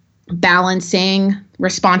I'm balancing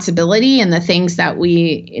responsibility and the things that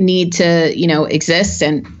we need to, exist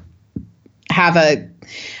and have a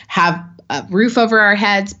roof over our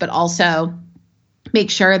heads, but also make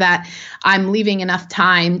sure that I'm leaving enough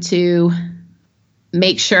time to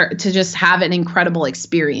make sure to just have an incredible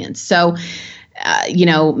experience. So,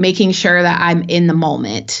 making sure that I'm in the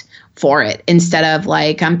moment for it instead of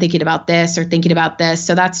like, I'm thinking about this or thinking about this.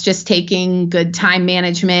 So that's just taking good time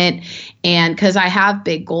management. And because I have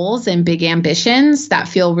big goals and big ambitions that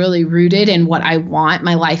feel really rooted in what I want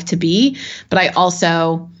my life to be, but I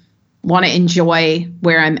also want to enjoy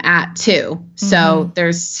where I'm at too. So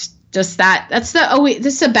there's just this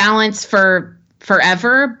is a balance for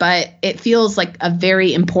forever, but it feels like a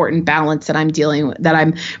very important balance that I'm dealing with, that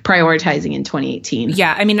I'm prioritizing in 2018.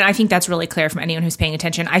 Yeah. I mean, I think that's really clear from anyone who's paying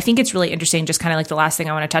attention. I think it's really interesting, just kind of like the last thing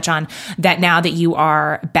I want to touch on, that now that you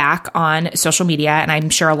are back on social media, and I'm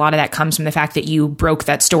sure a lot of that comes from the fact that you broke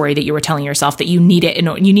that story that you were telling yourself that you need it,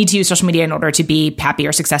 you need to use social media in order to be happy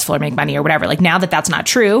or successful or make money or whatever. Like now that that's not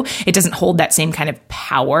true, it doesn't hold that same kind of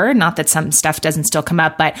power. Not that some stuff doesn't still come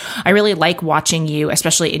up, but I really like watching you,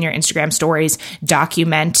 especially in your Instagram stories,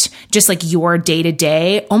 document just like your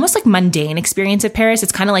day-to-day, almost like mundane experience of Paris.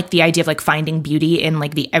 It's kind of like the idea of like finding beauty in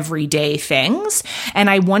like the everyday things. And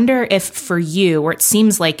I wonder if for you, or it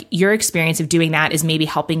seems like your experience of doing that is maybe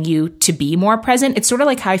helping you to be more present. It's sort of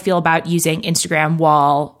like how I feel about using Instagram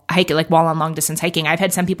while on long distance hiking. I've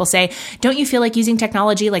had some people say, don't you feel like using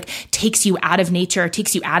technology like takes you out of nature,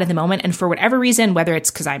 takes you out of the moment? And for whatever reason, whether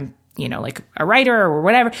it's because I'm like a writer or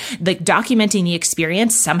whatever, like documenting the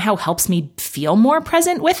experience somehow helps me feel more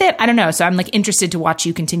present with it. I don't know. So I'm like interested to watch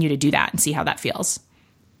you continue to do that and see how that feels.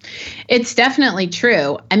 It's definitely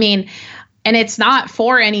true. I mean, and it's not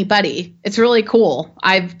for anybody. It's really cool.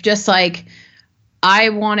 I've just like, I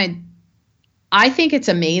think it's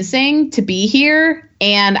amazing to be here,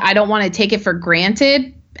 and I don't want to take it for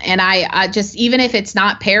granted. And I just, even if it's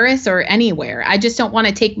not Paris or anywhere, I just don't want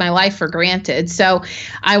to take my life for granted. So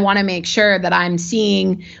I want to make sure that I'm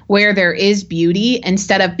seeing where there is beauty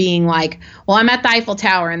instead of being like, well, I'm at the Eiffel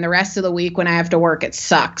Tower and the rest of the week when I have to work, it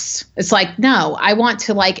sucks. It's like, no, I want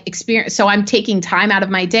to like experience. So I'm taking time out of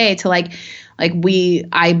my day to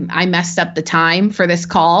I messed up the time for this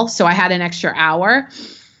call. So I had an extra hour,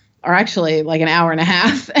 or actually like an hour and a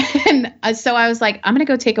half. And so I was like, I'm going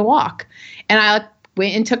to go take a walk. And I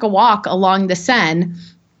went and took a walk along the Seine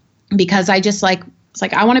because I just I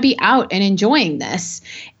want to be out and enjoying this.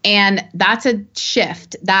 And that's a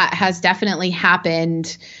shift that has definitely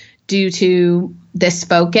happened due to this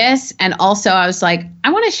focus. And also I was like,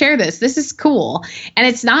 I want to share this. This is cool. And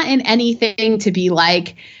it's not in anything to be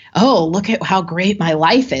like, oh, look at how great my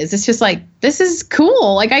life is. It's just like, this is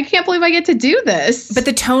cool. Like, I can't believe I get to do this. But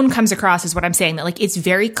the tone comes across is what I'm saying, that like, it's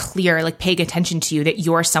very clear, like paying attention to you, that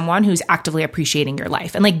you're someone who's actively appreciating your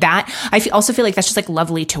life. And like that, also feel like that's just like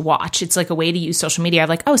lovely to watch. It's like a way to use social media of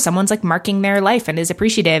like, oh, someone's like marking their life and is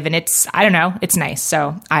appreciative. And it's, I don't know, it's nice.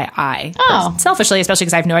 So I selfishly, especially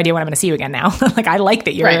because I have no idea when I'm going to see you again now. Like, I like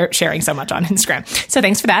that you're sharing so much on Instagram. So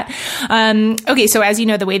thanks for that. Okay. So as you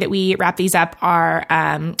know, the way that we wrap these up are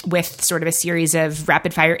with sort of a series of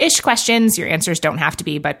rapid fire-ish questions. Your answers don't have to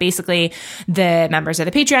be, but basically the members of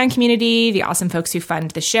the Patreon community, the awesome folks who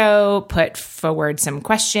fund the show, put forward some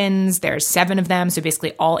questions. There's 7 of them. So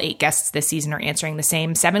basically all 8 guests this season are answering the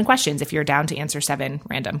same 7 questions if you're down to answer 7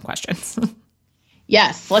 random questions.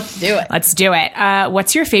 Yes, let's do it. Let's do it.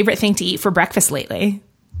 What's your favorite thing to eat for breakfast lately?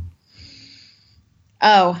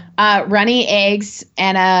 Runny eggs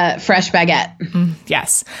and a fresh baguette.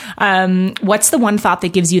 Yes. What's the one thought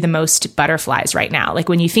that gives you the most butterflies right now? Like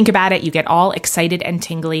when you think about it, you get all excited and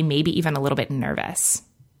tingly, maybe even a little bit nervous.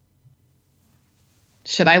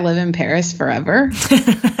 Should I live in Paris forever?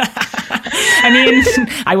 I mean,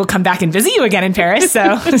 I will come back and visit you again in Paris,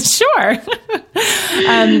 so sure.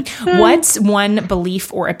 What's one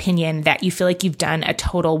belief or opinion that you feel like you've done a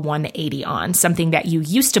total 180 on? Something that you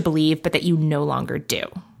used to believe, but that you no longer do?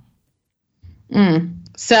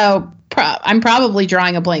 So I'm probably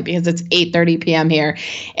drawing a blank because it's 8:30 p.m. here,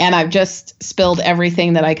 and I've just spilled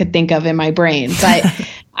everything that I could think of in my brain. But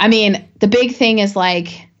I mean, the big thing is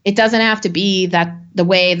like, it doesn't have to be that the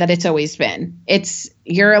way that it's always been.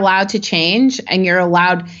 You're allowed to change, and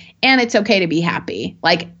and it's okay to be happy.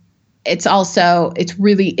 Like, it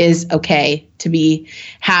really is okay to be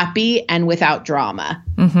happy and without drama.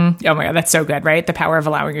 Mm-hmm. Oh my God, that's so good, right? The power of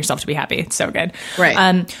allowing yourself to be happy. It's so good.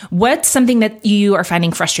 Right. What's something that you are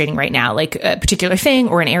finding frustrating right now, like a particular thing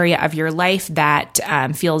or an area of your life that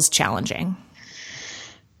feels challenging?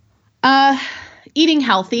 Eating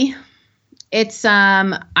healthy. It's,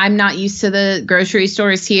 I'm not used to the grocery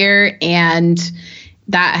stores here, and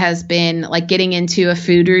that has been like getting into a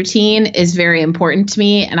food routine is very important to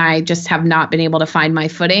me. And I just have not been able to find my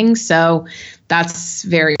footing. So that's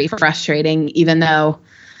very frustrating, even though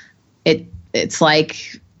it's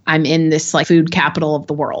like I'm in this like food capital of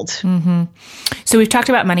the world. Mm-hmm. So we've talked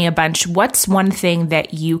about money a bunch. What's one thing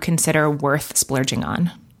that you consider worth splurging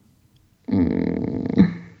on?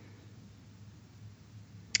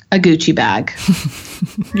 A Gucci bag.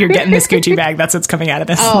 You're getting this Gucci bag. That's what's coming out of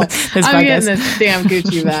this. Oh, this I'm podcast. getting this damn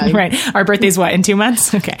Gucci bag. Right. Our birthday's what, in 2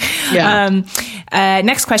 months? Okay. Yeah.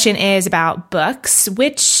 Next question is about books.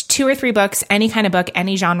 Which 2 or 3 books, any kind of book,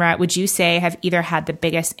 any genre, would you say have either had the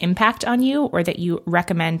biggest impact on you or that you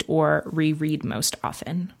recommend or reread most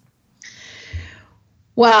often?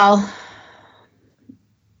 Well,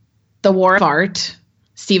 The War of Art,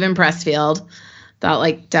 Stephen Pressfield, that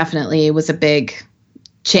like definitely was a big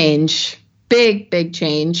change, big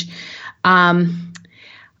change. I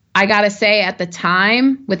gotta say, at the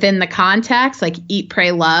time, within the context, like Eat,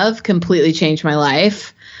 Pray, Love completely changed my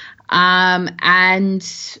life. What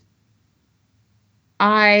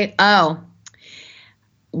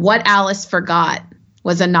Alice Forgot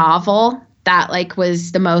was a novel that like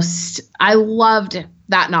was the most, I loved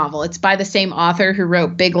that novel. It's by the same author who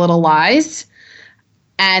wrote Big Little Lies.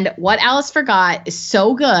 And What Alice Forgot is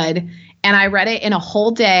so good. And I read it in a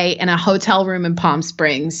whole day in a hotel room in Palm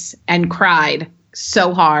Springs and cried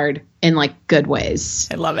so hard in like good ways.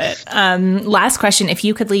 I love it. Last question. If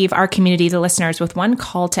you could leave our community, the listeners, with one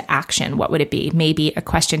call to action, what would it be? Maybe a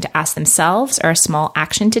question to ask themselves or a small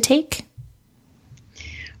action to take?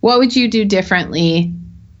 What would you do differently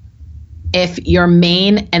if your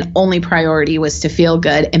main and only priority was to feel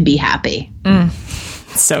good and be happy?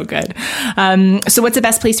 So good. So what's the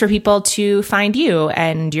best place for people to find you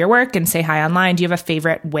and your work and say hi online? Do you have a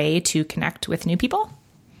favorite way to connect with new people?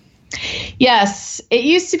 Yes. It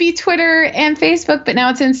used to be Twitter and Facebook, but now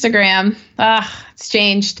it's Instagram. It's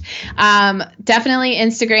changed. Definitely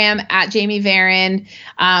Instagram at Jamie Varon.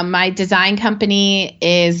 My design company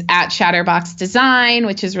is at Shatterbox Design,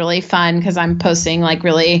 which is really fun because I'm posting like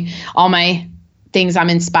really all my things I'm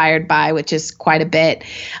inspired by, which is quite a bit.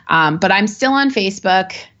 But I'm still on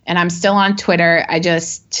Facebook and I'm still on Twitter.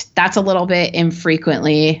 That's a little bit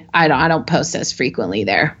infrequently. I don't post as frequently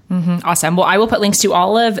there. Mm-hmm. Awesome. Well, I will put links to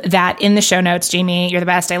all of that in the show notes. Jamie, you're the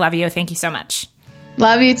best. I love you. Thank you so much.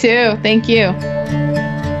 Love you too. Thank you.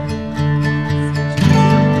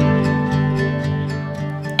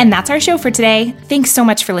 And that's our show for today. Thanks so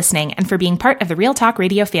much for listening and for being part of the Real Talk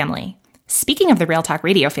Radio family. Speaking of the Real Talk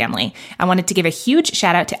Radio family, I wanted to give a huge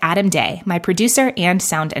shout out to Adam Day, my producer and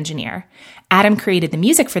sound engineer. Adam created the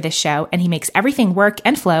music for this show, and he makes everything work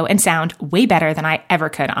and flow and sound way better than I ever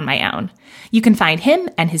could on my own. You can find him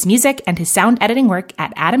and his music and his sound editing work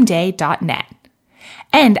at adamday.net.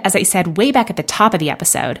 And as I said way back at the top of the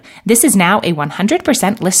episode, this is now a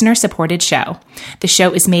 100% listener-supported show. The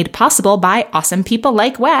show is made possible by awesome people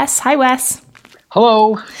like Wes. Hi, Wes.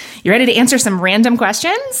 Hello. You ready to answer some random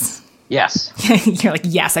questions? Yes. You're like,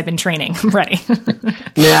 yes, I've been training. I'm ready.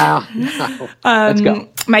 No. Let's go.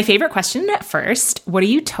 My favorite question at first, what are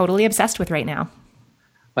you totally obsessed with right now?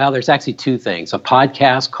 Well, there's actually 2 things. A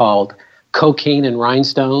podcast called Cocaine and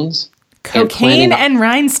Rhinestones. Cocaine and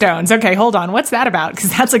Rhinestones. Okay, hold on. What's that about? Because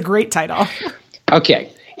that's a great title.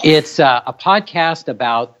 Okay. It's a podcast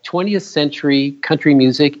about 20th century country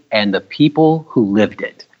music and the people who lived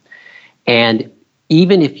it. And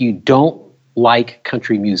even if you don't like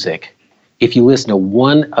country music, if you listen to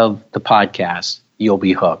one of the podcasts, you'll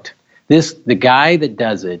be hooked. The guy that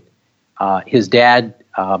does it, his dad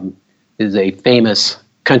is a famous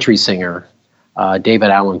country singer, David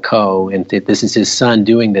Allan Coe, and this is his son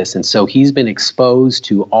doing this. And so he's been exposed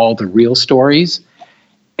to all the real stories,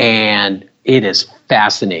 and it is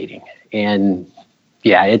fascinating. And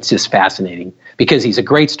yeah, it's just fascinating because he's a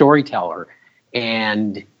great storyteller.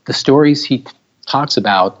 And the stories he talks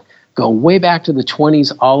about go way back to the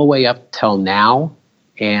 20s all the way up till now.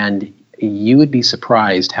 And you would be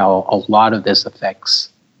surprised how a lot of this affects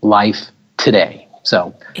life today.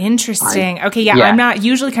 So interesting. I'm not,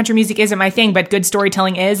 usually country music isn't my thing, but good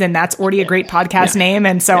storytelling is, and that's already a great podcast name.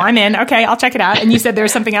 And so I'm in. Okay, I'll check it out. And you said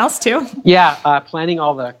there's something else too? Yeah, planning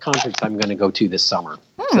all the concerts I'm going to go to this summer.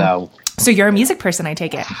 So you're a music person, I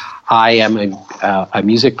take it. I am a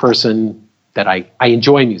music person that I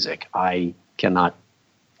enjoy music. I cannot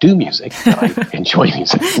do music, but I enjoy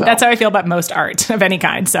music. So. That's how I feel about most art of any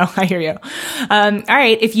kind. So I hear you. All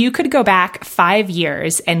right. If you could go back 5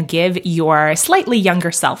 years and give your slightly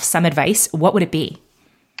younger self some advice, what would it be?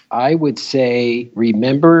 I would say,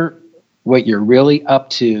 remember what you're really up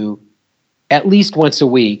to at least once a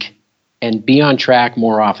week and be on track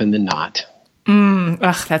more often than not.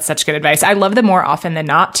 That's such good advice. I love the more often than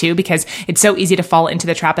not too, because it's so easy to fall into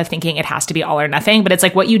the trap of thinking it has to be all or nothing. But it's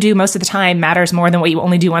like what you do most of the time matters more than what you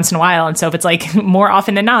only do once in a while. And so if it's like more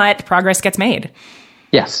often than not, progress gets made.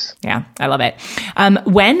 Yes. Yeah, I love it.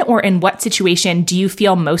 When or in what situation do you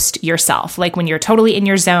feel most yourself? Like when you're totally in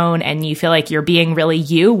your zone and you feel like you're being really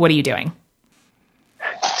you, what are you doing?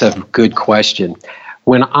 That's a good question.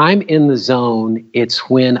 When I'm in the zone, it's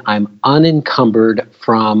when I'm unencumbered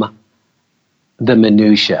from the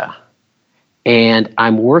minutia, and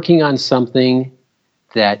I'm working on something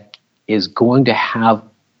that is going to have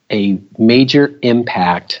a major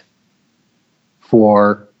impact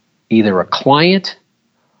for either a client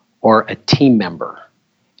or a team member,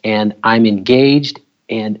 and I'm engaged,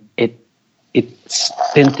 and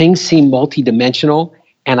then things seem multidimensional,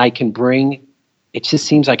 and it just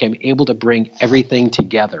seems like I'm able to bring everything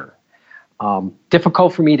together.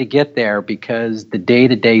 Difficult for me to get there because the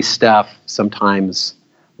day-to-day stuff sometimes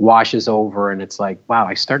washes over, and it's like, wow,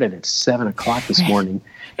 I started at 7 o'clock this morning,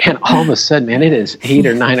 and all of a sudden, man, it is 8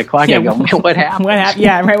 or 9 o'clock. Yeah, I go, man, what happened?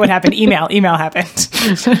 Yeah, right. What happened? Email happened.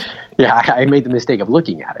 Yeah, I made the mistake of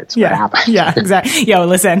looking at it. So what happened? Yeah, exactly. Yo,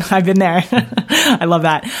 listen, I've been there. I love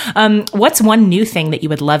that. What's one new thing that you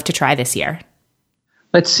would love to try this year?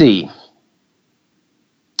 Let's see.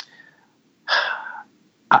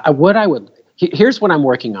 Here's what I'm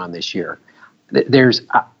working on this year.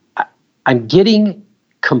 I'm getting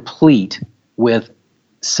complete with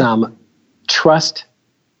some trust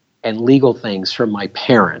and legal things from my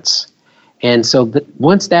parents. And so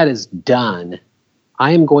once that is done,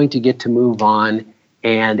 I am going to get to move on.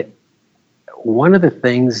 And one of the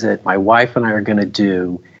things that my wife and I are going to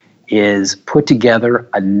do is put together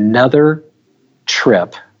another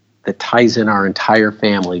trip that ties in our entire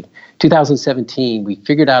family. 2017, we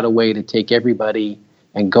figured out a way to take everybody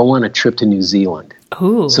and go on a trip to New Zealand.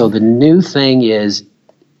 Ooh. So the new thing is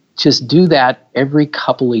just do that every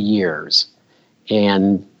couple of years.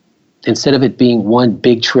 And instead of it being one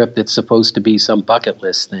big trip that's supposed to be some bucket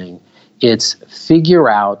list thing, it's figure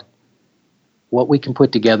out what we can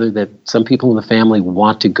put together that some people in the family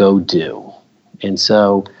want to go do. And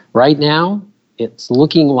so right now, it's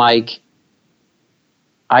looking like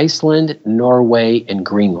Iceland, Norway, and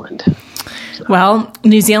Greenland. Well,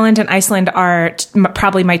 New Zealand and Iceland are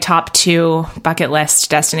probably my top 2 bucket list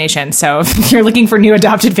destinations. So if you're looking for new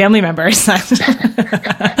adopted family members, you're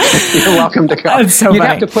welcome to go. That's so You'd funny.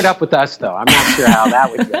 have to put up with us, though. I'm not sure how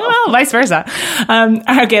that would go. Well, vice versa.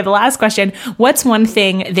 Okay, the last question. What's one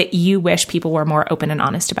thing that you wish people were more open and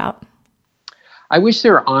honest about? I wish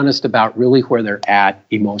they were honest about really where they're at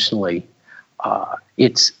emotionally.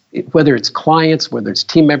 Whether it's clients, whether it's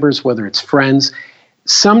team members, whether it's friends,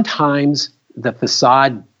 sometimes the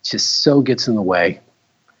facade just so gets in the way.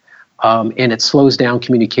 And it slows down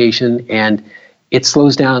communication, and it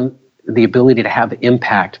slows down the ability to have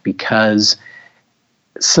impact, because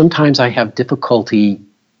sometimes I have difficulty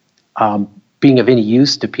being of any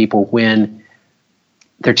use to people when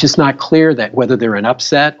they're just not clear that whether they're an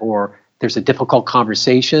upset or there's a difficult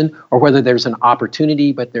conversation, or whether there's an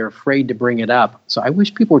opportunity, but they're afraid to bring it up. So I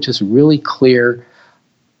wish people were just really clear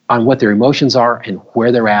on what their emotions are and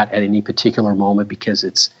where they're at any particular moment, because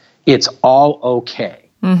it's all okay.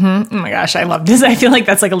 Mm-hmm. Oh my gosh, I love this. I feel like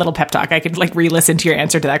that's like a little pep talk. I could like re-listen to your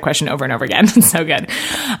answer to that question over and over again. It's so good.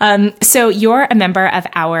 So you're a member of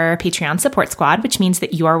our Patreon support squad, which means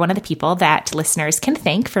that you're one of the people that listeners can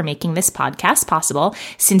thank for making this podcast possible,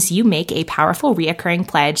 since you make a powerful reoccurring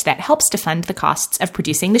pledge that helps to fund the costs of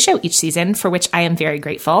producing the show each season, for which I am very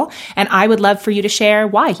grateful. And I would love for you to share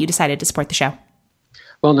why you decided to support the show.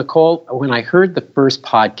 Well, Nicole, when I heard the first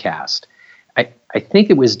podcast, I think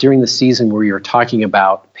it was during the season where you were talking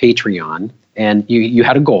about Patreon, and you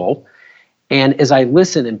had a goal. And as I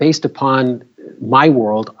listened, and based upon my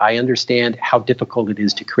world, I understand how difficult it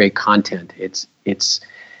is to create content. It's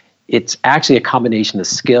actually a combination of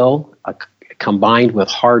skill combined with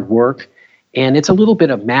hard work, and it's a little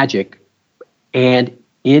bit of magic, and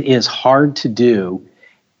it is hard to do.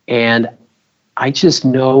 And I just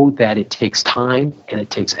know that it takes time, and it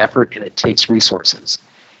takes effort, and it takes resources.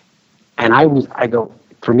 And I go,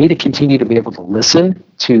 for me to continue to be able to listen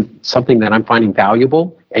to something that I'm finding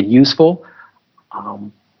valuable and useful,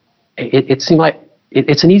 it seemed like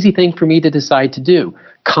it's an easy thing for me to decide to do.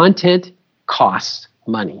 Content costs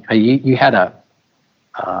money. You had a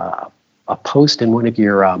post in one of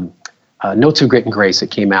your Notes of Grit and Grace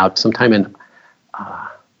that came out sometime in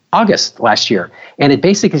August last year, and it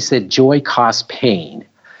basically said joy costs pain.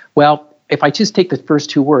 Well, if I just take the first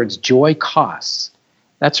two words, joy costs,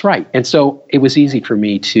 that's right. And so it was easy for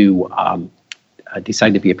me to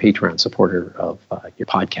decide to be a Patreon supporter of your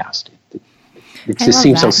podcast. It just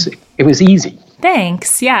seems so. It was easy.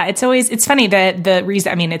 Thanks. Yeah, it's funny that the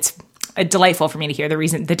reason. I mean, it's delightful for me to hear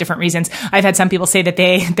the different reasons. I've had some people say that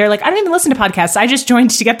they're like, I don't even listen to podcasts. I just joined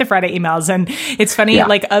to get the Friday emails. And it's funny,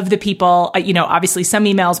 like of the people, obviously some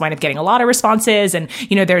emails wind up getting a lot of responses. And,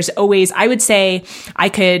 there's always, I would say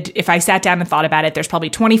if I sat down and thought about it, there's probably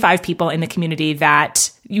 25 people in the community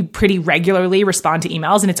that you pretty regularly respond to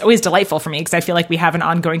emails. And it's always delightful for me because I feel like we have an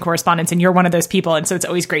ongoing correspondence and you're one of those people. And so it's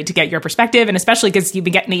always great to get your perspective. And especially because you've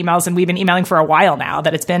been getting emails and we've been emailing for a while now,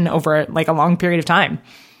 that it's been over like a long period of time.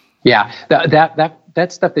 Yeah,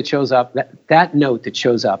 that stuff that shows up, that note that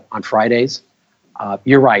shows up on Fridays,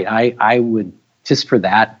 you're right. I would, just for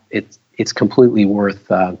that, it's completely worth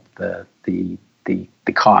the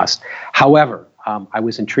cost. However, I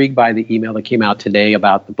was intrigued by the email that came out today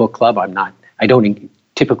about the book club. I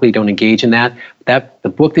typically don't engage in that. The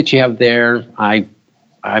book that you have there, I'm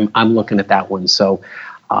looking at that one. So,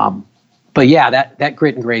 but yeah, that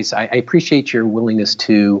Grit and Grace, I appreciate your willingness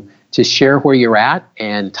to share where you're at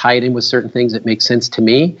and tie it in with certain things that make sense to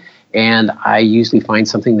me. And I usually find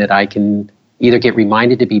something that I can either get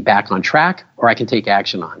reminded to be back on track or I can take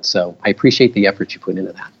action on. So I appreciate the effort you put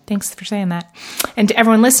into that. Thanks for saying that. And to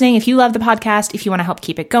everyone listening, if you love the podcast, if you want to help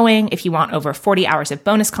keep it going, if you want over 40 hours of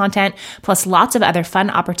bonus content, plus lots of other fun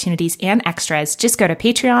opportunities and extras, just go to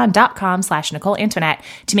patreon.com/Nicole Antoinette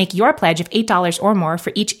to make your pledge of $8 or more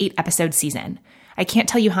for each 8-episode season. I can't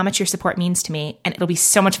tell you how much your support means to me, and it'll be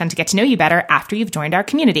so much fun to get to know you better after you've joined our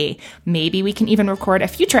community. Maybe we can even record a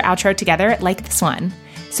future outro together like this one.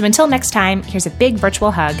 So until next time, here's a big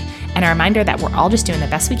virtual hug and a reminder that we're all just doing the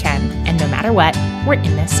best we can, and no matter what, we're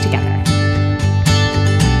in this together.